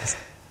it.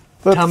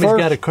 But Tommy's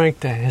got to crank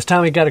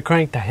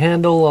the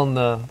handle on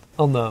the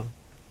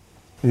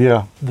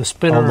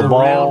spinner on the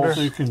rounder. So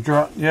you can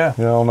draw, yeah,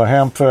 on the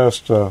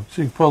Hamfest. So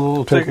you can pull the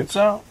little tickets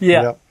out.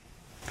 Yeah.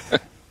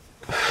 Yep.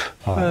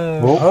 I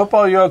hope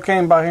all y'all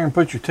came by here and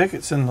put your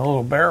tickets in the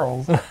little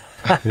barrel.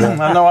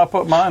 I know I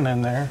put mine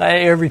in there.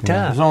 Every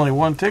time. There's only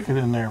one ticket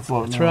in there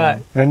floating That's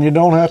right. And you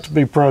don't have to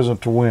be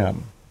present to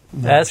win.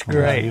 That's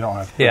great. You don't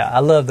have to. Yeah, I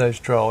love those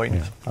drawings.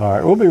 Yeah. All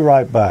right, we'll be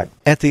right back.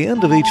 At the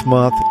end of each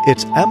month,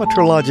 it's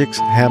Amateurlogic's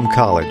Ham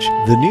College,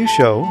 the new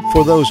show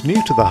for those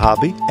new to the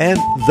hobby and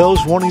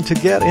those wanting to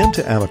get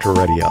into amateur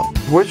radio.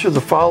 Which of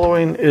the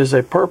following is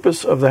a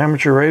purpose of the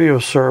amateur radio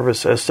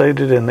service as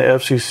stated in the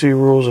FCC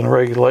rules and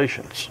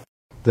regulations?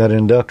 That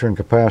inductor and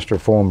capacitor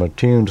form a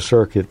tuned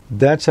circuit.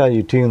 That's how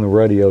you tune the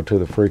radio to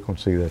the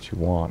frequency that you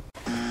want.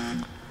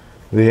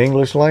 the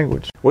English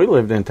language. We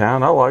lived in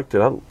town. I liked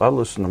it. I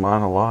listened to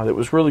mine a lot. It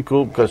was really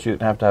cool because you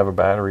didn't have to have a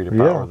battery to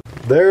power it.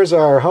 There's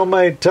our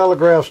homemade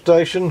telegraph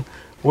station.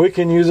 We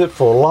can use it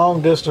for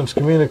long-distance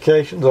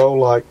communications,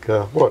 3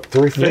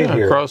 feet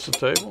here? Across the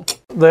table.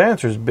 The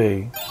answer is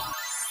B.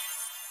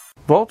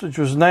 Voltage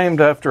was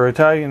named after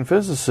Italian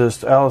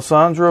physicist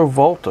Alessandro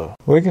Volta.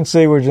 We can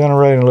see we're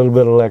generating a little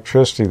bit of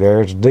electricity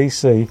there. It's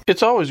DC.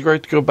 It's always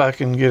great to go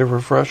back and get a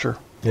refresher.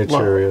 It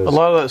sure is. A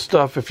lot of that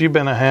stuff, if you've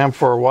been a ham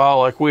for a while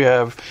like we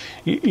have,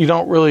 you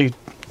don't really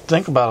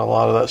think about a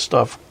lot of that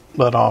stuff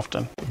that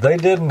often. They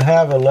didn't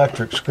have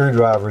electric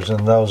screwdrivers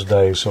in those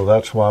days, so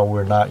that's why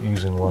we're not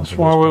using ones. That's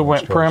why we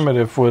went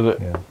primitive with it.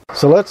 Yeah.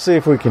 So let's see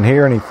if we can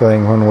hear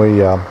anything when we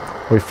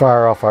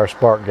fire off our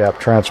spark gap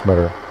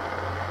transmitter.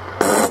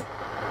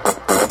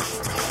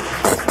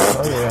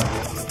 Oh, yeah.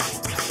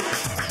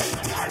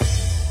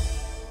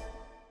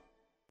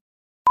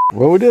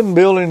 Well, we didn't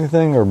build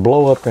anything or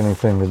blow up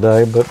anything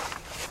today, but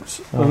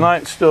the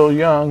night's still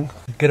young.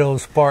 Good old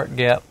spark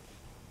gap.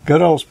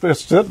 Good old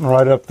it's sitting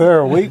right up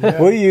there. We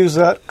use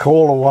that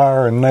coil of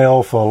wire and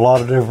nail for a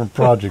lot of different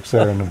projects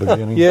there in the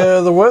beginning.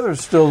 Yeah, the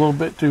weather's still a little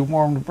bit too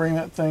warm to bring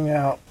that thing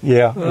out.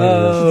 Yeah.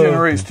 It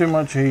generates too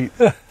much heat.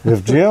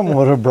 If Jim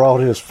would have brought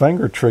his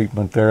finger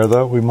treatment there,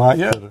 though, we might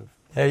could have.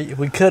 Hey,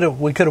 we could have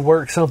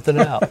worked something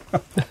out.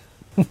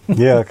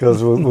 Yeah,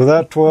 because with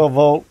that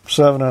 12-volt,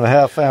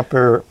 7.5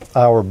 ampere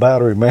hour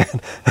battery, man,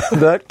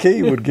 that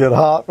key would get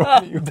hot.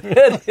 I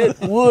bet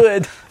it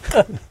would.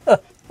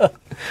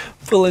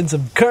 Pulling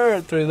some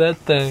current through that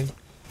thing.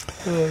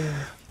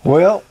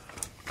 Well,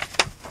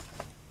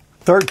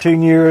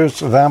 13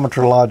 years of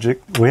amateur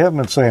logic. We haven't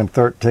been saying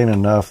 13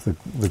 enough. The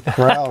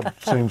crowd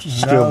seems to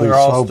still be they're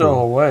all sober. still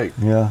awake.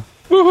 Yeah.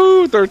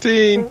 Woohoo,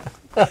 13.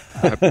 I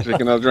have to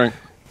take another drink.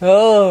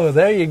 Oh,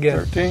 there you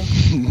go.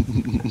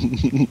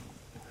 13.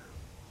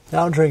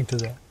 I'll drink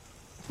to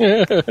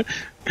that.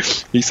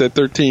 He said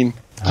 13.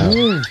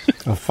 A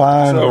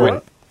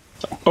fine.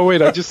 Oh,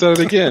 wait, I just said it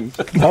again.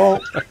 Oh.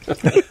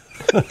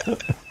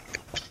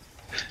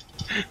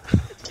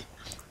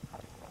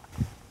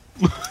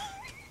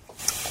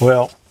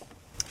 Well,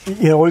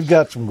 we've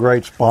got some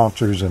great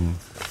sponsors and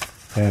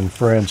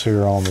friends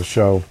here on the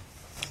show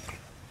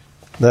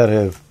that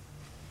have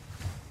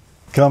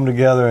come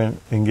together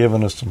and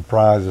given us some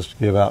prizes to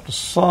give out to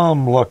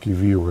some lucky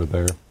viewer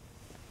there.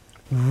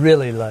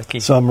 Really lucky.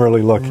 Some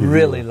really lucky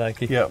Really viewer.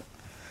 lucky. Yep.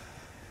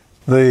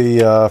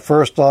 The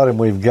first item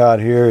we've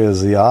got here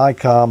is the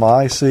ICOM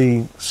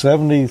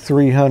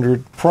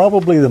IC7300,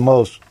 probably the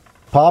most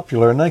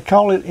popular, and they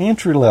call it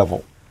entry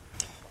level.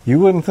 You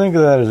wouldn't think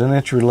of that as an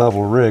entry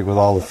level rig with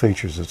all the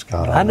features it's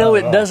got on I know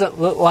it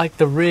doesn't look like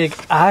the rig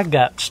I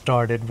got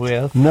started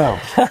with. No,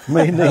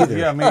 me neither.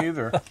 Yeah, me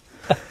either.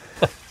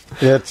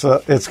 It's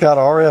got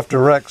RF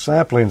direct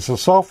sampling. It's a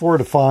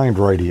software-defined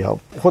radio.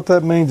 What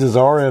that means is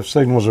RF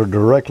signals are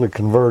directly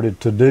converted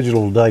to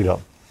digital data.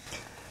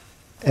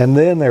 And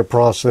then they're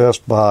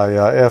processed by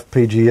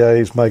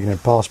FPGAs, making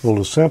it possible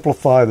to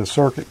simplify the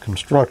circuit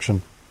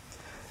construction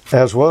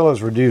as well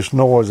as reduce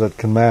noise that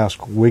can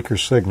mask weaker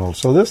signals.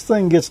 So this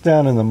thing gets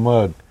down in the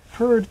mud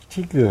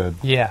pretty good.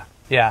 Yeah.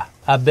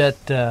 I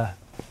bet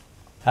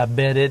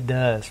it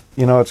does.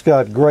 It's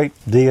got great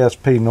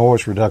DSP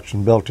noise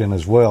reduction built in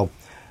as well.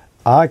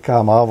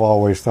 ICOM, I've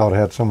always thought,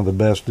 had some of the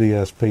best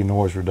DSP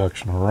noise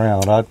reduction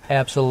around.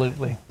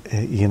 Absolutely.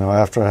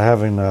 After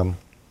having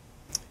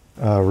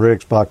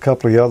rigs by a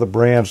couple of the other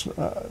brands,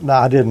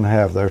 I didn't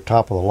have their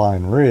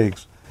top-of-the-line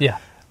rigs. Yeah.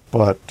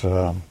 But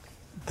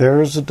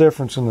there is a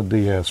difference in the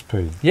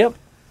DSP. Yep.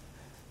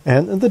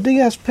 And the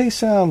DSP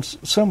sounds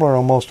similar on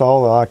almost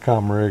all the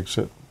ICOM rigs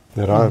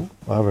that I've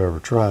ever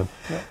tried.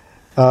 Yep.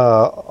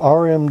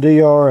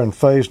 RMDR and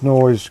phase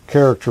noise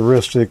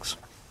characteristics.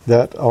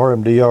 That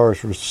RMDR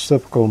is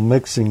reciprocal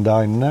mixing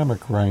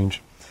dynamic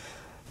range.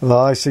 The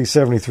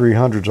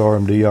IC7300's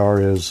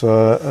RMDR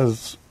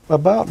is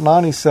about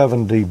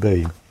 97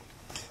 dB.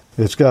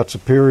 It's got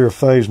superior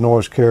phase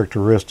noise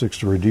characteristics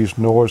to reduce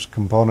noise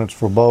components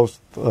for both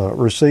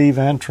receive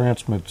and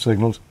transmit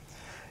signals.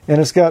 And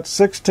it's got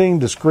 16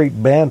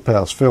 discrete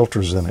bandpass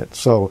filters in it.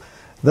 So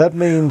that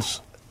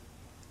means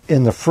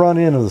in the front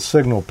end of the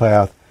signal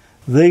path,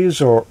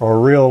 these are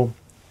real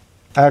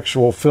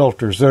actual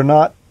filters. They're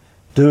not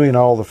doing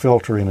all the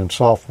filtering in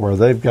software.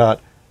 They've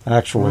got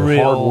actual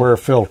hardware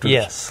filters.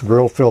 Yes.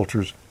 Real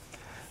filters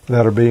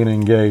that are being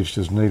engaged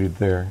as needed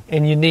there.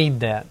 And you need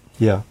that.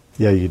 Yeah,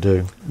 you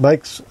do.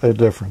 Makes a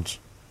difference.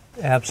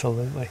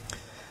 Absolutely.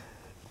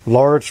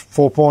 Large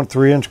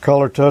 4.3-inch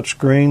color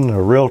touchscreen,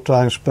 a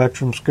real-time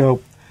spectrum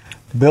scope,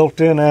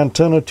 built-in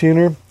antenna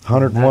tuner,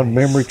 101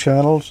 memory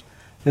channels.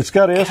 It's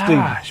got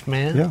Gosh,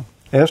 man.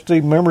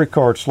 SD memory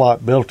card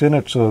slot built in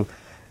it, so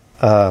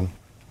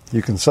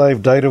you can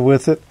save data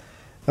with it.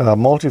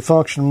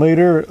 Multifunction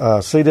meter,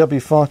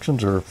 CW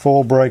functions are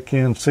full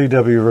break-in,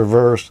 CW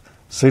reverse,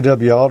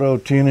 CW auto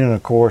tuning, and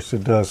of course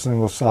it does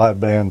single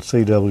sideband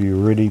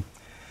CW RIDI,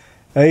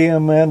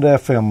 AM and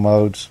FM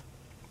modes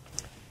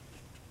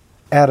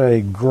at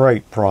a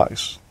great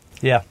price.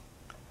 Yeah.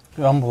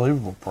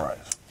 Unbelievable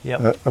price.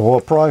 Yep. Well,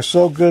 a price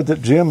so good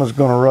that Jim is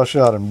going to rush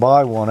out and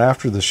buy one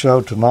after the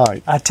show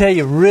tonight. I tell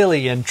you,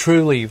 really and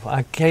truly,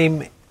 I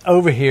came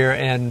over here,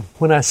 and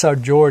when I saw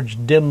George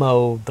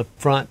demo the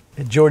front,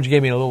 George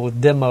gave me a little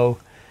demo,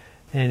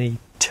 and he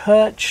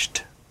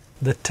touched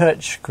the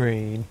touch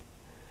screen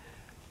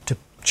to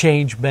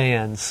change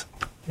bands.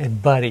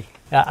 And buddy,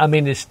 I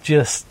mean, it's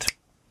just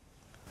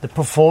the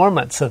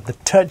performance of the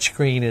touch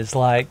screen is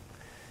like,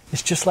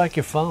 it's just like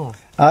your phone.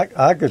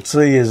 I could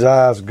see his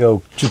eyes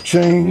go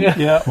cha-ching.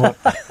 Yeah.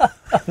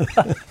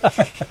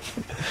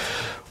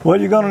 Well,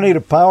 you're going to need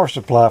a power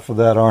supply for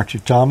that, aren't you,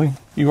 Tommy?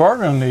 You are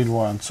going to need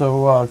one.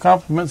 So,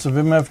 compliments of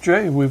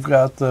MFJ, we've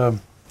got the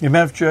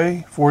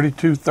MFJ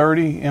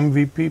 4230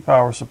 MVP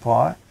power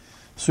supply,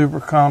 super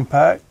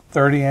compact,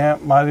 30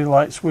 amp mighty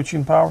light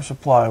switching power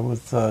supply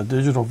with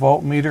digital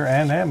voltmeter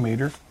and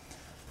ammeter,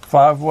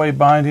 5-way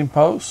binding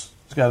posts.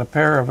 It's got a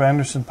pair of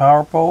Anderson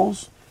power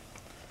poles,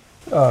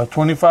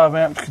 25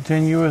 amps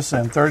continuous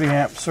and 30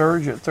 amp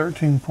surge at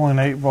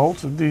 13.8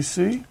 volts of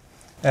DC,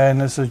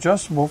 and it's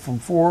adjustable from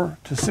 4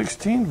 to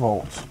 16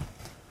 volts.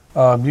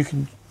 You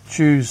can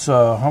choose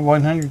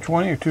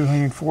 120 or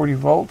 240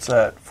 volts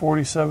at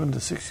 47 to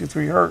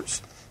 63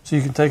 hertz. So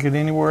you can take it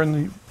anywhere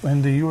in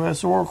the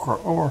U.S.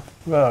 or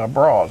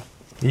abroad.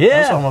 Yeah.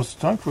 That's almost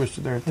a tongue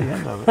twister there at the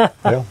end of it.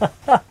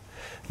 Yeah.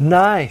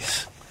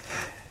 Nice.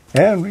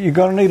 And you're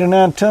going to need an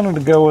antenna to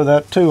go with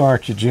that too,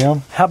 aren't you,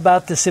 Jim? How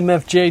about this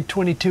MFJ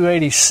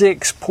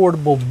 2286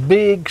 portable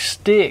big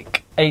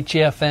stick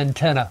HF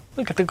antenna?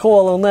 Look at the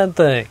coil on that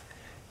thing.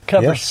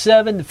 Covers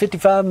 7 to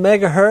 55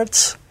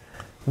 megahertz,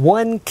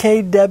 1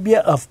 kW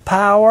of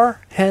power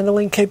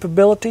handling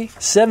capability,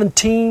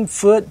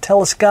 17-foot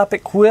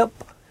telescopic whip.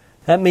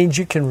 That means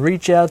you can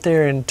reach out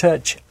there and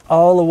touch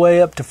all the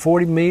way up to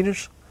 40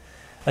 meters.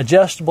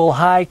 Adjustable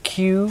high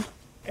Q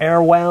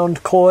air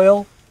wound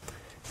coil,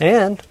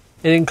 and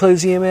it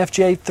includes the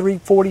MFJ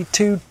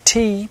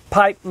 342T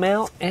pipe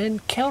mount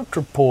and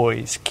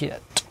counterpoise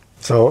kit.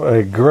 So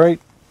a great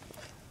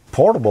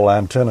portable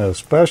antenna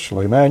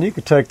especially. Man, you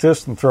could take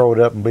this and throw it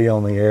up and be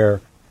on the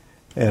air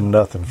and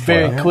nothing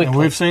Very flat. quickly.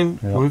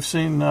 And we've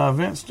seen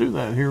Vince do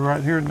that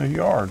right here in the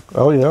yard,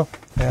 Oh, yeah.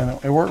 and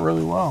it worked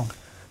really well.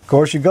 Of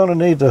course, you're going to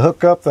need to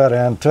hook up that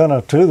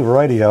antenna to the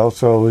radio,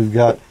 so we've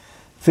got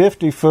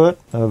 50 foot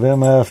of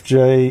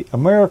MFJ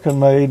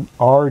American-made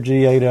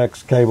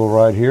RG8X cable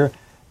right here.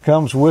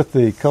 Comes with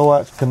the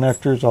coax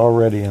connectors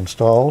already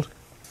installed.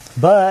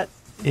 But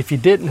if you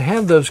didn't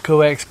have those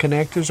coax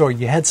connectors, or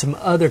you had some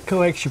other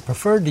coax you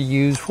preferred to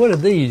use, what are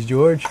these,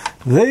 George?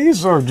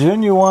 These are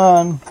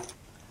genuine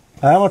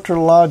Amateur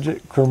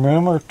Logic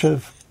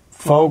commemorative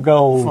faux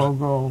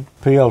gold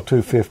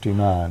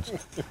PL259s.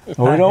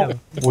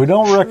 We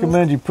don't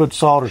recommend you put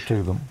solder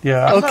to them.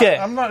 Yeah.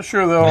 I'm not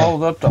sure they'll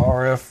hold up to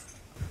RF.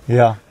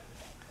 Yeah.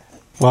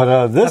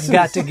 But this I've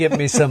got to get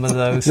me some of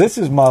those. This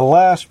is my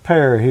last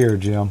pair here,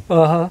 Jim.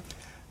 Uh-huh.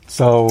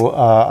 So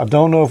I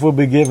don't know if we'll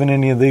be giving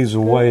any of these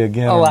away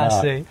again or I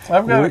not. see.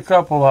 I've got a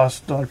couple I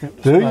stuck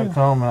Do you?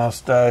 home, and I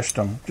stashed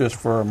them just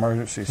for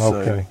emergency sake.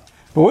 Okay.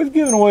 But we've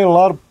given away a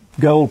lot of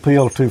gold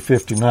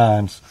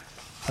PL259s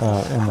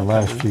in the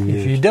last few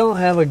years. If you don't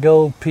have a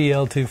gold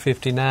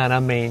PL259, I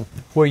mean,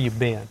 where you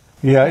been?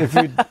 Yeah,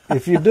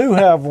 if you do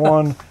have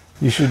one,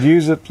 you should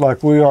use it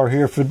like we are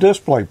here for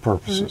display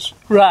purposes.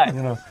 Right.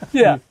 You know,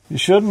 Yeah. you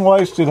shouldn't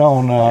waste it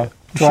on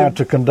trying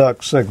to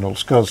conduct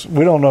signals because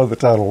we don't know that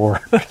that'll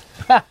work.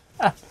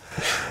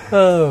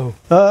 Oh.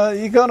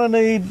 You're going to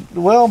need,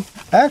 well,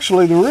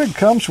 actually the rig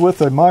comes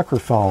with a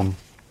microphone,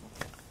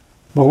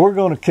 but we're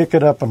going to kick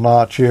it up a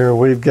notch here.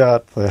 We've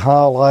got the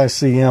Heil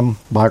ICM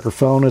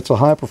microphone. It's a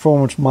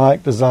high-performance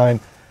mic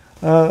designed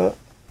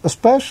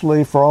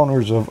especially for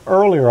owners of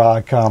earlier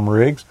ICOM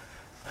rigs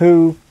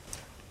who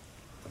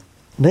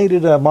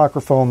needed a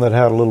microphone that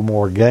had a little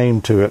more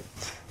gain to it.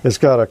 It's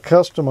got a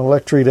custom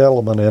electrete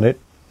element in it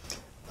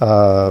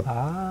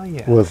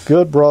Yes. with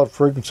good broad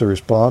frequency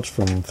response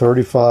from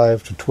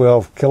 35 to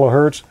 12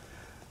 kilohertz.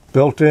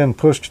 Built-in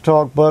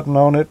push-to-talk button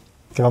on it.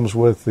 Comes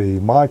with the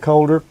mic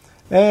holder,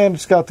 and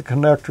it's got the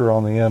connector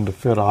on the end to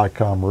fit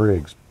ICOM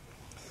rigs.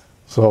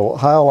 So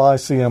Heil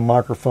ICM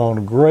microphone,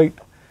 a great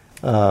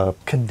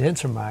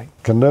Condenser mic.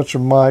 condenser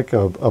mic,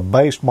 a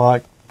bass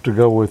mic to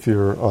go with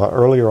your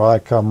earlier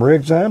ICOM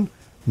rigs and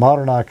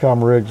modern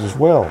ICOM rigs as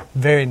well.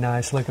 Very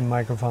nice looking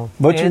microphone.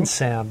 But and you-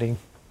 sounding.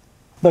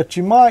 But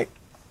you might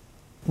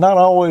not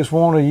always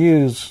want to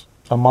use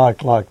a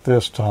mic like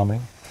this, Tommy.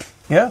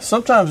 Yeah,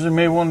 sometimes you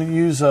may want to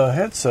use a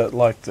headset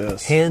like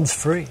this. Hands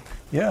free.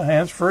 Yeah,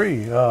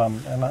 hands-free.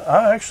 And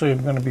I actually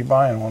am going to be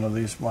buying one of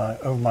these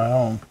of my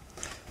own.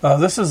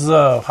 This is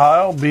a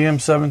Heil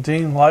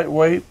BM17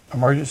 lightweight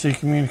emergency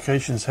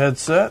communications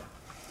headset.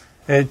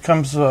 It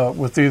comes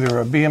with either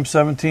a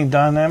BM17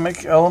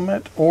 dynamic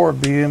element or a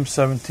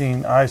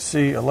BM17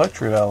 IC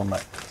electrode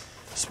element.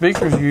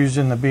 Speakers used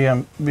in the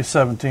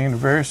BM17 are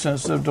very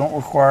sensitive, don't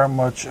require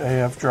much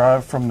AF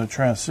drive from the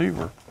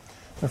transceiver.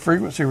 The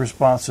frequency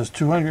response is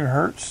 200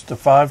 hertz to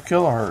 5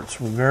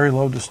 kilohertz with very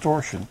low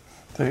distortion.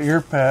 The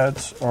ear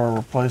pads are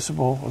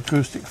replaceable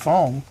acoustic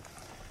foam,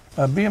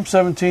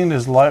 BM17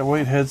 is a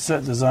lightweight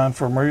headset designed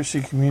for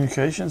emergency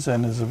communications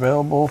and is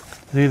available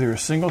as either a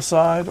single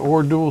side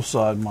or dual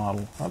side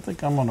model. I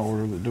think I'm going to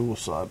order the dual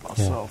side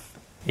myself.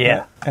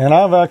 Yeah. And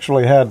I've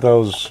actually had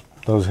those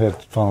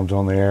headphones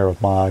on the air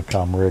with my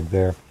ICOM rig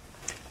there.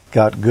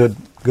 Got good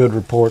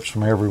reports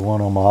from everyone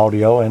on my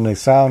audio, and they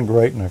sound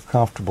great and they're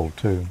comfortable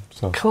too.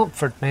 So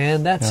Comfort,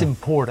 man, that's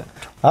important.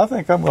 I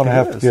think I'm going to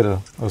have to get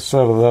a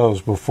set of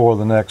those before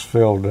the next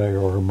field day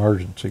or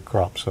emergency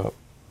crops up.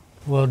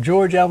 Well,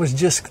 George, I was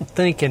just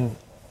thinking,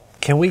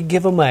 can we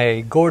give them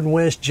a Gordon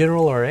West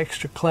General or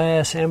Extra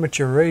Class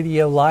Amateur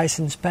Radio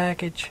license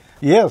package?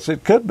 Yes,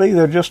 it could be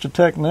they're just a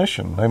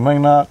technician. They may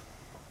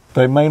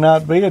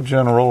not be a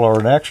general or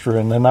an extra,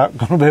 and they're not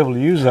going to be able to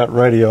use that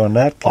radio in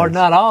that case. Or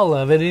not all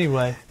of it,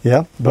 anyway.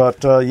 Yeah,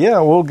 but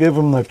we'll give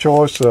them the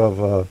choice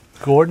of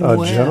Gordon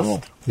West.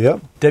 general.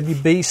 Yep.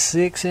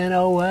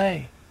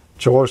 WB6NOA.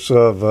 Choice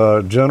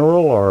of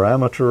general or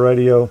amateur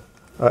radio,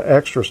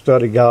 extra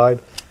study guide.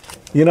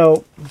 You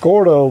know,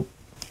 Gordo,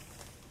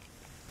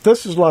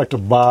 this is like the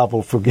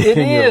Bible for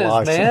getting your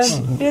license.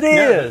 Man. It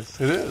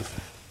is. It is.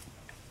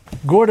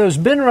 Gordo's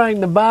been writing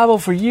the Bible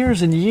for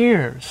years and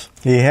years.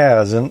 He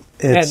has, and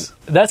it's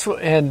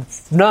and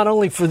not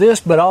only for this,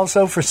 but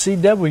also for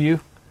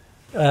CW.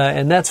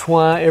 And that's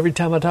why every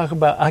time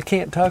I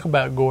can't talk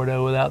about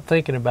Gordo without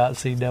thinking about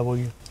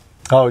CW.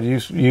 Oh, you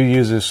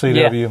use this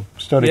CW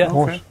study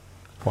course? Okay.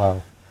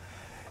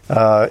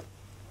 Wow.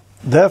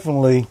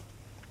 Definitely,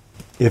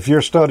 if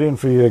you're studying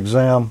for your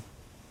exam,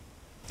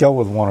 go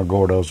with one of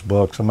Gordo's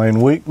books. I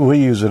mean, we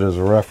use it as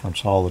a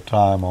reference all the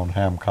time on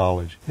Ham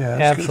College. Yeah,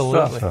 that's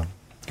absolutely. good stuff.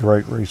 It's a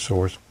great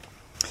resource.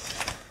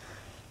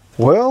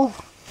 Well,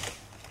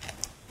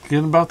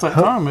 Getting about that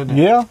time, isn't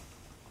it? yeah,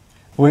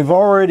 we've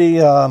already,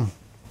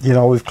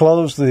 we've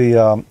closed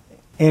the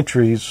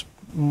entries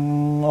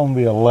on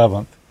the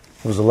 11th.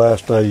 It was the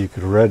last day you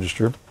could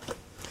register.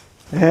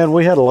 And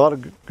we had a lot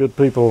of good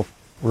people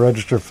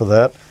register for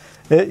that.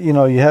 You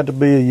had to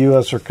be a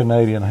U.S. or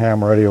Canadian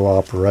ham radio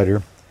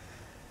operator.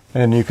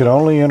 And you could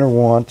only enter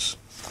once.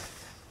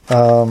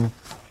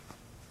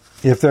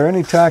 If there are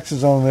any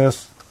taxes on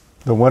this,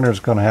 the winner's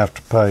going to have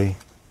to pay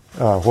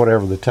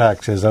whatever the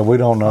tax is. We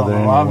don't know that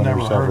any I've winner's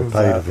never heard ever of paid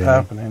that of any.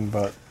 happening,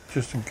 but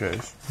just in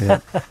case. Yeah.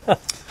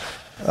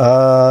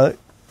 I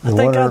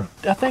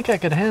think I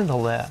could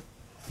handle that.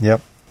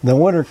 Yep. The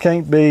winner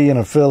can't be an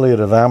affiliate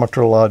of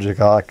Amateur Logic,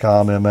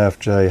 ICOM,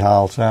 MFJ,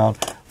 Heil Sound,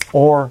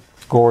 or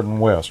Gordon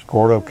West.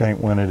 Gordo can't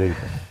win it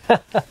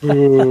either.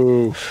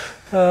 Ooh.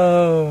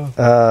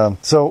 Oh.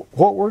 So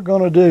what we're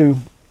going to do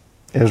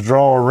is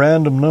draw a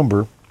random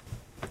number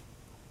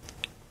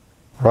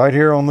right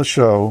here on the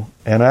show.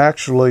 And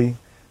actually,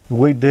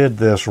 we did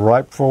this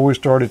right before we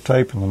started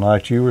taping the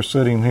night. You were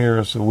sitting here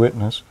as a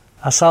witness.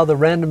 I saw the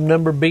random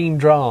number being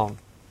drawn.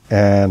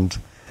 And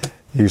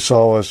you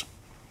saw us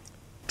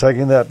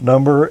taking that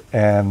number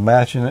and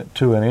matching it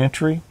to an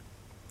entry.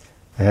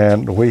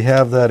 And we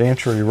have that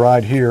entry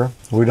right here.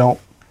 We don't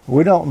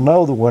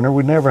know the winner.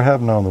 We never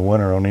have known the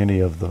winner on any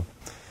of the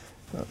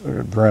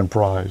grand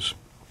prize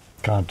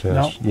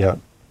contests yet.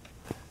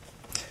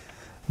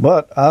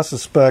 But I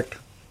suspect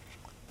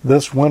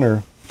this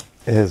winner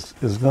is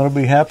going to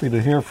be happy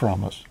to hear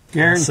from us.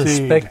 Guaranteed. I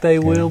suspect they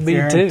will be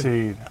too.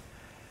 Guaranteed.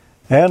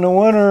 And the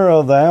winner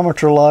of the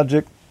Amateur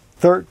Logic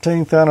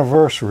 13th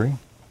anniversary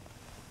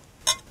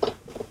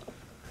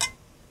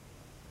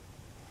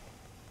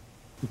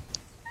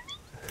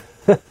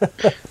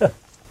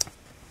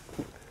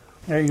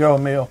There you go,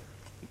 Emil.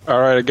 All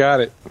right, I got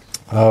it.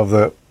 of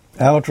the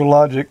Amateur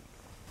Logic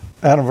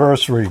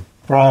anniversary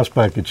prize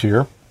package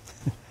here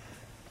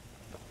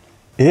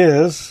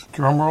is,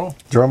 Drum roll.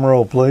 drum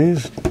roll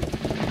please,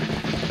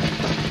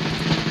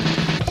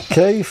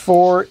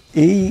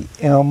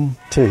 K4EMT,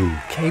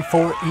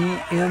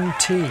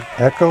 K4EMT.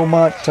 Echo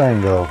Mike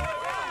Tango,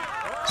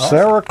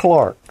 Sarah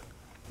Clark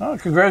Oh,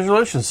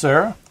 congratulations,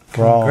 Sarah.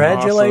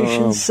 Congratulations,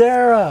 Awesome.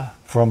 Sarah.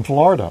 from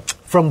Florida,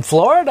 From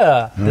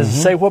Florida. Does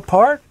it say what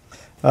part?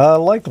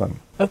 Lakeland.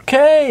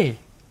 Okay.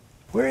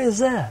 Where is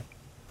that?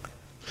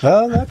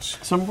 That's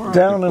Somewhere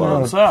down in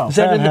down the south. Is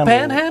that in the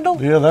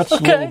Panhandle? Yeah, that's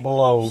Okay. a little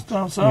below. It's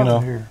down south know.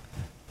 of here.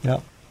 Yeah.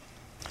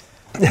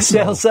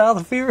 Down south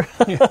of here?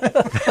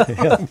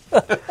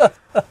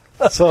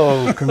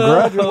 So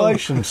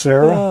congratulations,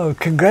 Sarah. Oh,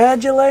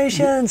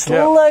 congratulations.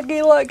 Yeah.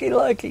 Lucky, lucky,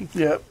 lucky.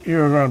 Yep,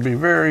 you're going to be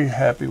very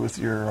happy with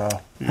your.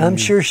 I'm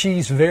sure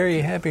she's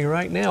very happy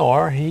right now,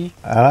 are he?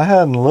 And I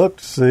hadn't looked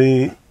to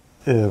see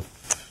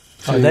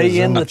if Are she they is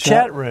in the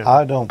chat room?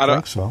 I don't I don't-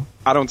 think so.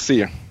 I don't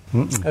see her.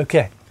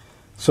 Okay.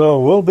 So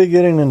we'll be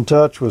getting in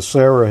touch with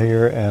Sarah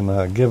here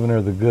and giving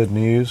her the good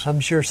news.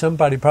 I'm sure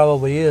somebody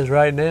probably is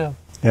right now.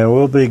 And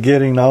we'll be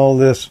getting all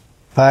this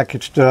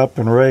packaged up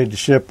and ready to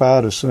ship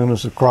out as soon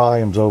as the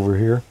crying's over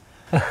here.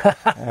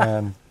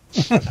 And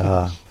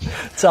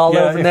It's all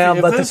over if, now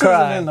if but the this isn't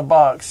cry. in the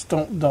box,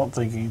 don't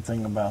think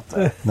anything about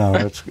that. no,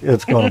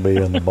 it's going to be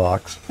in the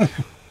box.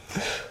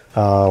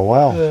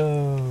 Wow.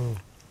 Oh,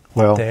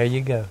 Well, there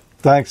you go.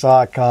 thanks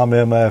ICOM,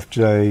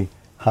 MFJ,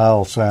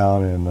 Heil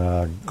Sound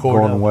and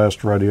Gordon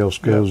West Radio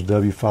Schools,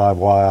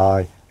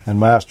 W5YI, and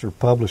Master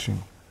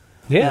Publishing.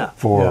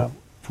 For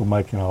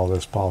making all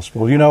this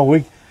possible. You know,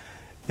 if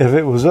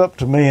it was up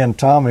to me and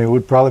Tommy,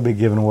 we'd probably be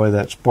giving away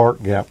that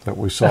Spark Gap that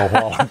we saw a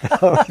while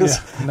ago.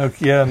 No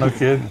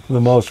kidding.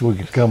 The most we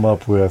could come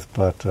up with,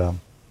 but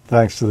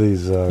thanks to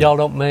these. Y'all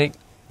don't make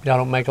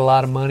a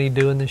lot of money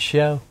doing this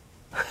show.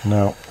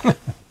 No.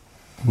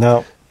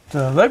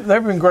 They've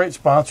been great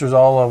sponsors,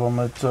 all of them.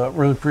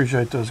 Really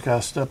appreciate those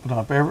guys stepping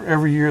up.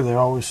 Every year they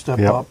always step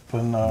up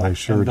and, they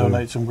sure and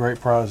donate do. some great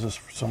prizes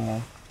for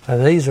someone.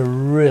 These are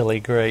really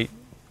great.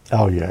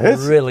 Oh, yeah.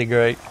 It's really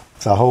great.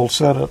 It's a whole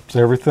setup. It's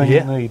everything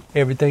you need.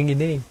 Everything you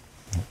need.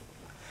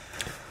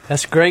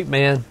 That's great,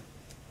 man.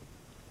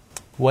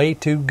 Way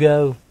to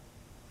go.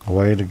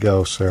 Way to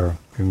go, Sarah.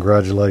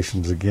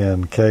 Congratulations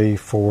again,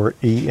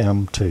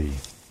 K4EMT.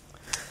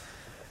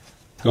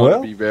 Going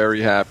to be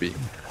very happy.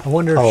 I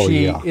wonder if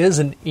she is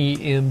an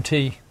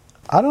EMT.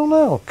 I don't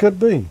know. Could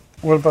be.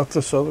 What about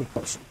this other?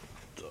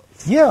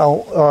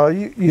 Yeah,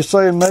 you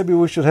saying maybe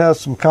we should have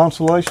some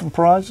consolation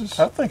prizes?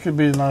 I think it'd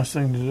be a nice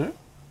thing to do.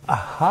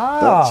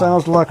 Aha! That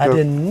sounds like I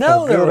didn't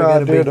know there were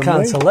going to be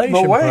consolation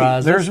but wait,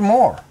 prizes. There's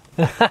more.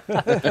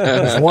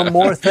 There's one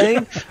more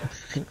thing.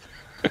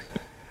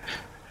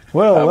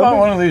 Well, how about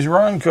one of these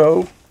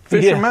Ronco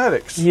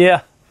Fisher-Matics?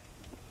 Yeah.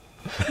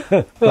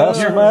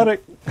 Bass-O-Matic?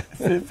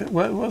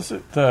 What was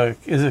it?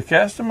 Is it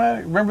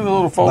Cast-O-Matic? Remember the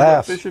little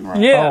fold-up fishing rod?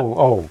 Yeah.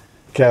 Oh,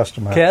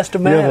 Cast-O-Matic.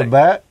 Cast-O-Matic. Yeah,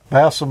 the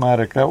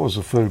Bass-O-Matic, that was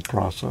a food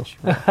processor.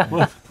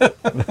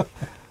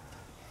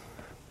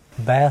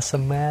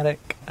 Bass-O-Matic.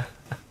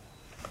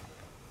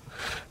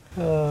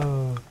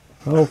 Oh.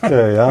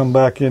 Okay, I'm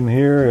back in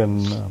here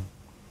and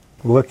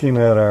looking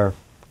at our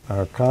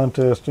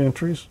contest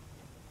entries.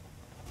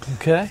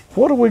 Okay.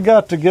 What do we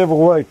got to give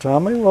away,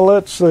 Tommy? Well,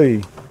 let's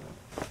see.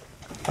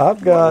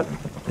 I've got...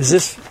 Is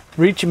this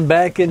reaching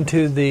back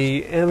into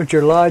the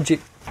Amateur Logic?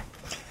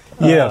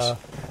 Yes.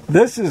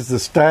 This is the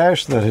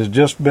stash that has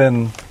just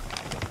been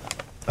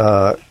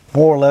more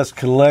or less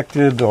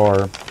collected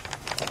or...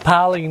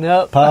 Piling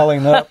up.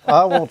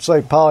 I won't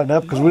say piling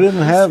up because we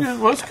didn't have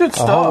Well, it's good a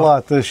stuff. whole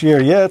lot this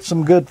year. Yeah, it's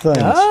some good things.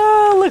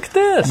 Oh, look at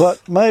this.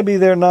 But maybe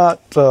they're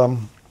not,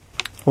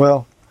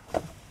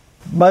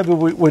 maybe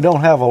we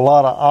don't have a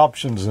lot of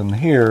options in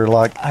here.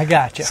 Like, I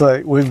got you.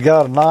 say, we've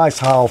got a nice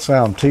Heil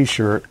Sound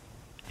t-shirt.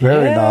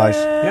 Very nice.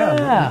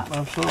 Yeah,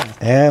 absolutely.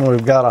 And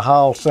we've got a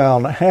Heil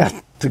Sound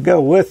hat to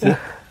go with it.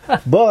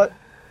 But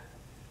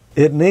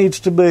it needs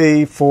to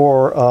be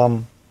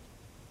for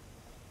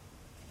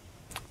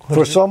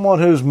someone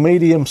who's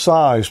medium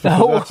sized,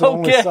 because that's the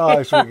only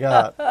size we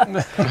got.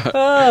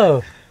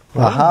 Oh,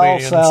 A Heil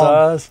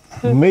Sound size.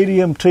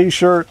 medium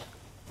t-shirt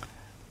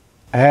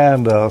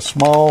and a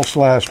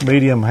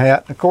small/medium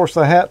hat. Of course,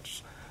 the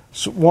hat's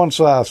one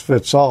size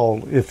fits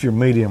all if you're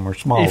medium or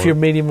small. If you're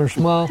medium or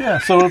small. Yeah.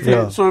 So if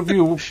you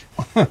win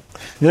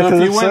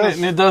it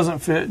and it doesn't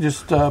fit,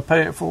 just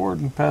pay it forward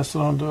and pass it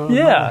on to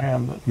another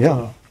ham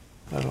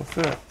that'll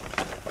fit.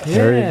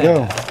 There you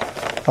go.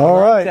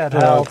 All right,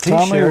 Tommy,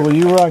 t-shirt. will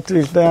you write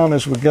these down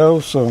as we go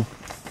so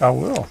I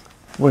will.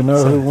 we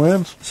know who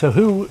wins? So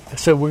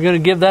we're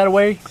going to give that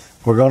away?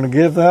 We're going to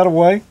give that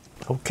away.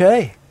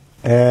 Okay.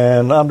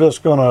 And I'm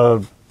just going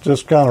to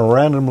kind of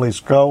randomly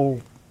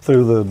scroll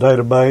through the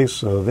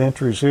database of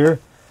entries here.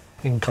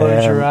 And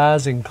close your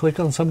eyes and click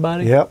on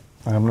somebody? Yep.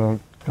 I'm going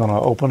to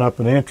open up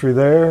an entry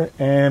there,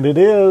 and it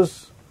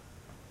is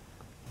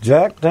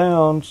Jack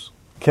Downs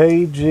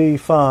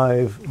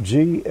KG5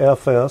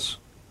 GFS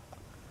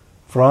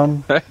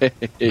from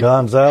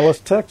Gonzales,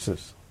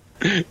 Texas.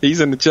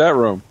 He's in the chat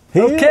room.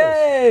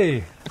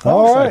 Okay.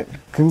 All right.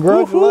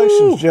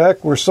 Congratulations,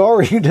 Jack. We're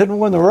sorry you didn't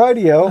win the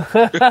radio.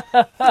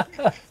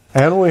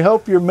 And we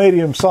hope you're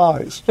medium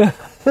sized.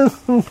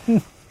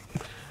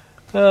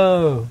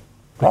 Oh,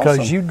 because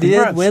Awesome. you did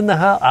Congrats. win the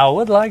Heil. I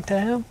would like to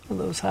have one of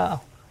those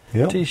Heil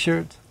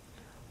t-shirts.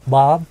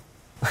 Bob.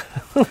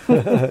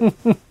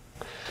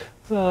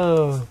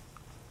 Oh.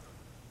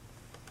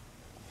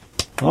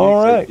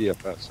 All right.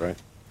 DFS, right?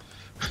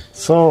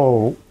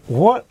 So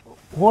what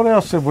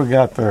else have we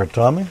got there,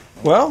 Tommy?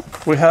 Well,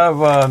 we have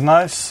a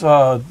nice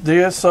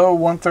DSO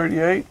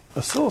 138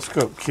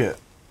 oscilloscope kit.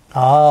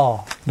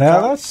 Oh.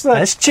 Now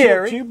that's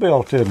cherry. kit you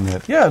built, isn't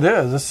it? Yeah, it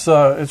is. It's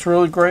a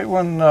really great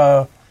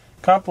one.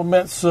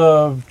 Complements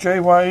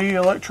JYE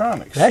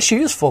Electronics. That's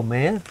useful,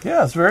 man.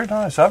 Yeah, it's very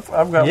nice. I've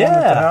got one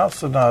at the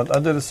house, and I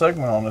did a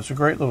segment on it. It's a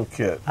great little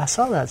kit. I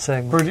saw that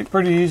segment.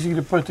 Pretty easy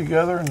to put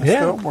together, and the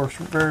scope works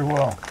very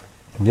well.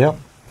 Yep.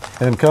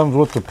 And comes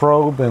with the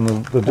probe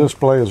and the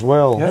display as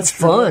well. Yeah, That's it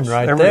sure fun does.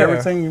 right there.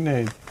 Everything you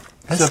need,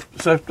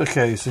 except the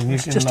case, and you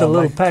It's can just a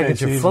little make the package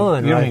case of easy.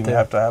 fun You don't right even there.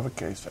 have to have a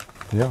case.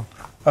 Yeah.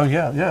 Oh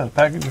yeah, the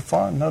package of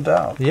fun, no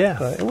doubt.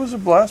 Yeah. It was a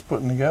blast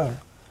putting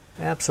together.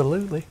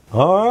 Absolutely.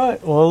 All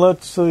right. Well,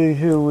 let's see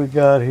who we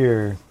got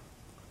here.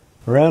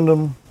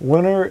 Random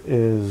winner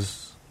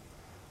is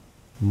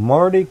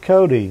Marty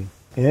Cody,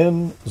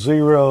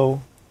 N0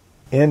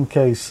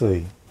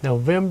 NKC.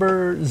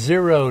 November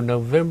 0,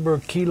 November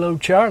Kilo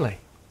Charlie.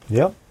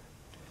 Yep.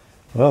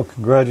 Well,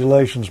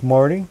 congratulations,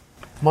 Marty.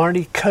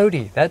 Marty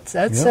Cody. That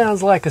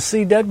sounds like a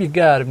CW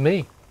guy to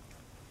me.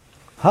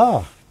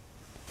 Huh.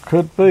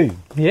 Could be.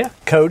 Yeah,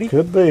 Cody.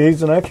 Could be.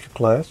 He's an extra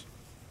class.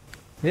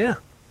 Yeah.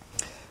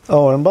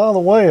 Oh, and by the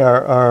way,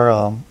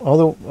 our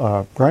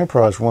other grand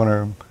prize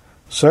winner,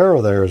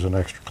 Sarah, there is an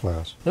extra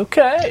class.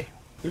 Okay.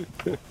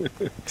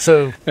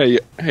 So.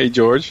 Hey,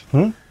 George.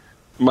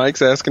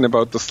 Mike's asking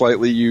about the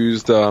slightly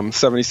used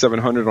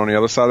 7700 on the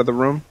other side of the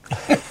room.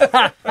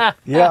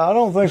 Yeah, I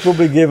don't think we'll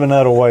be giving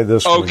that away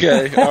this week.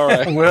 Okay, all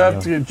right. We'll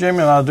have to. Jimmy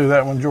and I'll do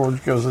that when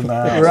George goes in the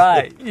house.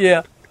 Right.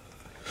 Yeah.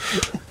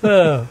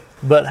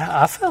 But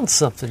I found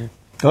something.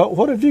 Oh,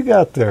 what have you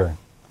got there?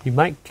 You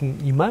might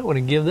want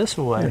to give this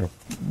away. Here,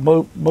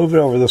 move it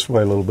over this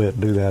way a little bit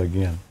and do that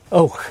again.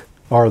 Oh,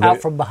 Or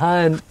out from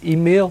behind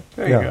Emil.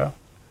 There you go.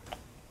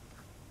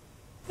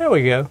 There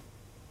we go.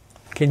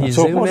 Can you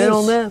So zoom what in is-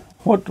 on that?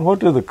 What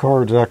do the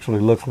cards actually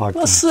look like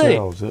Let's see.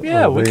 themselves?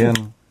 Yeah, Will we they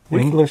can- in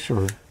English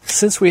or?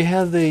 Since we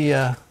have the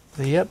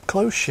up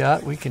close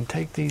shot, we can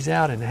take these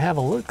out and have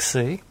a look.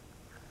 See.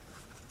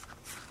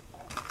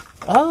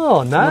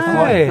 Oh,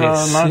 nice!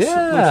 Looks like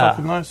Yeah,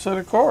 a nice set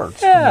of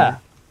cards. yeah.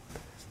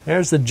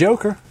 There's the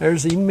Joker.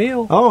 There's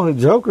Emil. Oh, the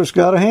Joker's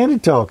got a handy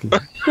talkie.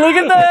 Look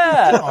at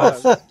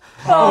that!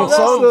 Oh,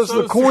 so does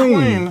the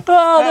Queen.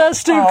 Oh,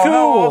 that's too How cool!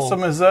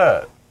 awesome is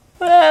that?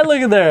 Ah,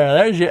 look at there.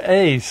 There's your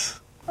ace.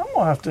 I'm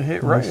gonna have to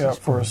hit Ray up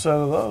for a set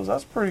of those.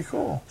 That's pretty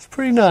cool. It's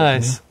pretty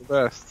nice. The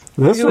best.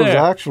 This Look at was there.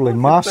 actually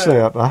my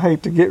set. I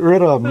hate to get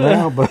rid of them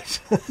now, but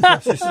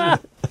yeah.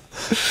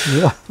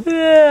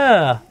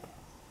 Yeah.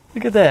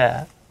 Look at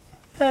that.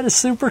 That is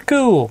super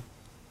cool.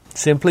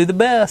 Simply the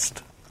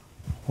best.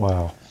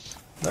 Wow.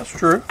 That's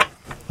true.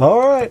 All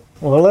right.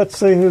 Well, let's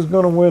see who's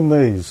going to win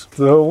these.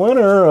 The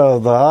winner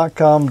of the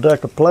ICOM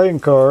deck of playing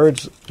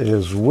cards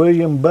is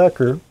William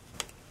Becker,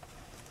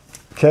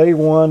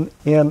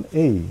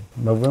 K1NE,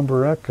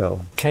 November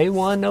Echo,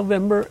 K1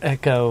 November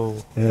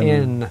Echo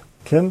in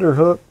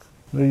Kinderhook,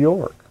 New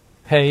York.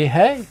 Hey,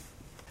 hey.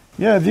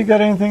 Yeah, have you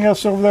got anything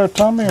else over there,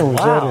 Tommy, or was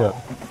Wow.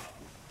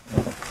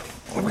 that it?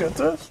 Look at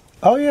this.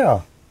 Oh,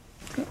 yeah.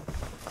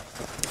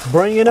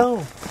 Bring it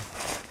on.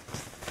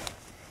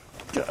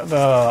 Got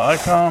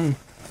ICOM.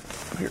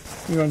 Here,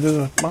 you gonna do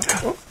the?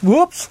 Oh,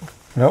 Whoops.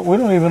 No, we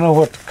don't even know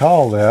what to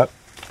call that.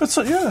 it's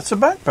a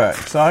backpack.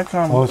 It's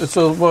ICOM.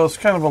 Oh, It's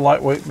kind of a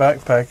lightweight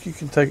backpack. You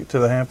can take it to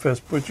the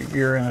Hamfest, put your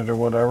gear in it or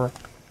whatever.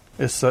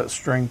 It's that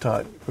string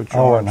type. Put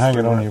your Oh, arms and hang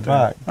it through on right your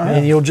there. back.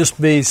 And you'll just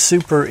be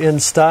super in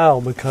style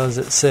because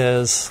it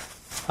says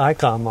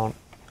ICOM on it.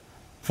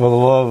 For the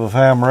love of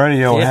ham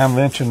radio, Yeah.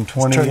 Hamvention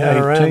Turn that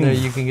around there,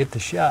 2018. you can get the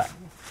shot.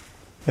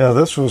 Yeah,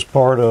 this was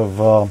part of,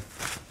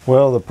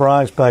 the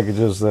prize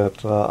packages that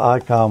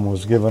ICOM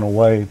was giving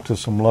away to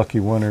some lucky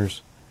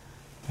winners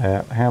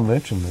at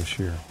Hamvention this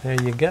year.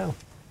 There you go.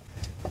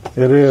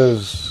 It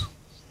is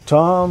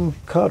Tom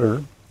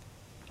Cutter,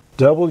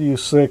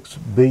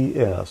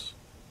 W6BS,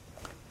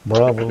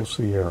 Bravo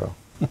Sierra.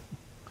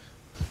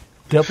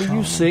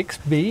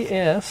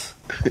 W6BS.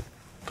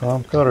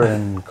 Tom Cutter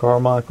in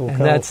Carmichael, And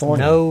that's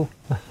California.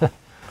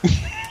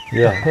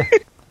 Yeah.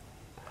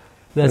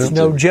 That's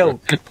no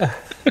joke.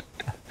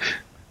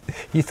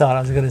 You thought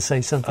I was going to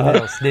say something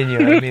else, didn't you?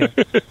 Emil?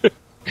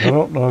 I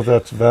don't know if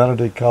that's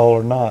vanity call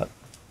or not.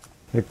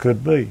 It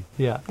could be.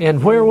 Yeah.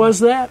 And where was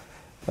that?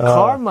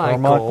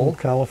 Carmichael,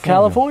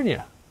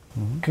 California.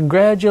 Mm-hmm.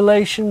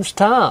 Congratulations,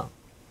 Tom.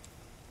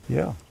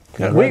 Yeah.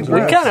 We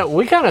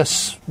kind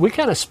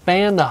of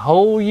spanned the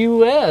whole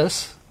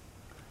U.S. We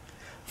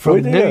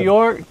from did. New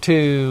York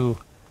to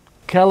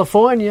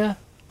California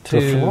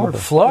to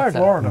Florida.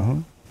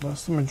 Mm-hmm.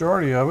 That's the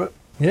majority of it.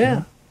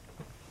 Yeah.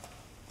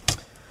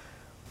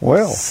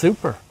 Well,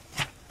 Super.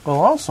 Well,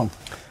 awesome.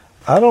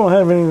 I don't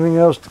have anything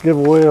else to give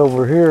away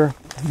over here.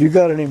 You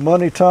got any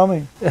money,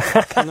 Tommy?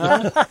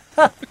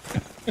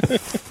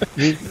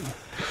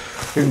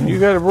 You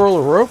got a roll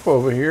of rope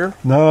over here.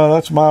 No,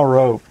 that's my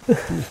rope.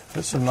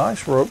 It's a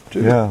nice rope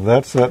too. Yeah,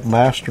 that's that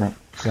Masterant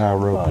guy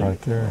rope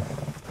right there.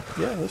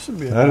 Yeah, this would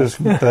be a That nice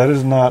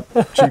is not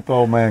cheap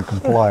old man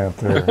compliant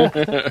there.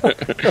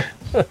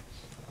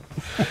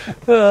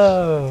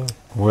 Oh.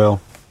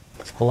 Well,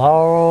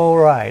 All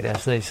right,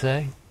 as they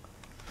say.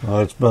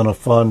 it's been a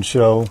fun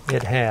show,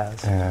 It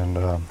has.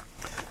 and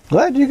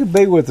glad you could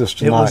be with us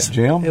tonight,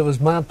 Jim. It was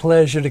my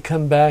pleasure to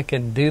come back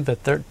and do the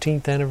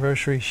 13th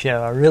anniversary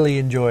show. I really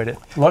enjoyed it.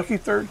 lucky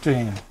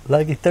 13.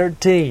 Lucky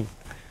 13.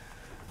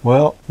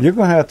 Well, you're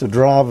going to have to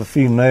drive a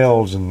few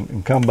nails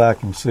and come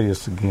back and see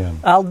us again.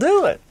 I'll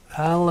do it.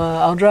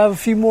 I'll drive a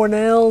few more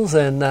nails,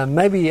 and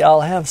maybe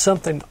I'll have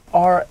something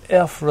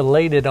RF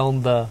related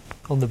on the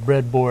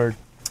breadboard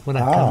when I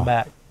come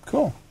back.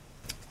 Cool.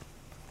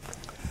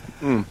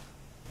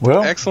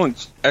 Well,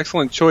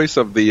 Excellent choice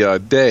of the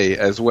day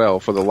as well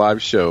for the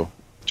live show,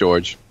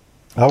 George.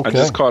 okay. I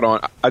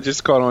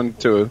just caught on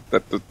to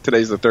that.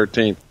 Today's the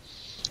 13th.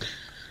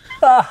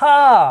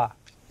 Aha!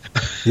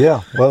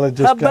 Yeah, well, it How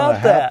just kind about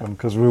of that? happened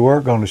because we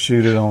were going to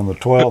shoot it on the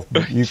 12th,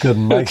 but you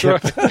couldn't make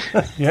it.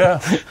 Yeah.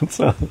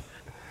 So,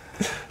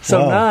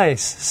 So Wow.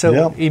 nice. So,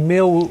 Yep.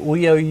 Emil,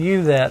 we owe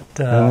you that.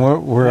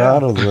 And we're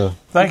out of the.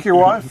 Thank your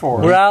wife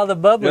for it. We're out of the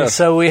bubbly, Yes.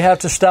 so we have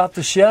to stop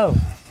the show.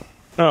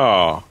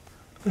 Oh,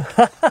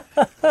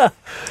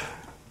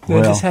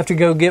 We'll Well. just have to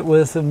go get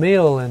with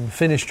Emil and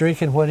finish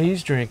drinking what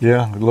he's drinking.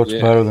 Yeah, it looks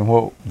Yeah. better than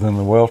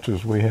the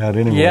Welch's we had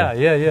anyway.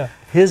 Yeah.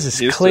 His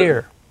is Yes,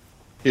 clear.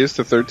 here's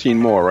to 13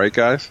 more, right,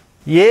 guys?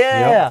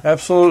 Yeah.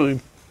 Absolutely.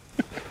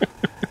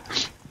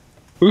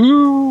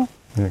 Woo!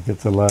 Yeah, get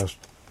the last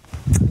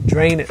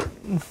Drain it.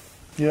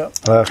 Yep.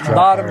 drop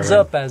Bottoms there.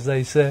 up, as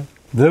they say.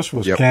 This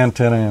was Yep.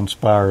 Cantenna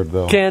inspired,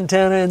 though.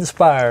 Cantana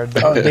inspired.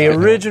 The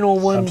original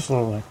one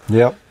Absolutely.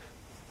 Yep.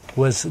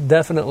 was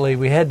definitely,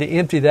 we had to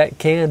empty that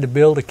can to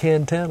build a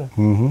Cantana.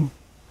 Mm-hmm.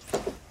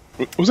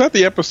 Was that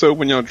the episode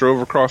when y'all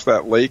drove across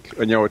that lake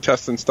and y'all were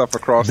testing stuff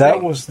across That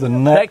the was the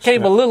next. That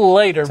came a little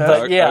later,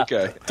 but yeah.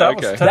 Okay. That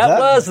was Okay. tough. That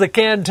was the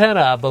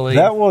Cantana, I believe.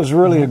 That was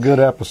really a good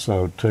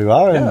episode too.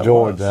 I Yeah, it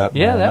enjoyed was. that.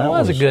 yeah, man. that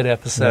was a good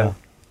episode.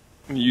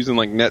 Using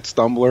like Net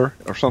Stumbler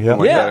or something Yep.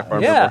 like Yeah, that, if I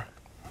remember.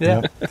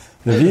 yeah.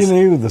 If you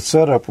knew the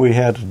setup we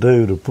had to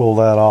do to pull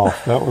that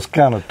off, that was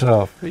kind of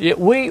tough. It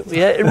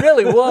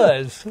really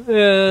was.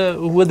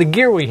 With the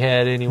gear we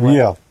had, anyway.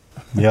 Yeah.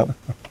 Yep.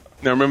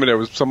 Now, remember there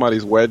was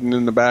somebody's wedding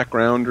in the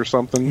background or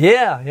something?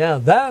 Yeah.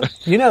 That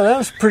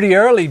was pretty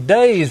early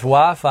days,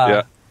 Wi-Fi.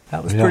 Yeah.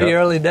 That was Yeah. pretty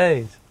early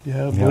days.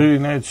 Yeah,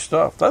 bleeding edge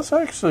stuff. That's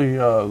actually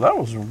that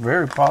was a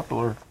very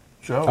popular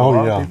show. Oh, a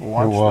lot yeah, of people it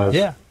watched was. that.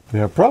 Yeah,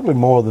 Yeah. Probably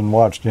more than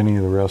watched any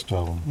of the rest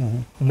of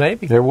them.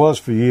 maybe. There was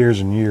for years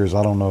and years.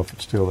 I don't know if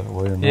it's still that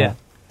way or not.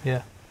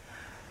 Yeah.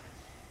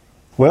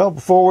 Well,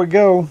 before we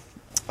go,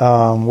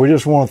 we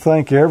just want to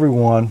thank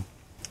everyone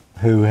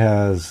who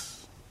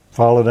has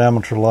followed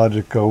Amateur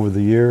Logic over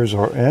the years,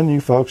 and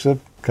you folks that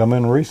come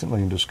in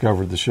recently and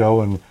discovered the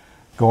show and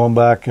going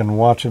back and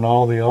watching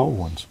all the old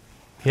ones.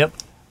 Yep.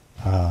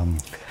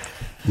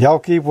 Y'all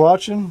keep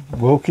watching.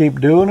 We'll keep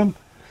doing them.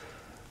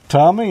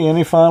 Tommy,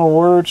 any final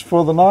words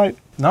for the night?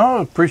 No,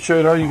 I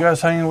appreciate all you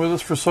guys hanging with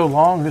us for so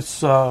long.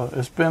 It's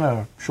been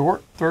a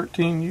short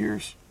 13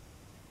 years.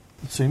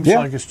 It seems Yeah.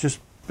 like it's just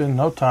been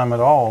no time at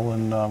all,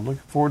 and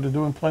looking forward to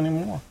doing plenty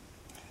more.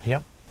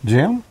 Yep.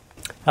 Jim?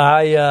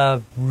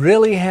 I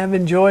really have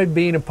enjoyed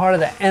being a part of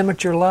the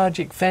Amateur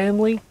Logic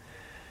family,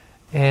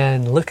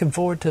 and looking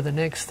forward to the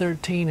next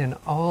 13 and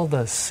all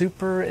the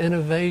super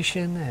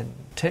innovation and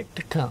tech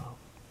to come.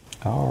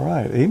 All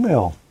right.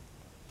 Email.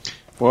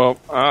 Well,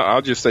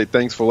 I'll just say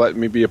thanks for letting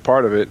me be a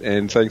part of it,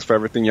 and thanks for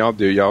everything y'all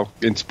do. Y'all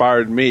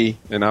inspired me,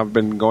 and I've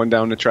been going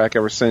down the track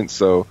ever since,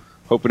 so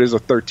hope it is a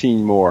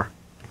 13 more.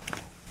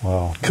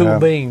 Well, Cool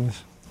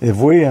beans. if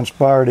we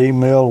inspired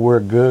email, we're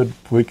good.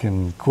 We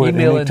can quit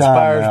Email any time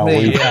inspires now.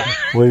 me, yeah.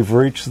 We've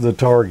reached the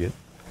target.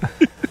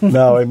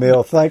 No,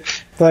 Emil,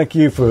 thank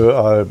you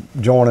for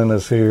joining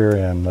us here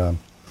and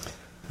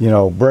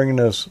bringing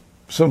us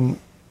a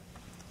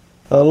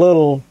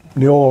little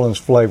New Orleans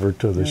flavor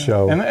to the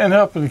show. And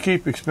helping to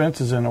keep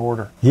expenses in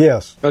order.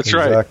 Yes, That's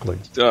right. exactly.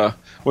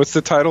 What's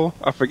the title?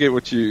 I forget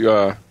what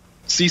you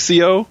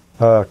CCO?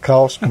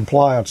 Cost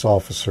compliance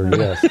officer.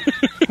 Yes.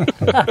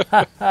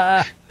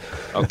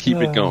 I'll keep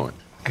it going.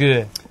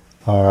 Good.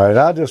 All right.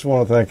 I just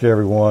want to thank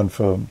everyone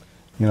for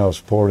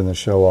supporting the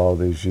show all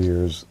these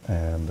years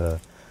and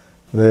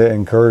the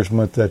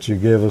encouragement that you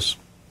give us.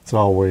 It's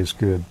always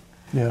good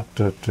Yeah.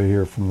 to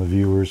hear from the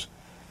viewers.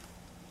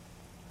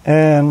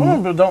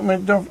 And But don't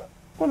want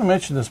to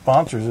mention the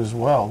sponsors as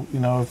well.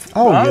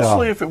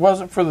 Oh, if it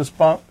wasn't for the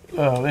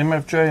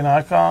MFJ and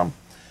ICOM,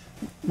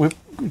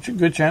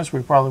 good chance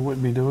we probably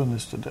wouldn't be doing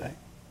this today.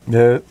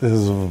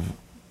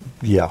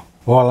 yeah.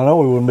 Well, I know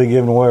we wouldn't be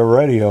giving away a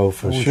radio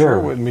for We sure.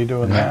 wouldn't be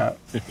doing that.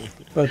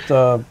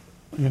 But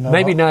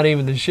Maybe not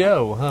even the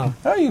show, huh?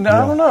 I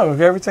don't know.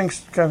 Everything's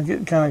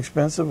getting kind of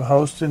expensive,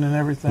 hosting and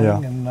everything,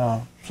 Yeah.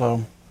 and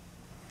so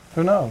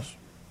who knows?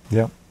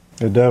 Yep.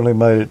 It definitely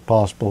made it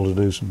possible to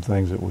do some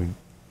things that we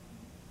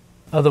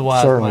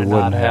Otherwise, certainly might not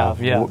wouldn't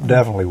have. Yeah.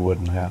 Definitely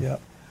wouldn't have. Yep.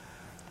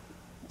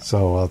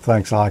 So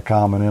thanks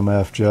ICOM and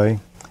MFJ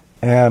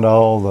and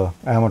all the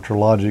Amateur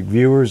Logic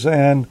viewers.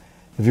 And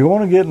if you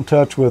want to get in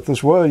touch with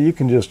us, well, you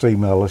can just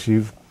email us.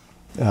 You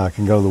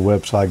can go to the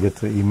website, get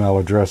the email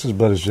addresses,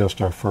 but it's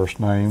just our first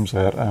names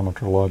at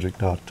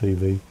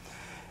amateurlogic.tv.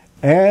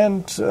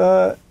 And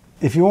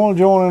if you want to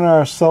join in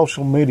our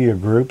social media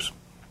groups,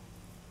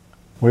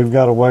 we've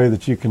got a way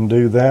that you can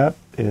do that.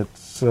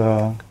 It's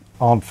on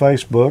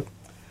Facebook,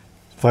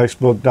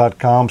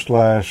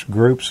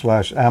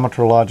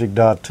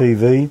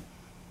 facebook.com/group/amateurlogic.tv.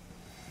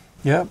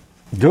 Yep.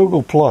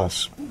 Google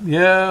Plus,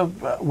 Yeah.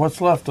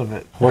 What's left of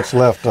it? what's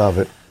left of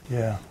it.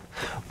 Yeah.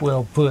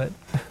 Well put.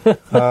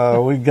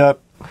 We got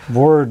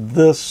word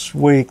this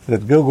week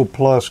that Google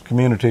Plus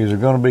communities are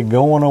going to be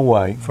going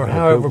away. For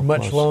however Google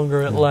much Plus.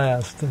 longer it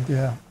lasts.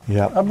 Yeah.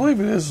 Yeah, I believe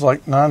it is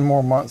like 9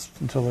 more months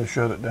until they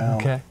shut it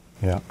down. Okay.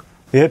 yeah.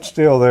 It's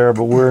still there,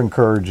 but we're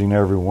encouraging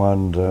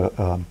everyone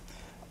to,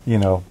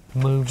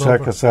 Move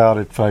check over. us out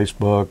at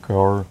Facebook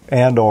or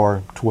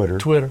Twitter.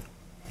 Twitter.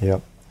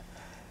 Yep.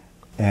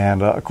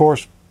 And, of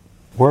course,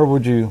 where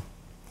would you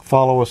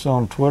follow us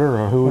on Twitter,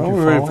 or who would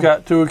you follow? We've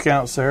got 2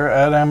 accounts there,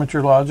 at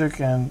Amateur Logic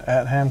and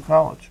at Ham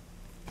College.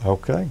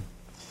 Okay.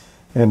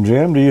 And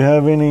Jim, do you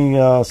have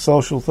any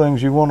social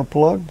things you want to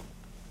plug?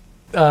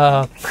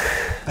 Or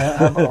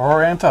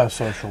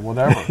antisocial,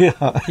 whatever.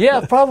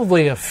 Yeah,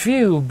 probably a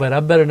few, but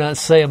I better not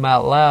say them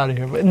out loud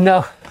here. But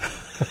no,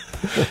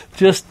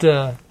 just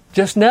yeah.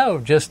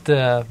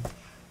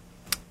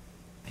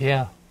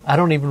 I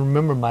don't even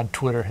remember my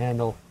Twitter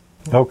handle.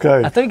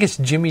 Okay. I think it's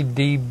Jimmy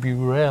D.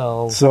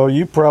 Burrell. So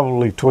you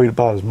probably tweet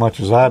about as much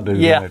as I do.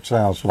 Yeah. Then it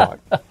sounds like.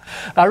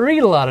 I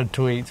read a lot of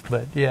tweets,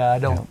 but yeah, I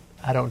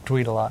don't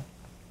tweet a lot.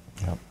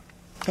 Yep.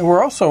 And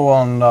we're also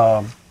on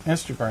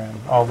Instagram,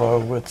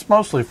 although it's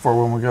mostly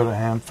for when we go to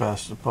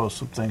Hamfest to post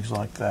some things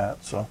like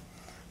that. So,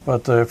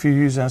 but if you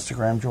use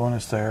Instagram, join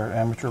us there.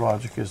 Amateur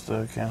Logic is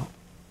the account.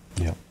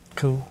 Yep.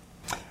 Cool.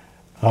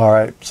 All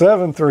right.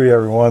 7-3,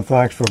 everyone.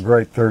 Thanks for a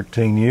great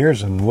 13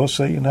 years, and we'll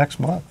see you next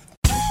month.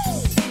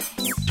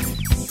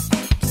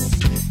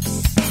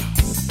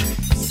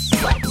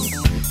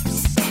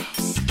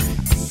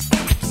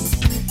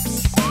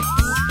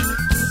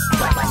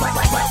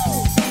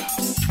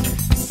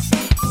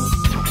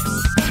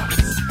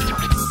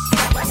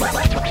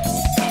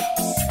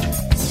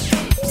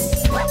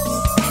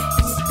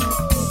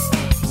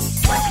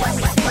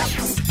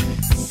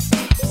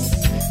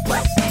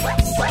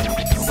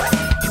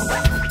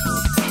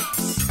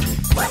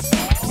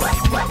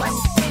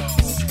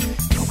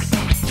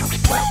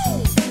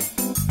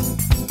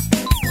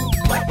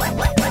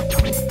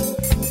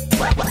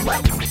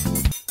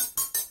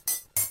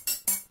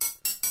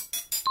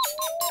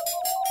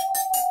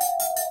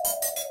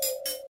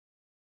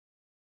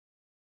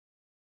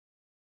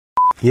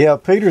 Yeah,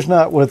 Peter's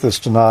not with us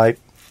tonight.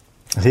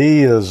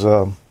 He is,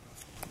 well,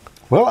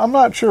 I'm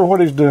not sure what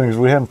he's doing because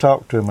we haven't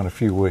talked to him in a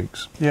few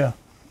weeks. Yeah.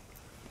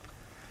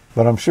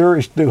 But I'm sure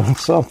he's doing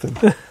something.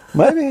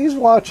 Maybe he's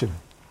watching.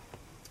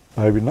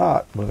 Maybe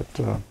not. But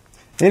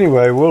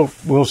anyway,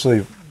 we'll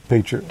see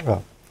Peter.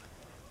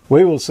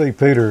 We will see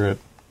Peter at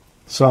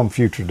some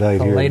future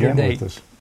date A here later again date. with us.